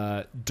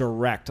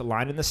direct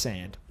line in the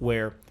sand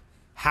where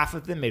half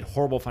of them made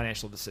horrible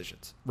financial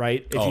decisions,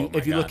 right?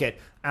 If you look at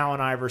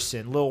Allen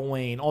Iverson, Lil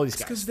Wayne, all these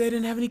guys, because they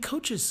didn't have any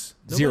coaches.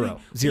 Zero.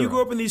 You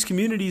grow up in these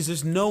communities.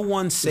 There's no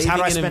one saving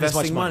and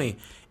investing money. money.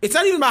 It's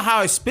not even about how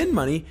I spend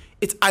money.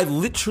 It's I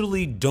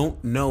literally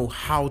don't know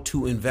how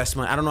to invest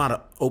money. I don't know how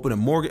to open a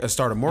mortgage,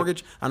 start a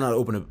mortgage. I don't know how to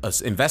open an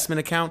investment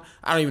account.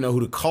 I don't even know who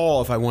to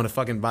call if I want to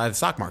fucking buy the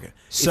stock market.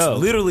 So,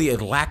 it's literally a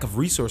lack of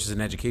resources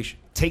and education.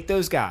 Take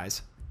those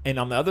guys, and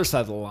on the other side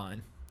of the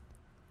line,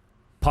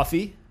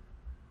 Puffy,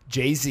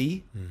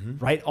 Jay-Z,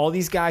 right? All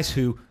these guys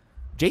who,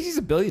 Jay-Z's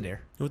a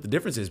billionaire. You know what the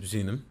difference is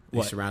between them? They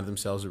What? surround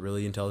themselves with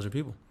really intelligent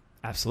people.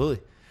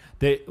 Absolutely.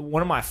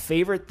 One of my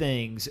favorite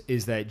things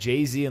is that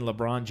Jay-Z and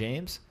LeBron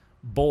James,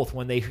 both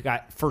when they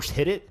got first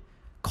hit it,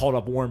 called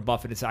up Warren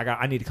Buffett and said,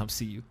 I need to come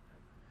see you.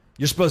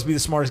 You're supposed to be the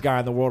smartest guy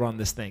in the world on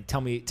this thing.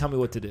 Tell me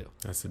what to do.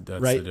 That's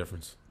right? the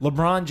difference.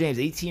 LeBron James,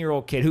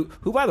 18-year-old kid,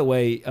 who by the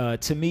way,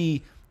 to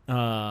me,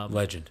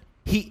 Legend.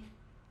 He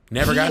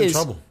never got in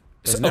trouble.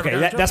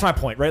 That's my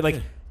point, right?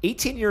 Like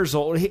 18 years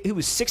old, he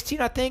was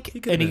 16, I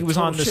think, and he was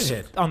on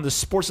the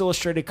Sports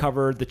Illustrated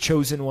cover, the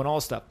Chosen one, all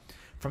this stuff.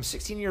 From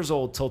 16 years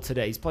old till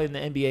today, he's played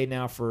in the NBA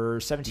now for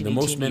 17, 18 years.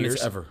 The most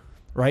minutes ever.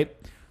 Right?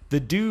 The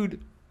dude,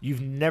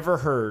 you've never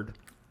heard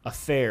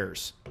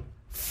affairs,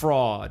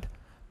 fraud,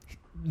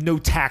 no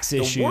tax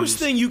issues. The worst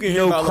thing you can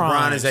hear about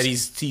LeBron is that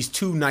he's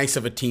too nice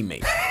of a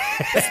teammate.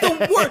 That's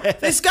the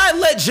worst. This guy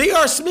let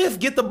J.R. Smith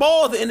get the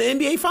ball in the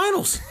NBA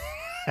Finals.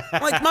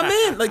 Like, my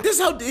man, like, this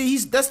is how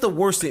that's the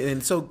worst thing.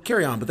 And so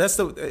carry on. But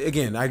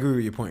again, I agree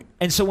with your point.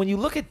 And so when you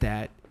look at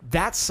that,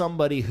 that's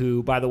somebody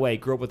who, by the way,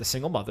 grew up with a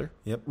single mother.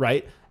 Yep.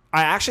 Right?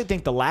 I actually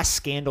think the last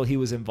scandal he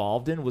was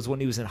involved in was when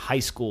he was in high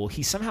school.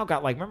 He somehow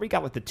got remember he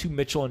got like the 2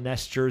 Mitchell and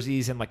Ness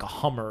jerseys and like a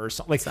Hummer or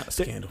something. Like, it's not a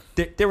scandal.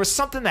 There was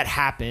something that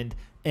happened,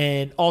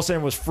 and all of a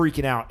sudden was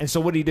freaking out. And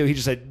so what did he do? He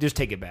just said, just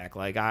take it back.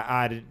 Like,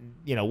 I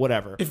didn't,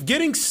 whatever. If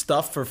getting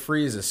stuff for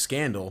free is a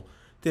scandal,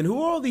 then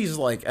who are all these,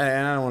 like,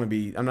 and I'm not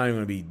even going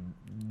to be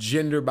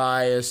gender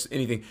biased,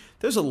 anything.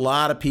 There's a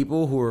lot of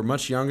people who are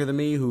much younger than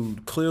me who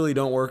clearly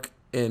don't work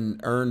and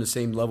earn the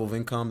same level of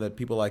income that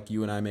people like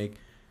you and I make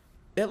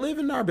that live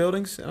in our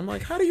buildings. And I'm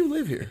like, how do you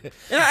live here?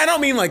 And I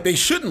don't mean like they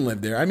shouldn't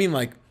live there. I mean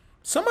like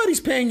somebody's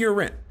paying your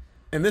rent.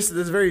 And this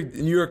is a very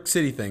New York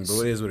City thing,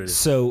 but it is what it is.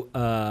 So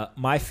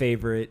my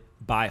favorite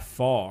by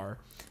far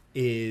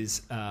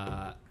is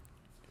the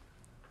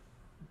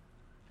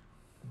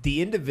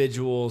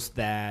individuals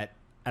that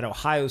at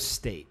Ohio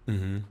State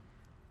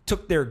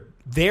took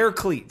their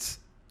cleats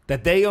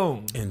that they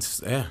owned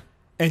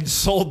and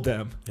sold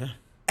them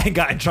and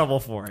got in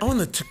trouble for it. Oh, and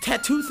the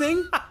tattoo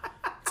thing?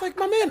 It's like,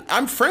 my man,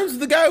 I'm friends with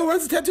the guy who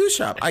runs the tattoo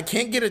shop. I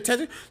can't get a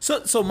tattoo.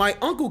 So my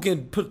uncle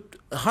can put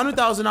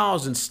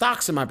 $100,000 in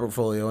stocks in my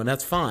portfolio, and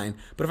that's fine.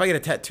 But if I get a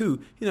tattoo,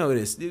 it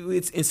is.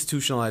 It's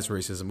institutionalized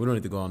racism. We don't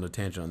need to go on a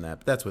tangent on that,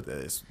 but that's what that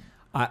is.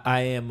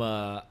 I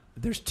am...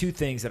 there's 2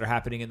 things that are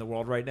happening in the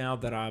world right now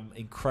that I'm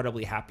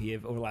incredibly happy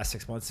over the last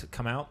 6 months have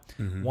come out.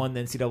 One,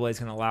 the NCAA is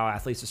going to allow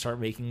athletes to start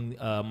making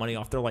money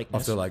off their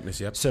likeness. Off their likeness,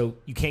 yep. So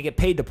you can't get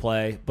paid to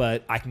play,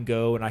 but I can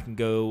go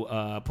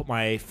put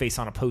my face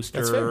on a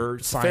poster,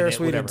 sign fairest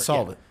it, whatever. way to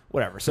solve it.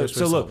 Whatever. So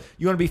look,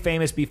 you want to be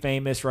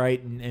famous,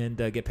 right, and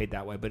get paid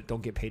that way, but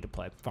don't get paid to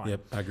play. Fine.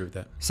 Yep, I agree with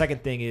that.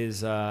 Second thing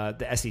is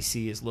the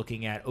SEC is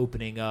looking at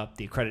opening up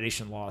the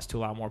accreditation laws to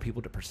allow more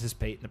people to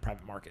participate in the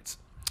private markets.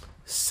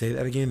 Say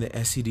that again.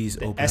 The SEC's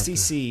open.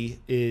 SEC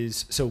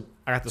is so.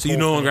 I got this. So you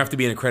no longer have to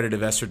be an accredited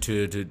investor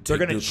to do a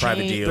private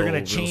deal. They're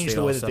going to change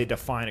the way that they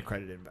define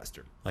accredited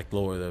investor. Like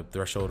lower the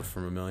threshold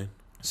from $1 million.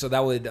 So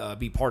that would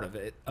be part of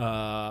it.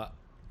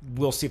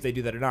 We'll see if they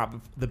do that or not.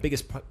 But the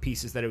biggest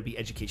piece is that it would be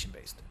education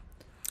based.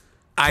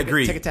 I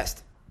agree. Take a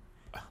test.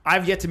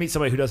 I've yet to meet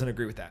somebody who doesn't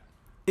agree with that.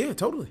 Yeah,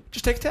 totally.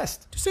 Just take a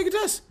test. Just take a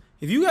test.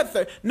 If you got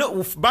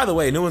no, by the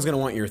way, no one's gonna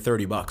want your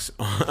 $30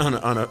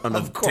 on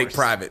a take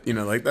private. They're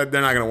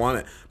not gonna want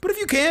it. But if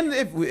you can,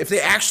 if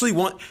they actually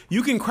want,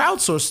 you can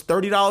crowdsource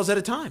 $30 at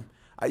a time.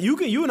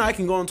 You and I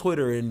can go on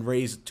Twitter and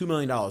raise $2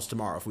 million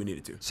tomorrow if we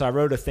needed to. So I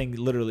wrote a thing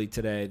literally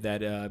today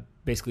that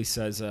basically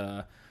says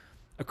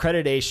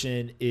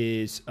accreditation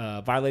is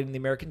violating the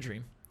American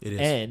dream. It is.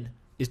 And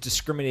is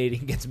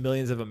discriminating against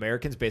millions of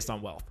Americans based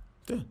on wealth.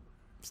 Yeah.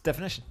 It's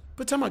definition.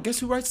 But tell me, guess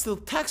who writes the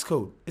tax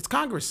code? It's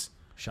Congress.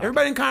 Shocking.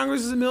 Everybody in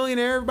Congress is a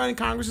millionaire. Everybody in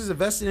Congress is a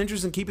vested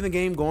interest in keeping the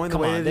game going the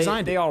way they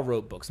designed it. They all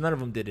wrote books. None of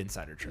them did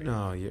insider trading.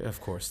 No, yeah, of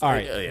course. All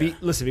right.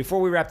 Listen, before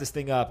we wrap this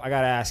thing up, I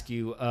got to ask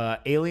you,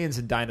 aliens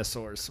and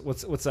dinosaurs.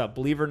 What's up?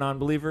 Believer,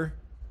 non-believer?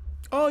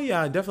 Oh,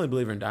 yeah, I definitely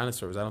believe in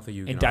dinosaurs. I don't think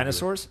you can in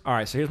dinosaurs? All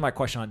right, so here's my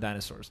question on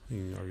dinosaurs.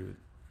 You can argue with.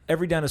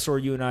 every dinosaur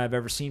you and I have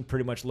ever seen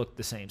pretty much looked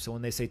the same. So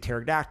when they say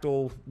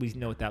pterodactyl, we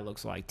know what that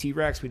looks like.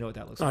 T-Rex, we know what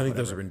that looks like. I think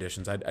those are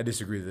renditions. I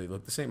disagree that they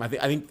look the same. I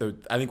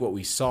think what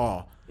we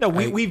saw. No,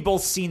 we've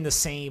both seen the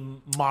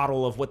same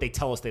model of what they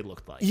tell us they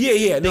looked like.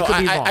 Yeah. They could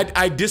be wrong.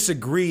 I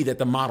disagree that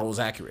the model is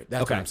accurate.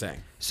 That's what I'm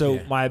saying. So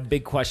my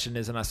big question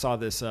is, and I saw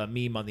this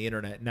meme on the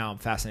internet. Now I'm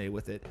fascinated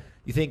with it.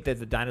 You think that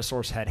the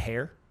dinosaurs had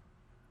hair?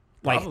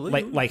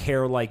 Like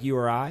hair like you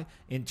or I,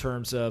 in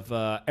terms of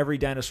every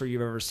dinosaur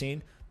you've ever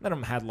seen? None of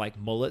them had like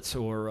mullets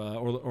or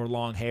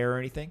long hair or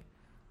anything.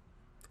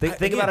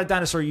 Think about a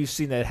dinosaur you've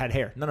seen that had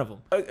hair. None of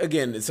them.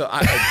 Again, so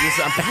I'm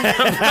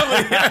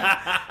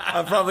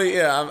probably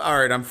all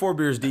right. I'm 4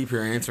 beers deep here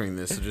answering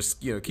this, so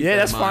just keep that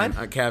that's in mind.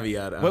 fine. A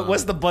caveat.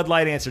 What's the Bud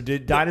Light answer?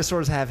 Did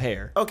dinosaurs have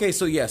hair? Okay,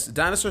 so yes,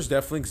 dinosaurs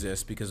definitely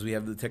exist because we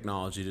have the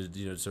technology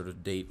to sort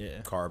of date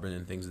carbon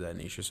and things of that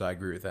nature. So I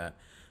agree with that.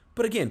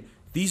 But again,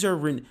 these are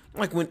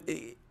like when.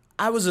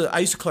 I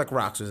used to collect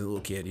rocks as a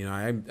little kid.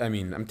 I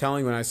mean, I'm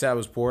telling you, when I said I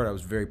was poor, I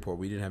was very poor.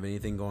 We didn't have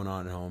anything going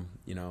on at home.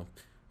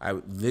 I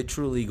would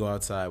literally go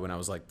outside when I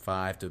was like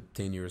 5 to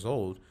 10 years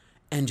old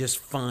and just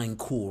find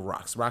cool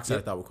rocks. Rocks that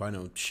I thought were cool. I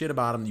know shit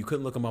about them. You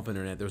couldn't look them up on the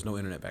internet. There was no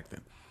internet back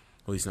then,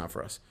 at least not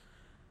for us.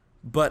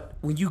 But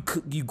when you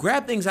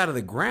grab things out of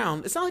the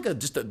ground, it's not like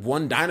just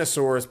one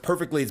dinosaur its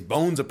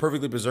bones are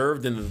perfectly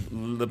preserved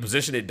in the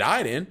position it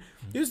died in.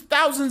 It was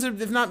thousands,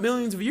 if not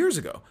millions of years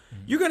ago.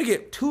 You're going to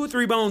get 2 or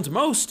 3 bones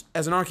most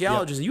as an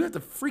archaeologist, and you have to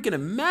freaking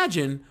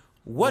imagine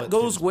what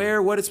goes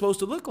where, what it's supposed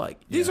to look like.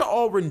 These are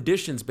all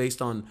renditions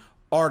based on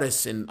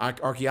artists and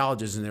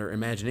archaeologists and their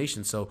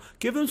imagination. So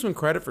give them some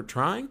credit for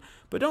trying,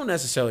 but don't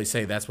necessarily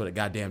say that's what a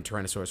goddamn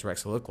Tyrannosaurus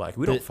Rex will look like.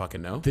 We don't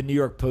fucking know. The New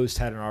York Post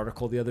had an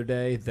article the other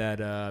day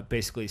that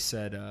basically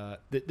said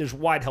that there's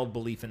wide-held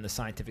belief in the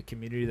scientific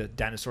community that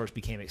dinosaurs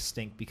became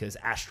extinct because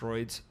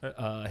asteroids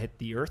hit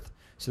the Earth.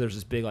 So there's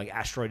this big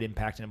asteroid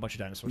impact and a bunch of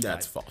dinosaurs died.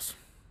 That's false.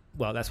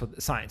 Well, that's what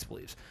science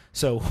believes.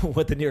 So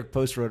what the New York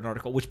Post wrote an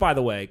article, which, by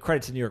the way,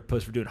 credit to New York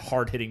Post for doing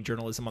hard-hitting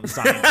journalism on the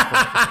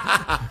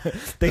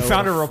science. They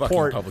found a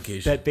report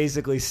that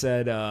basically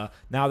said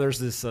now there's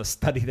this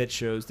study that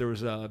shows there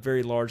was a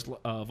very large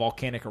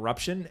volcanic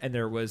eruption and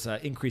there was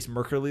increased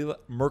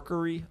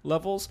mercury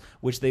levels,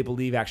 which they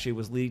believe actually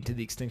was leading to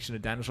the extinction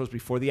of dinosaurs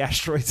before the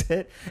asteroids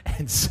hit.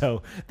 And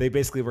so they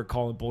basically were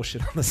calling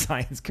bullshit on the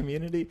science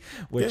community,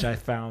 which I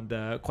found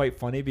quite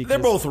funny because they're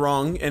both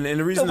wrong. And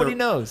the reason nobody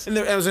knows. And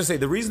I was going to say,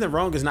 the reason they're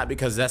wrong is not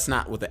because that's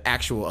not what the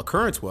actual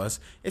occurrence was.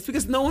 It's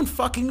because no one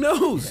fucking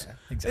knows. Yeah,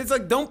 exactly. It's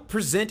like, don't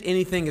present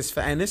anything as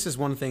and this is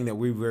one thing that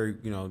we were,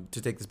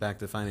 to take this back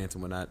to finance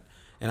and whatnot.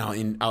 And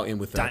I'll end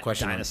with a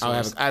question.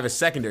 I have a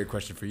secondary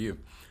question for you.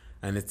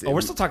 And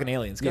we're still talking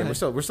aliens. We're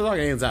still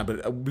talking aliens on.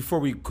 But before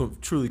we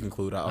truly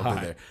conclude, I'll go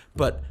there.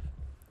 But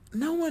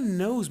no one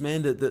knows,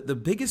 man. The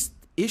biggest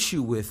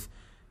issue with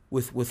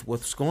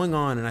what's going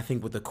on, and I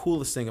think what the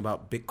coolest thing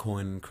about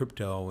Bitcoin and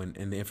crypto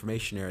and the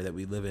information era that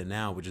we live in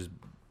now, which is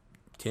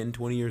 10,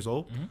 20 years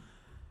old,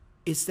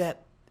 is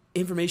that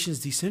information is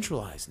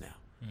decentralized now.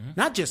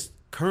 Not just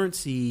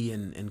currency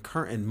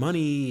and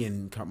money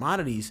and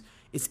commodities,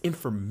 it's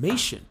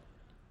information.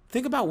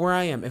 Think about where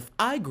I am. If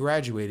I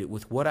graduated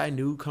with what I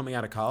knew coming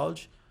out of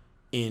college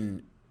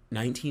in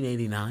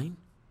 1989,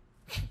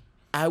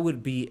 I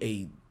would be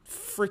a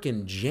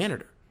freaking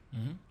janitor.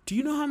 Do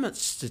you know how much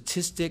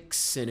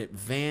statistics and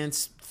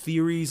advanced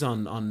theories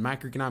on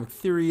macroeconomic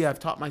theory I've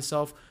taught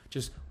myself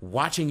just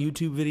watching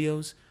YouTube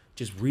videos,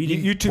 just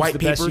reading YouTube's white the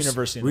papers, best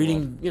university in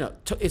reading, the world.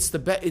 It's the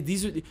best.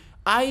 These are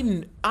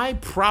I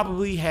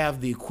probably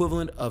have the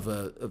equivalent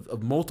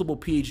of multiple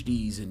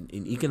PhDs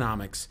in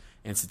economics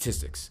and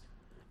statistics,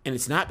 and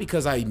it's not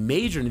because I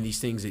majored in these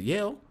things at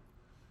Yale.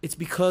 It's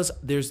because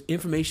there's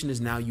information is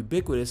now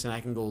ubiquitous, and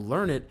I can go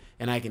learn it,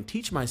 and I can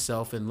teach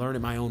myself and learn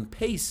at my own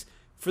pace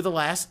for the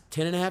last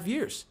 10 and a half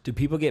years. Do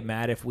people get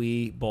mad if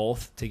we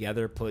both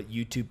together put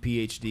YouTube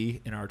PhD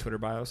in our Twitter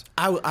bios?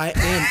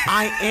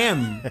 I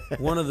am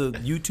one of the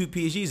YouTube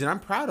PhDs, and I'm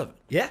proud of it.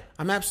 Yeah.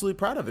 I'm absolutely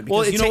proud of it.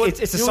 Because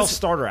it's a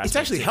self-starter aspect. It's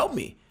actually helped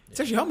me.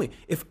 It's actually helped me.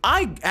 If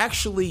I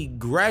actually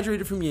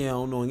graduated from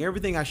Yale knowing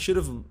everything I should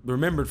have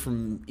remembered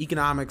from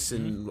economics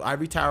and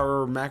ivory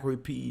tower, macro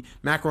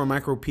and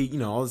micro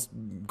P, all this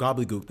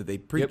gobbledygook that they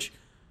preach,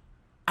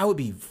 I would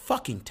be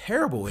fucking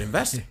terrible at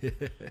investing.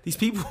 These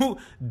people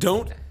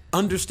don't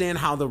understand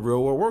how the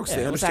real world works.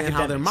 They understand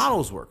how their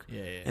models work.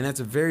 And that's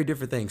a very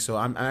different thing. So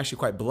I'm actually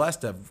quite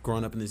blessed to have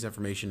grown up in this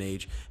information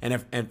age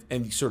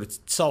and sort of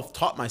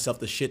self-taught myself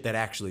the shit that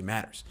actually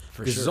matters.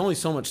 Because there's only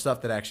so much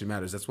stuff that actually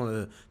matters. That's one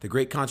of the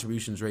great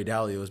contributions Ray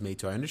Dalio has made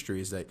to our industry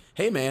is that,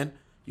 hey, man,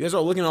 you guys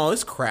are looking at all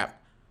this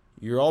crap.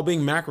 You're all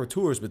being macro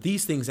tours, but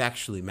these things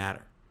actually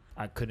matter.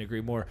 I couldn't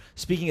agree more.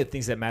 Speaking of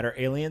things that matter,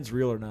 aliens,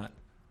 real or not?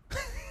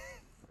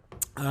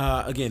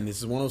 Again, this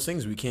is one of those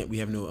things we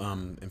have no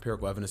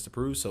empirical evidence to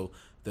prove, so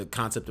the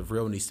concept of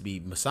real needs to be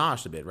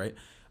massaged a bit, right?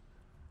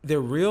 They're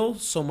real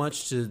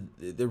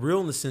they're real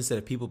in the sense that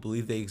if people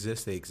believe they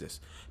exist,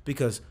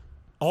 because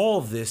all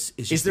of this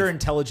is just... Is there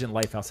intelligent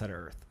life outside of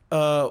Earth?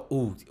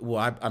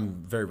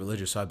 I'm very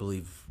religious, so I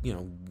believe,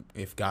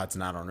 if God's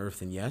not on earth,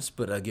 then yes.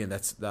 But again, we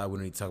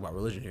don't need to talk about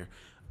religion here.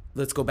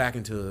 Let's go back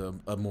into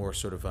a more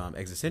sort of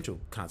existential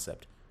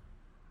concept.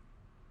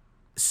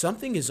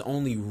 Something is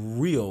only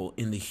real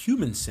in the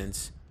human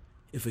sense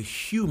if a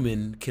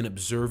human can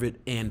observe it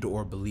and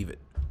or believe it.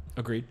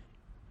 Agreed.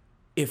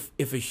 If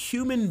a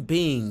human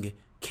being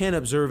can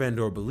observe and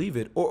or believe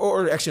it,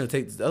 or actually, I'll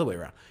take it the other way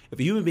around. If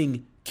a human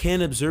being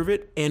can observe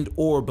it and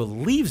or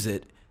believes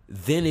it,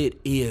 then it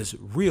is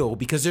real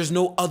because there's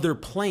no other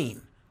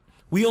plane.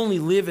 We only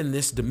live in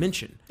this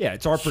dimension. Yeah,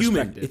 it's our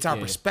perspective. It's our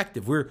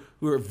perspective. We're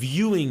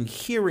viewing,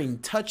 hearing,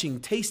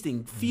 touching,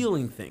 tasting,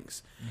 feeling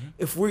things.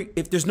 Mm-hmm.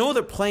 If there's no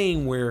other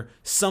plane where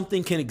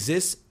something can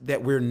exist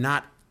that we're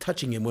not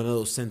touching in one of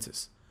those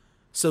senses.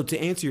 So to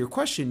answer your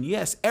question,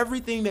 yes,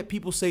 everything that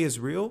people say is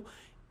real,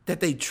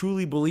 that they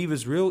truly believe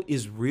is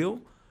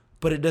real,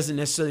 but it doesn't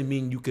necessarily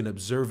mean you can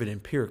observe it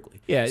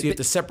empirically. Yeah, so you have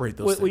to separate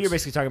those things. What you're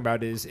basically talking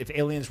about is if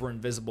aliens were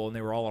invisible and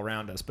they were all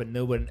around us, but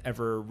no one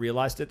ever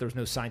realized it, there was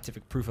no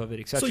scientific proof of it,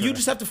 etc. So you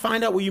just have to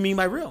find out what you mean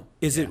by real.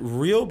 Is it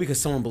real because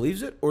someone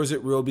believes it, or is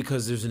it real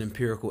because there's an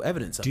empirical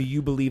evidence of it? Do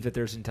you believe that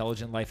there's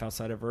intelligent life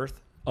outside of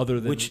Earth other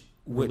than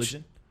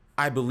religion?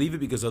 I believe it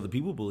because other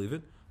people believe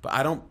it, but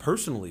I don't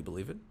personally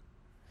believe it.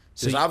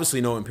 There's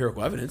obviously no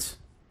empirical evidence.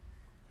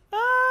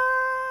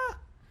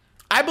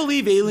 I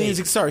believe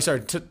aliens... Sorry,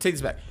 take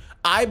this back.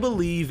 I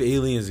believe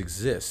aliens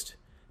exist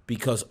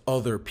because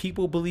other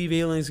people believe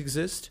aliens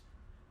exist.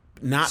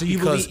 Not so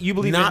because you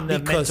believe in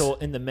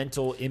the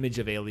mental image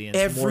of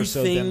aliens more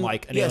so than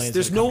like an alien. Yes,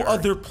 there's no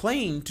other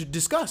plane to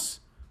discuss.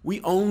 We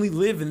only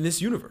live in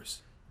this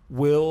universe.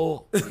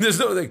 There's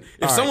no thing.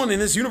 If someone in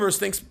this universe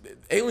thinks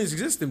aliens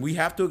exist, then we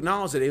have to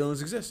acknowledge that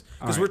aliens exist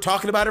because we're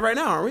talking about it right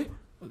now, aren't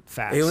we?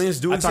 Facts. Aliens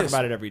do exist. I talk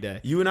about it every day.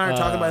 You and I are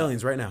talking about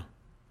aliens right now.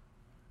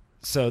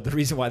 So the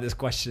reason why this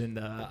question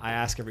I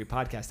ask every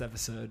podcast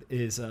episode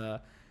is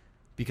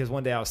because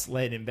one day I was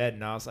laying in bed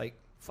and I was like,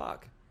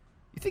 fuck,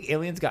 you think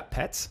aliens got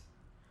pets?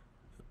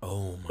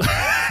 Oh, my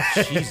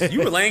God. Jeez.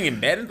 You were laying in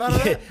bed and thought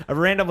of that?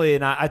 Randomly,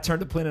 and I turned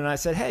to Plynn and I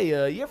said,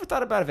 hey, you ever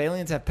thought about if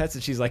aliens have pets?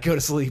 And she's like, go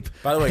to sleep.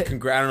 By the way, I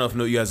don't know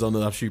if you guys all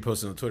know. I'm sure you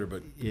posted on Twitter,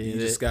 but you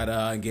just got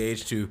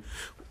engaged to...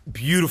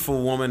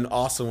 Beautiful woman,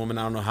 awesome woman.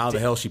 I don't know how the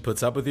hell she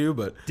puts up with you,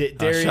 but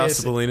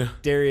shouts to Belina.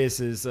 Darius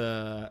is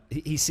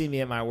he's seen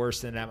me at my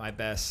worst and at my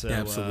best. So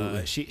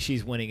absolutely,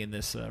 she's winning in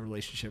this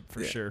relationship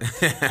for sure.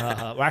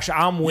 Well, actually,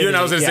 I'm winning.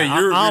 I was gonna say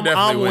you're definitely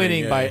I'm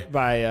winning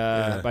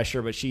by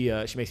sure, but she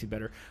makes me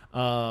better.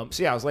 So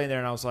yeah, I was laying there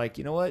and I was like,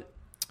 you know what?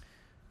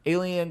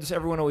 Aliens,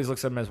 everyone always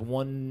looks at them as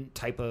one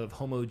type of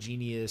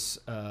homogeneous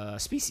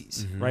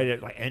species,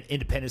 right? Like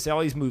Independence Day,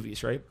 all these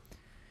movies, right?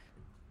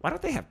 Why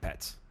don't they have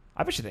pets?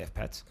 I bet you they have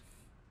pets.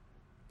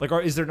 Like,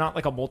 is there not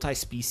like a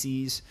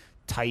multi-species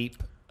type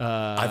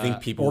I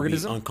think people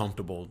organism? Would be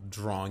uncomfortable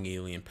drawing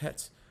alien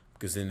pets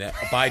because then that,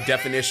 by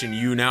definition,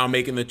 you now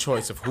making the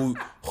choice of who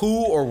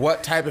or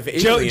what type of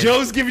alien.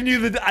 Joe's giving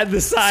you the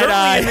side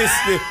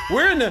eye.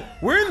 We're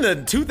in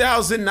the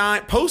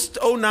 2009 post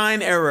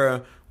 2009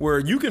 era where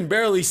you can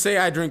barely say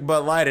I drink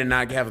Bud Light and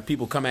not have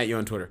people come at you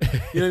on Twitter.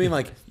 You know what I mean?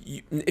 Like,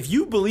 if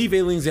you believe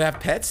aliens have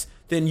pets,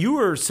 then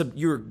you're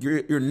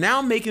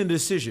now making a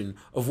decision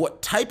of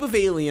what type of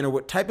alien or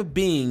what type of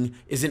being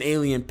is an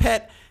alien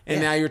pet, and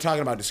now you're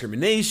talking about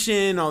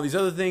discrimination, all these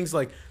other things.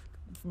 Like,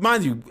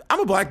 mind you, I'm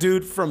a black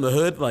dude from the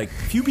hood. Like,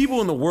 few people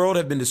in the world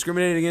have been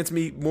discriminated against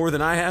me more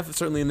than I have,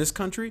 certainly in this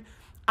country.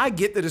 I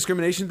get the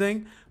discrimination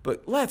thing,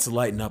 but let's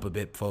lighten up a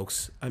bit,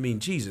 folks. I mean,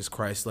 Jesus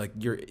Christ, like,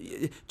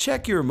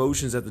 check your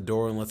emotions at the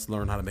door and let's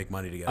learn how to make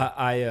money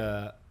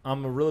together.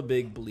 I'm a really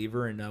big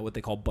believer in what they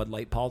call Bud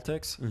Light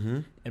politics. Mm-hmm.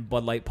 And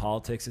Bud Light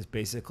politics is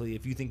basically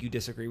if you think you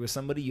disagree with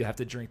somebody, you have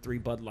to drink 3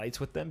 Bud Lights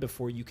with them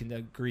before you can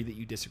agree that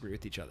you disagree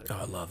with each other. Oh,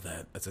 I love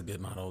that. That's a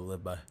good motto to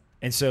live by.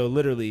 And so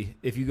literally,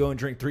 if you go and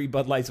drink 3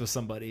 Bud Lights with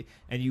somebody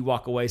and you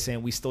walk away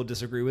saying we still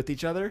disagree with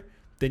each other,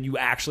 then you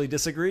actually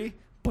disagree.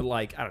 But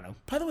like, I don't know,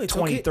 by the way,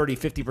 20, 30,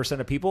 50%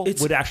 of people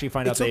would actually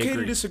find out they agree. It's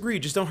okay to disagree.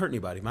 Just don't hurt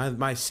anybody.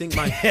 That's a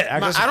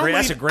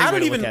great way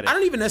to look at it. I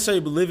don't even necessarily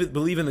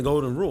believe in the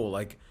golden rule.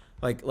 Like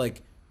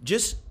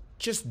just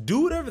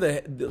do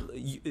whatever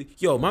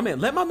yo, my man,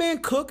 let my man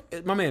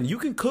cook. My man, you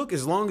can cook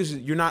as long as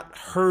you're not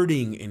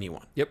hurting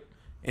anyone. Yep.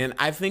 And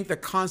I think the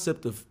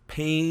concept of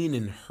pain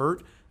and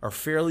hurt are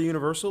fairly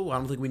universal. I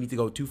don't think we need to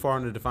go too far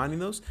into defining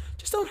those.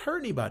 Just don't hurt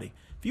anybody.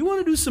 If you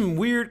want to do some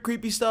weird,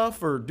 creepy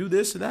stuff or do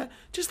this or that,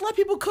 just let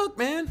people cook,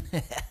 man.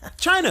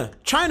 China,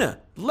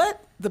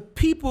 let the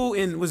people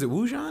in, was it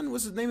Wuhan?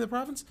 What's the name of the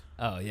province?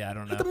 Oh, yeah, I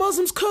don't know. Let the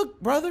Muslims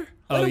cook, brother.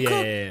 Let them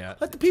cook. Yeah.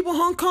 Let the people in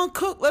Hong Kong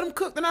cook. Let them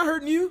cook. They're not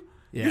hurting you.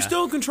 Yeah. You're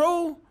still in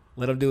control.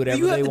 Let them do whatever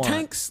they want. You have the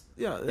tanks.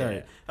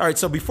 Yeah. All right,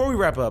 so before we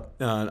wrap up,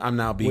 I'm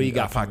now being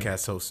a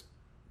podcast host.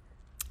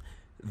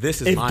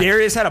 This is if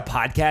Darius had a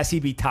podcast,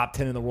 he'd be top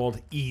 10 in the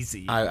world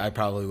easy. I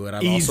probably would.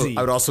 I Easy.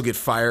 would also get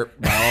fired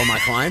by all my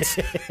clients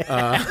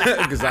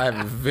because I have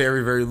a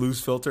very, very loose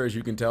filter, as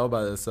you can tell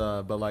by this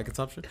Bud Light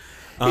consumption.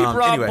 He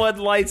brought Bud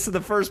Lights to the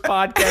first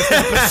podcast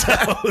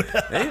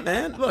episode. Hey,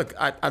 man, look,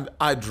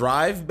 I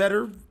drive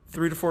better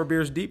 3 to 4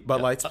 beers deep, Bud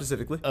Light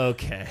specifically.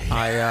 Okay.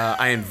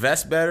 I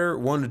invest better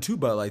 1 to 2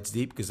 Bud Lights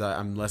deep because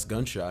I'm less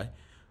gun shy.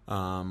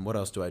 What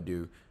else do I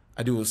do?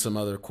 I do some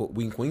other quote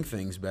wink wink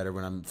things better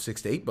when I'm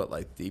 6 to 8 Bud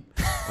Light deep.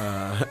 All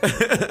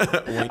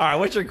right,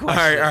 what's your question?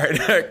 All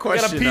right.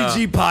 Question. We got a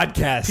PG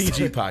podcast.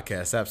 PG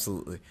podcast,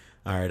 absolutely.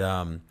 All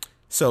right.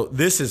 So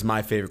this is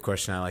my favorite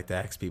question I like to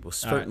ask people,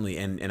 certainly,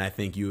 and I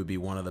think you would be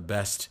one of the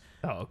best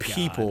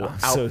people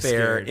out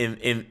there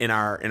in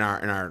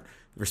our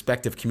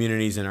respective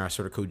communities, in our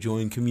sort of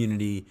co-joined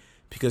community,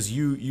 because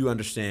you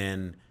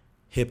understand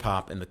hip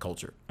hop and the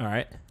culture. All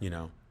right. You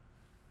know,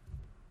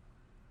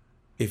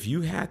 if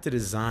you had to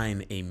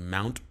design a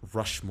Mount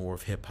Rushmore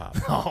of hip hop,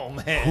 oh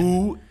man,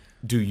 who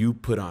do you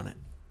put on it?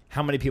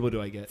 How many people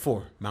do I get?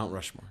 4. Mount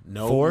Rushmore.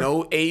 No, 4?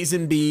 No A's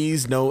and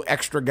B's. No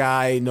extra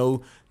guy.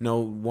 No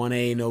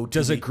 1A. No. 2B.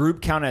 Does a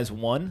group count as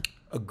one?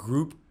 A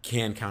group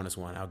can count as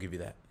one. I'll give you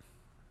that.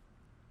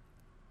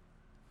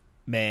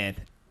 Man,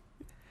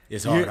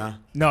 it's hard, huh?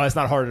 No, it's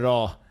not hard at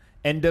all.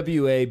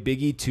 NWA,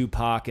 Biggie,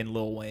 Tupac, and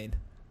Lil Wayne.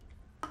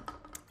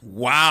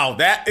 Wow,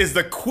 that is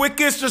the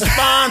quickest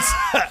response.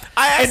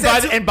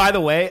 And by the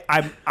way,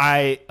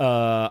 I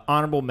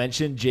honorable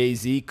mention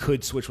Jay-Z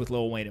could switch with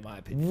Lil Wayne in my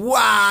opinion.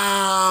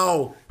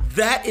 Wow,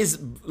 that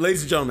is,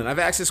 ladies and gentlemen, I've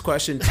asked this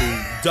question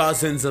to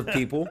dozens of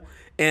people,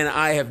 and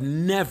I have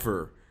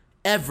never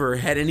ever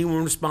had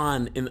anyone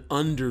respond in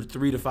under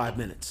 3 to 5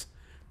 minutes.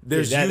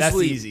 There's that's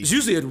easy. There's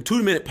usually a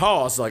 2-minute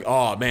pause, like,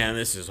 oh man,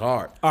 this is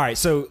hard. All right,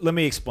 so let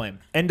me explain.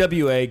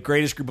 NWA,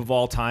 greatest group of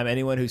all time.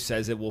 Anyone who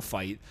says it will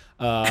fight.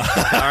 All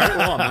right,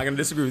 well, I'm not going to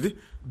disagree with you.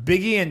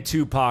 Biggie and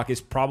Tupac is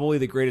probably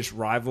the greatest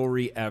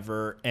rivalry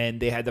ever,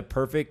 and they had the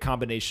perfect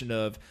combination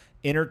of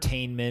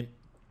entertainment,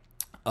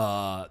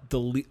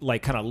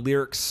 like kind of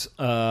lyrics,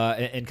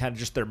 and kind of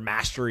just their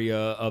mastery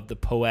of the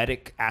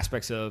poetic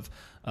aspects of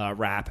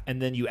rap,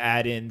 and then you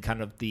add in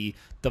kind of the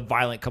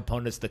violent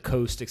components, the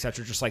coast,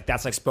 etc. Just like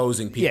that's like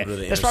exposing people to the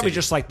inner that's probably city.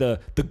 Just like the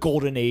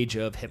golden age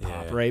of hip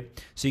hop, right?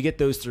 So you get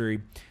those 3.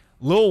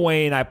 Lil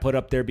Wayne I put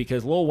up there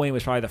because Lil Wayne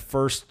was probably the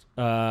first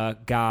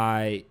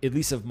guy, at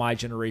least of my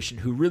generation,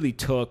 who really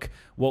took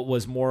what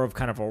was more of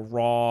kind of a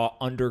raw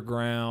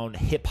underground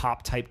hip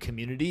hop type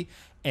community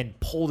and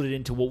pulled it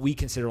into what we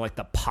consider like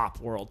the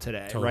pop world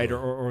today, Totally. right?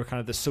 Or kind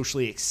of the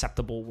socially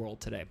acceptable world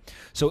today.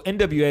 So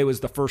NWA was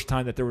the first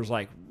time that there was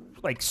like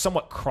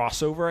somewhat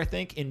crossover, I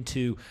think,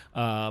 into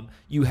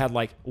you had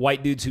like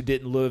white dudes who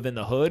didn't live in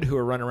the hood who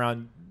were running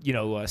around,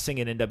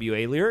 singing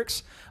NWA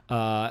lyrics.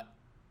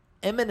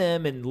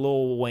 Eminem and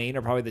Lil Wayne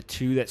are probably the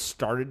 2 that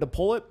started to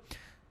pull it.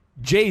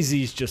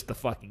 Jay-Z's just the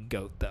fucking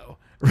GOAT, though.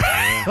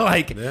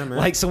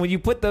 Right? So when you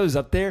put those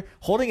up there,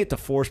 holding it to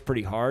 4 is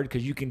pretty hard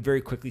because you can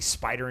very quickly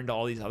spider into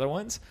all these other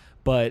ones.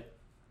 But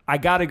I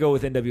got to go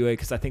with NWA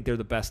because I think they're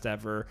the best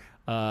ever.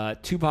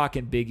 Tupac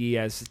and Biggie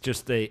as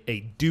just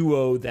a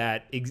duo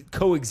that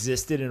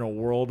coexisted in a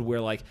world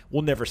where like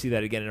we'll never see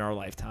that again in our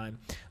lifetime.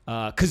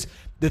 Because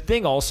the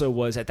thing also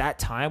was at that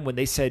time when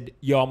they said,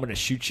 "Yo, I'm going to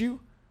shoot you,"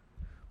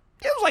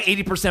 it was like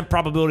 80%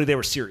 probability they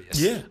were serious.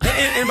 Yeah.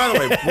 And by the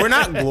way, we're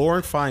not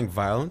glorifying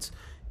violence.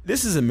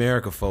 This is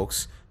America,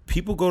 folks.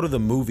 People go to the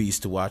movies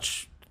to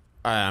watch.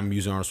 I'm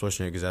using Arnold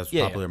Schwarzenegger because that's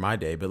popular in my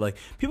day. But like,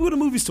 people go to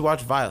movies to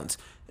watch violence.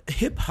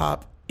 Hip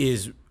hop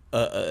is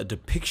a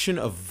depiction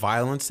of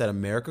violence that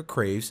America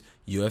craves.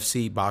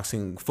 UFC,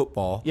 boxing,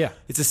 football. Yeah.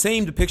 It's the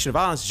same depiction of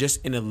violence,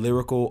 just in a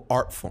lyrical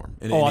art form.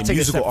 I'll take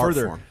it a step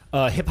further.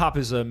 Hip hop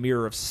is a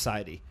mirror of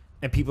society,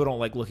 and people don't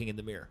like looking in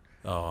the mirror.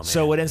 Oh, man.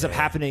 So what ends up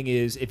happening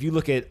is if you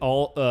look at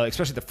all,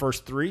 especially the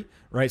first 3,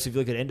 right? So if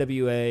you look at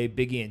NWA,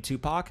 Biggie, and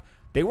Tupac,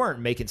 they weren't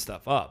making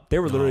stuff up. They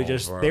were literally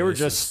they were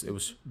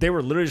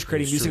literally just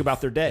creating music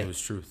about their day. It was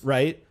truth,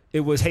 right? It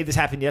was, hey, this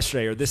happened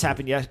yesterday, or this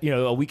happened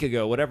a week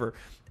ago, whatever.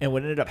 And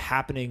what ended up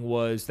happening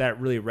was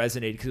that really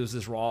resonated because it was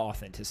this raw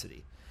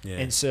authenticity. Yeah.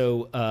 And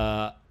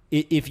so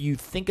if you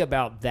think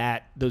about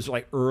that, those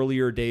like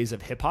earlier days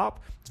of hip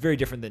hop, it's very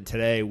different than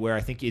today, where I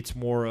think it's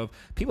more of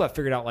people have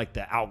figured out like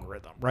the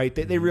algorithm, right?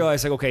 They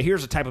realize like, okay,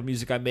 here's the type of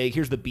music I make,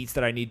 here's the beats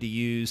that I need to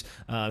use,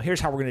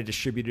 here's how we're going to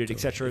distribute it,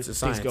 etc. It's a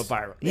science. Things go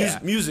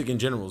viral. Music in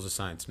general is a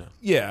science now.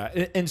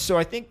 Yeah, and so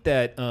I think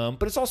that,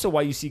 but it's also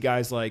why you see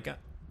guys like,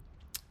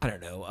 I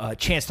don't know,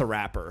 Chance the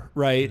Rapper,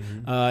 right?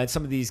 Mm-hmm. And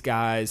some of these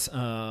guys.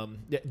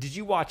 Did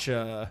you watch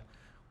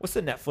what's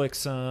the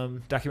Netflix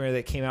documentary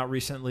that came out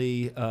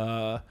recently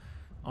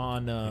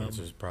on? The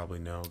answer is probably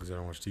no because I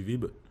don't watch TV.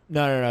 But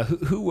no.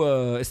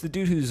 Who? It's the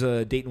dude who's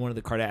dating one of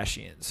the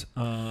Kardashians.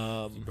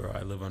 Bro,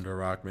 I live under a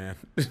rock, man.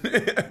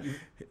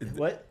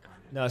 What?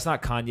 No, it's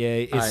not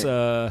Kanye. It's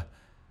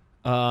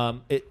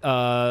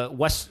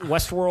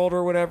Westworld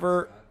or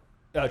whatever.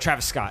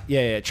 Travis Scott.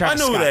 Yeah. Travis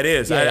I know Scott. who that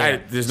is. Yeah.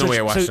 There's no way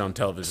I watched it on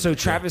television. So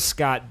Travis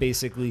Scott,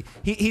 basically,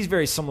 he's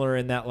very similar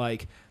in that,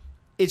 like,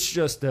 It's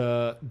just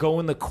go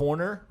in the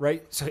corner,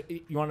 right? So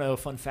you want to know a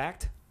fun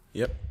fact?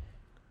 Yep.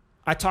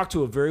 I talked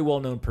to a very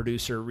well-known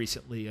producer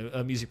recently,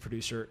 a music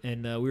producer,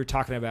 and we were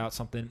talking about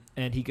something,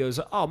 and he goes,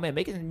 "Oh man,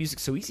 making music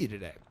so easy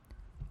today."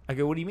 I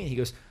go, "What do you mean?" He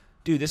goes,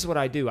 "Dude, this is what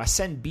I do. I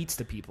send beats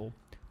to people.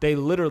 They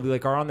literally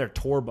like are on their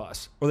tour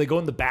bus, or they go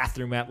in the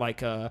bathroom at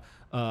like a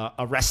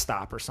rest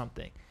stop or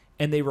something,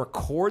 and they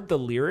record the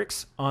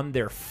lyrics on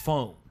their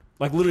phone,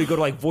 like literally go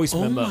to like voice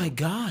memo. Oh my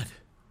God.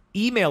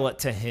 Email it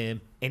to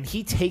him, and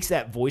he takes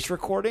that voice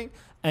recording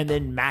and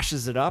then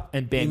mashes it up,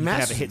 and bam, you can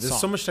have a hit song.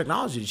 There's so much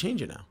technology to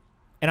change it now.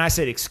 And I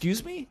said,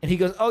 "Excuse me?" And he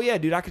goes, "Oh yeah,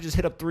 dude, I could just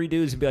hit up 3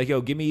 dudes and be like, yo,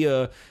 give me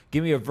a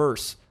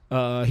verse.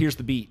 Here's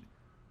the beat."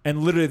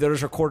 And literally, they're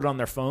just recorded on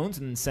their phones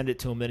and then send it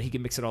to him. Then he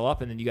can mix it all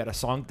up, and then you got a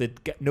song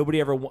that nobody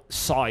ever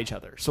saw each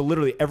other. So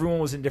literally, everyone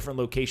was in different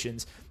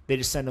locations. They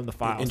just send them the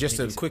files. And just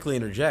to quickly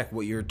interject,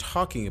 what you're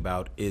talking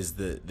about is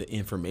the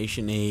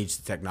information age,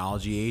 the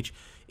technology age.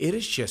 It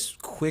is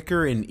just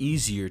quicker and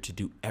easier to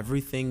do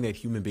everything that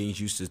human beings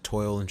used to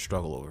toil and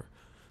struggle over.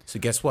 So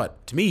guess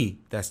what? To me,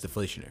 that's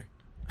deflationary.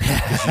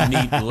 Because you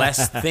need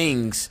less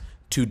things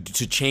to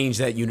change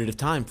that unit of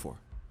time for.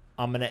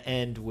 I'm going to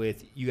end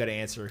with, you got to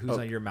answer, who's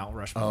on your Mount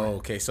Rushmore? Oh,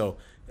 okay. So,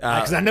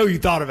 because I know you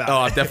thought about it. Oh,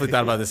 I've definitely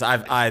thought about this.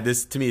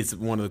 This to me, it's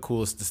one of the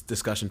coolest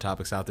discussion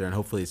topics out there, and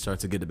hopefully it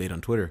starts a good debate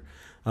on Twitter.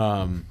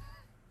 I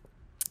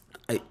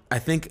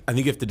think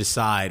you have to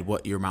decide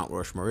what your Mount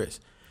Rushmore is.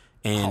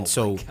 And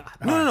no.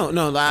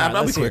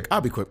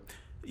 I'll be quick.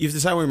 You have to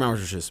decide what your Mount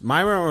Rushmore is.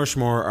 My Mount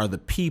Rushmore are the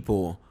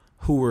people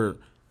who were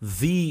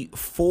the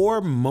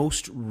 4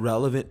 most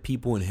relevant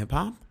people in hip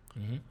hop,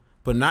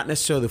 but not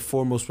necessarily the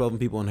 4 most relevant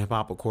people in hip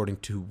hop according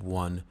to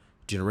one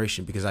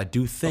generation. Because I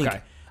do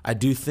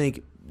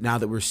think now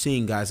that we're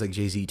seeing guys like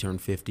Jay-Z turn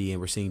 50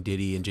 and we're seeing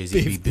Diddy and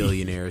Jay-Z be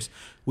billionaires,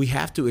 we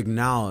have to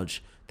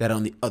acknowledge that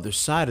on the other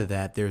side of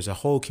that, there's a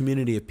whole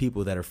community of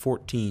people that are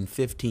 14,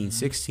 15,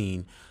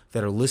 16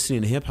 that are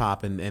listening to hip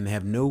hop and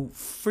have no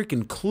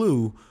freaking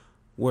clue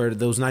where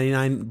those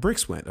 99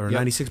 bricks went or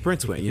 96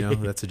 bricks went. You know,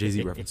 that's a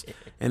Jay-Z reference.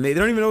 And they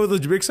don't even know where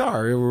those bricks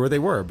are or where they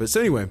were. But so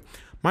anyway,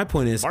 my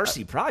point is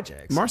Marcy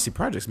Projects.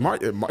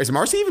 Is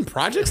Marcy even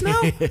projects now?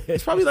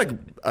 It's probably like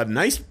a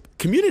nice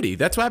community.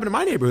 That's what happened in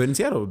my neighborhood in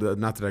Seattle.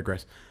 Not to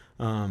digress.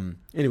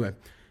 Anyway,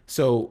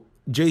 so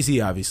Jay-Z,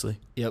 obviously.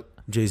 Yep.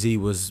 Jay-Z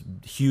was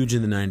huge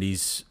in the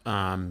 90s.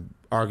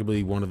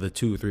 Arguably one of the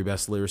 2 or 3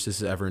 best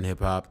lyricists ever in hip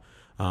hop.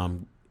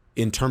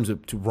 In terms of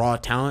raw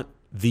talent,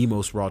 the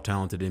most raw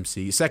talented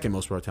MC, second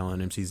most raw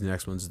talented MCs. The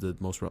next one's the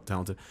most raw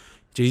talented.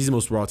 Jay-Z's the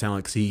most raw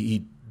talent because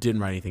he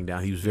didn't write anything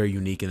down. He was very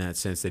unique in that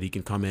sense that he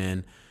can come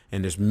in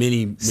and there's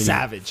many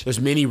savage. There's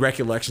many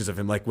recollections of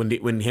him. Like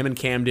when him and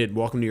Cam did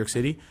Welcome to New York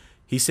City,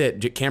 he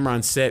said,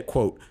 Cameron said,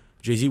 quote,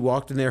 Jay-Z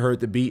walked in there,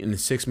 heard the beat, and in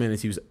 6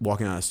 minutes he was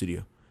walking out of the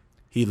studio.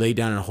 He laid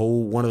down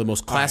one of the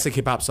most classic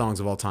hip hop songs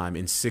of all time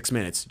in 6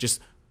 minutes,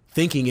 just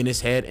thinking in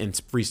his head and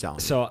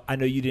freestyling. So I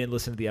know you didn't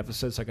listen to the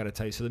episode, so I got to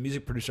tell you. So the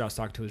music producer I was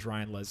talking to is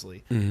Ryan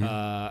Leslie.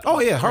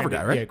 Harvard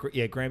guy, right?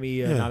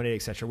 Grammy nominated,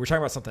 etc. We're talking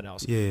about something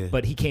else. Yeah.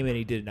 But he came in and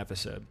he did an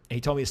episode, and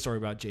he told me a story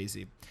about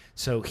Jay-Z.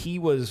 So he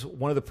was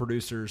one of the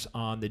producers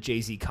on the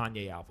Jay-Z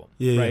Kanye album,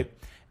 right?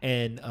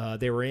 And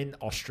they were in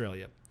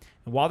Australia.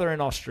 And while they're in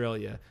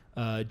Australia,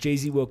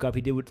 Jay-Z woke up.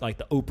 He did like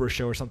the Oprah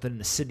show or something in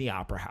the Sydney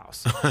Opera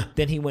House.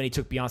 Then he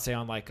took Beyonce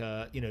on like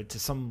to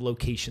some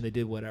location. They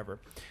did whatever.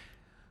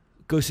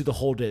 Goes through the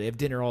whole day. They have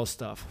dinner, all this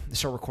stuff. They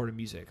start recording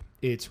music.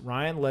 It's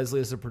Ryan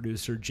Leslie as the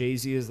producer,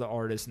 Jay-Z as the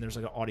artist, and there's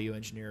like an audio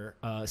engineer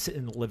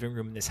sitting in the living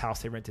room in this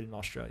house they rented in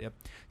Australia.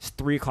 It's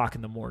 3:00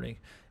 in the morning,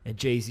 and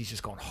Jay-Z's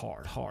just going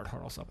hard,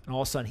 all stuff. And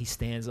all of a sudden, he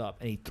stands up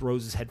and he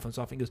throws his headphones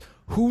off and goes,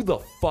 "Who the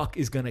fuck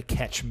is gonna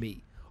catch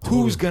me?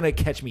 Who's gonna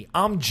catch me?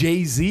 I'm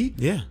Jay-Z,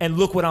 and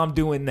look what I'm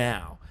doing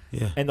now."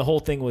 Yeah. And the whole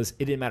thing was,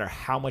 it didn't matter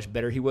how much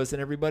better he was than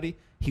everybody,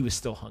 he was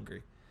still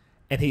hungry.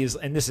 And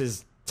this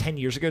is 10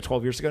 years ago,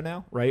 12 years ago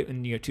now, right?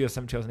 In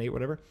 2007, 2008,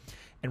 whatever.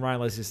 And Ryan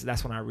Leslie says,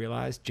 that's when I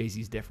realized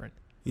Jay-Z's different.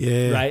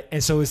 Yeah. Right?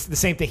 And so it's the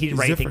same thing. He didn't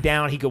write anything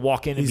down. He could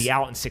walk in and be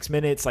out in 6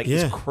 minutes. Like,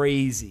 it's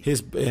crazy.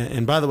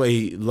 And by the way,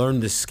 he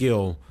learned this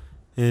skill,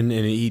 and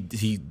he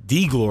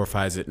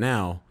de-glorifies it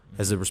now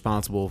as a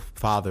responsible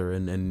father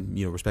and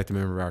respected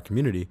member of our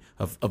community,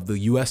 of the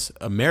U.S.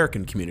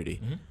 American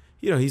community.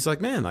 Mm-hmm. He's like,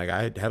 man, like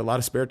I had a lot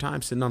of spare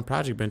time sitting on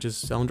project benches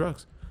selling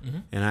drugs. Mm-hmm.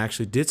 And I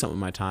actually did something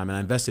with my time, and I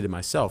invested in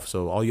myself.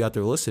 So all you out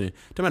there listening,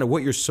 no matter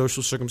what your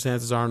social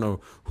circumstances are, I don't know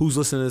who's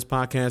listening to this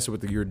podcast or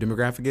what your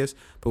demographic is,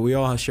 but we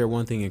all share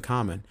one thing in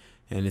common,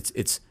 and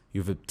it's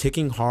you have a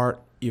ticking heart,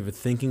 you have a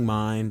thinking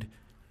mind.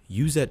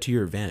 Use that to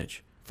your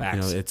advantage.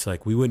 Facts. It's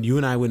like you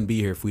and I wouldn't be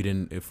here if we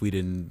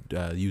didn't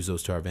use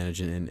those to our advantage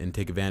and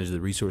take advantage of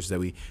the resources that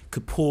we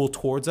could pull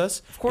towards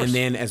us. Of course. And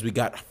then as we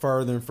got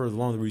further and further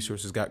along, the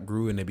resources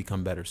grew and they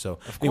become better. So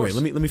anyway,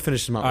 let me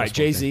finish this. All right,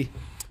 Jay-Z.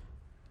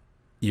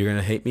 You're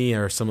gonna hate me,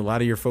 or a lot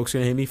of your folks are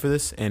gonna hate me for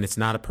this, and it's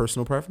not a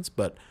personal preference,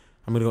 but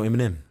I'm gonna go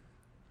Eminem.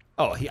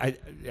 Oh,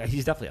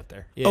 he's definitely up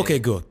there. Yeah, okay,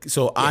 good.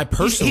 So I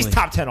personally, he's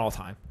top 10 all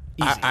time.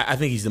 I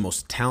think he's the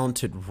most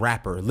talented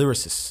rapper,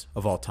 lyricist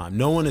of all time.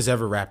 No one has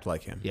ever rapped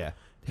like him. Yeah.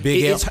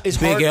 Big L.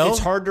 It's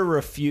hard to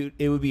refute.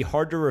 It would be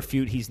hard to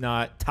refute he's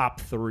not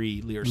top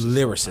 3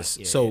 lyricist.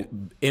 Yeah, so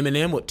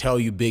Eminem would tell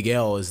you Big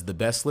L is the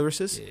best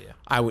lyricist. Yeah.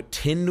 I would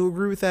tend to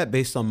agree with that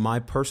based on my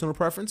personal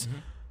preference.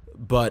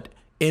 But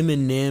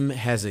Eminem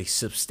has a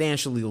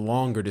substantially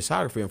longer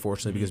discography,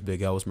 unfortunately, because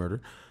Big L was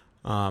murdered.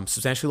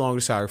 Substantially longer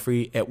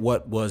discography at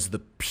what was the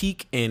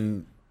peak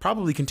and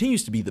probably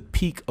continues to be the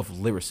peak of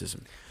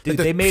lyricism. Dude,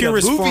 they made a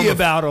movie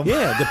about him.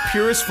 Yeah, the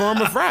purest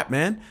form of rap,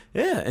 man.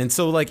 Yeah, and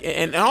so like,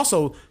 and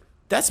also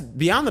that's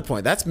beyond the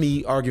point. That's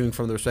me arguing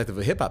from the perspective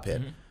of a hip hop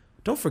head.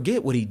 Don't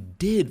forget what he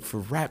did for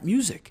rap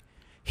music.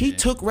 He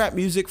took rap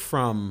music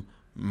from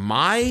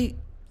my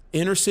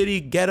inner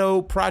city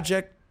ghetto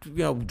project,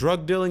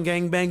 drug dealing,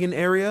 gang banging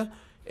area,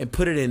 and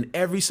put it in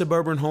every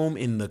suburban home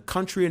in the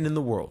country and in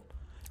the world.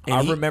 And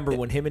I remember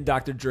when him and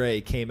Dr. Dre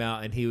came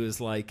out, and he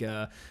was like,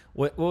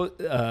 "What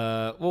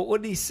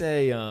did he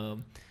say?"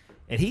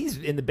 And he's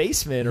in the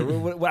basement,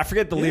 or I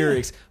forget the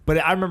lyrics, but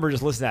I remember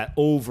just listening to that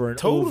over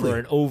and over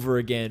and over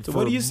again. So for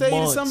what do you say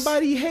months. to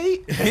somebody you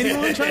hate?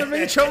 Anyone trying to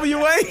make trouble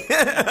your way?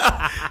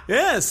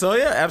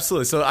 So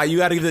absolutely. So you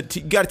got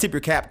to tip your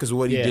cap because of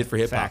what he did for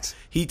hip hop. Facts.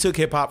 He took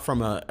hip hop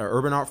from an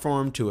urban art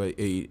form to a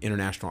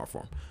international art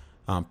form.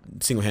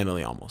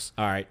 Single-handedly almost.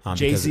 All right.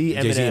 Jay-Z,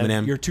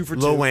 Eminem, you're 2 for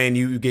 2. Lil Wayne,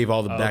 you gave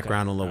all the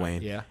background on Lil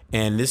Wayne. Yeah.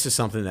 And this is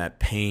something that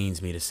pains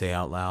me to say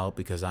out loud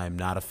because I am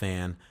not a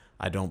fan.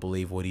 I don't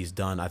believe what he's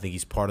done. I think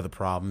he's part of the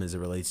problem as it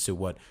relates to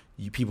what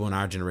people in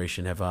our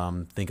generation have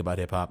think about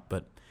hip-hop.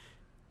 But,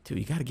 dude,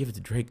 you got to give it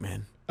to Drake,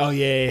 man. Oh,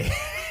 yeah.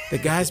 The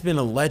guy's been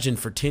a legend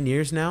for 10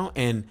 years now.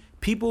 And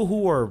people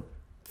who are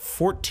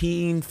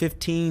 14,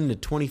 15 to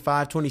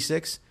 25,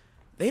 26,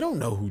 they don't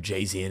know who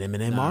Jay-Z and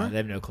Eminem are. They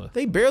have no clue.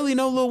 They barely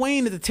know Lil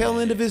Wayne at the tail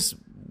end of his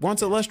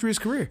once illustrious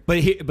career.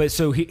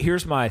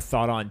 Here's my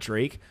thought on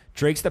Drake.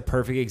 Drake's the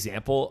perfect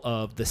example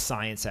of the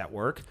science at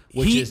work.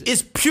 Which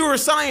is pure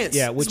science.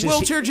 Yeah, which it's is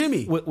wheelchair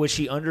Jimmy. Which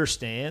he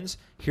understands.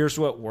 Here's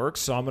what works,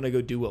 so I'm going to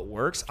go do what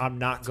works. I'm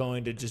not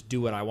going to just do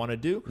what I want to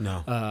do.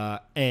 No.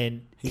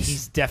 And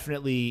he's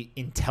definitely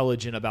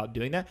intelligent about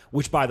doing that,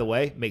 which, by the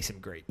way, makes him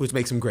great. Which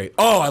makes him great.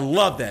 Oh, I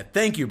love that.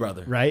 Thank you,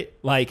 brother. Right?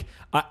 Like,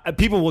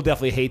 people will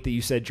definitely hate that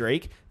you said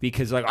Drake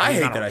because, like,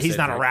 he's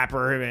not a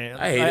rapper. Man.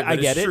 I hate it, but I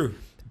get it's it. True.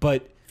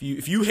 But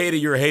if you hate it,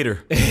 you're a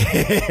hater.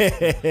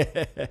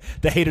 The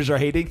haters are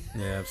hating.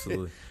 Yeah,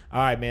 absolutely. All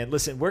right, man.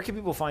 Listen, where can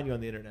people find you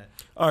on the internet?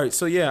 All right,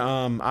 so yeah,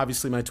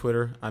 obviously my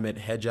Twitter, I'm at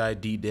Hedgeye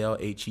Ddale,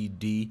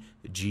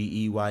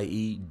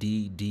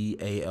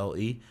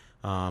 HEDGEYEDDALE.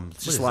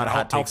 Just a lot of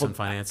hot takes on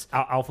finance.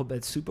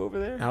 Alphabet soup over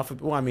there?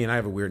 Well, I mean, I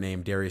have a weird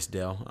name, Darius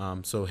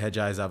Dale. So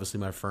Hedgeye is obviously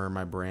my firm,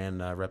 my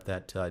brand. Rep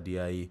that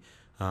DIE.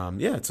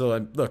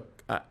 So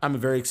look, I'm a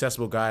very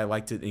accessible guy. I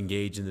like to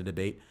engage in the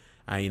debate.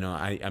 I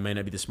may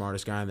not be the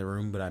smartest guy in the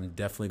room, but I'm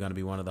definitely going to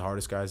be one of the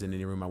hardest guys in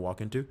any room I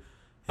walk into.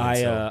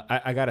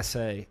 I gotta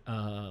say,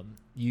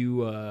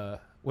 where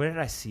did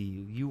I see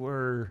you? You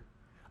were,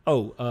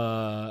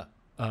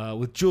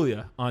 with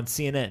Julia on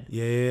CNN.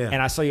 Yeah.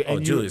 And I saw you.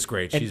 And Julia's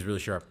great. She's really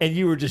sharp. And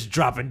you were just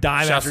dropping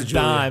dime Shouts after to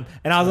Julia. dime.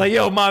 And I was like,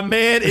 yo, my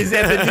man is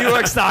at the New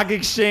York Stock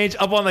Exchange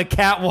up on the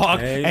catwalk,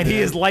 and he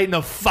is lighting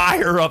a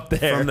fire up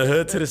there. From the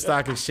hood to the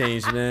stock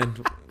exchange, man.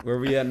 Where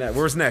we at now?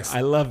 Where's next?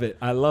 I love it.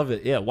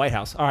 Yeah, White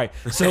House. All right.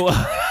 So,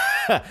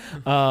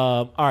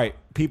 all right.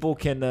 People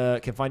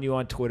can find you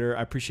on Twitter.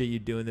 I appreciate you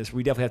doing this.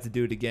 We definitely have to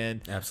do it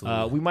again.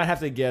 Absolutely. We might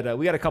have to get.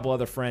 We got a couple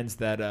other friends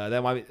that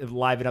might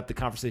liven up the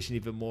conversation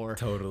even more.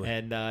 Totally.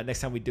 And next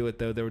time we do it,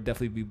 though, there will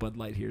definitely be Bud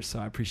Light here. So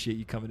I appreciate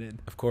you coming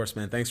in. Of course,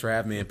 man. Thanks for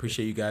having me. I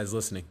appreciate you guys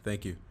listening.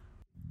 Thank you.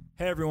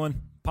 Hey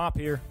everyone, Pop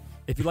here.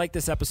 If you like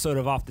this episode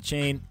of Off the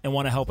Chain and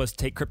want to help us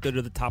take crypto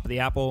to the top of the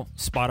Apple,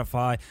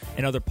 Spotify,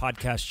 and other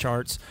podcast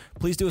charts,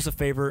 please do us a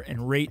favor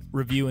and rate,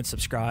 review, and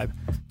subscribe.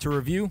 To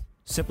review,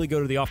 simply go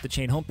to the Off the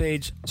Chain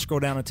homepage,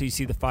 scroll down until you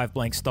see the 5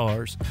 blank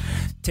stars.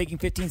 Taking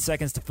 15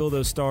 seconds to fill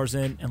those stars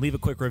in and leave a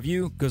quick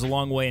review goes a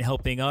long way in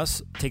helping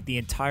us take the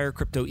entire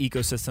crypto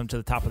ecosystem to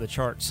the top of the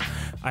charts.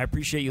 I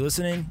appreciate you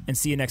listening and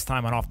see you next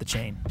time on Off the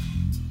Chain.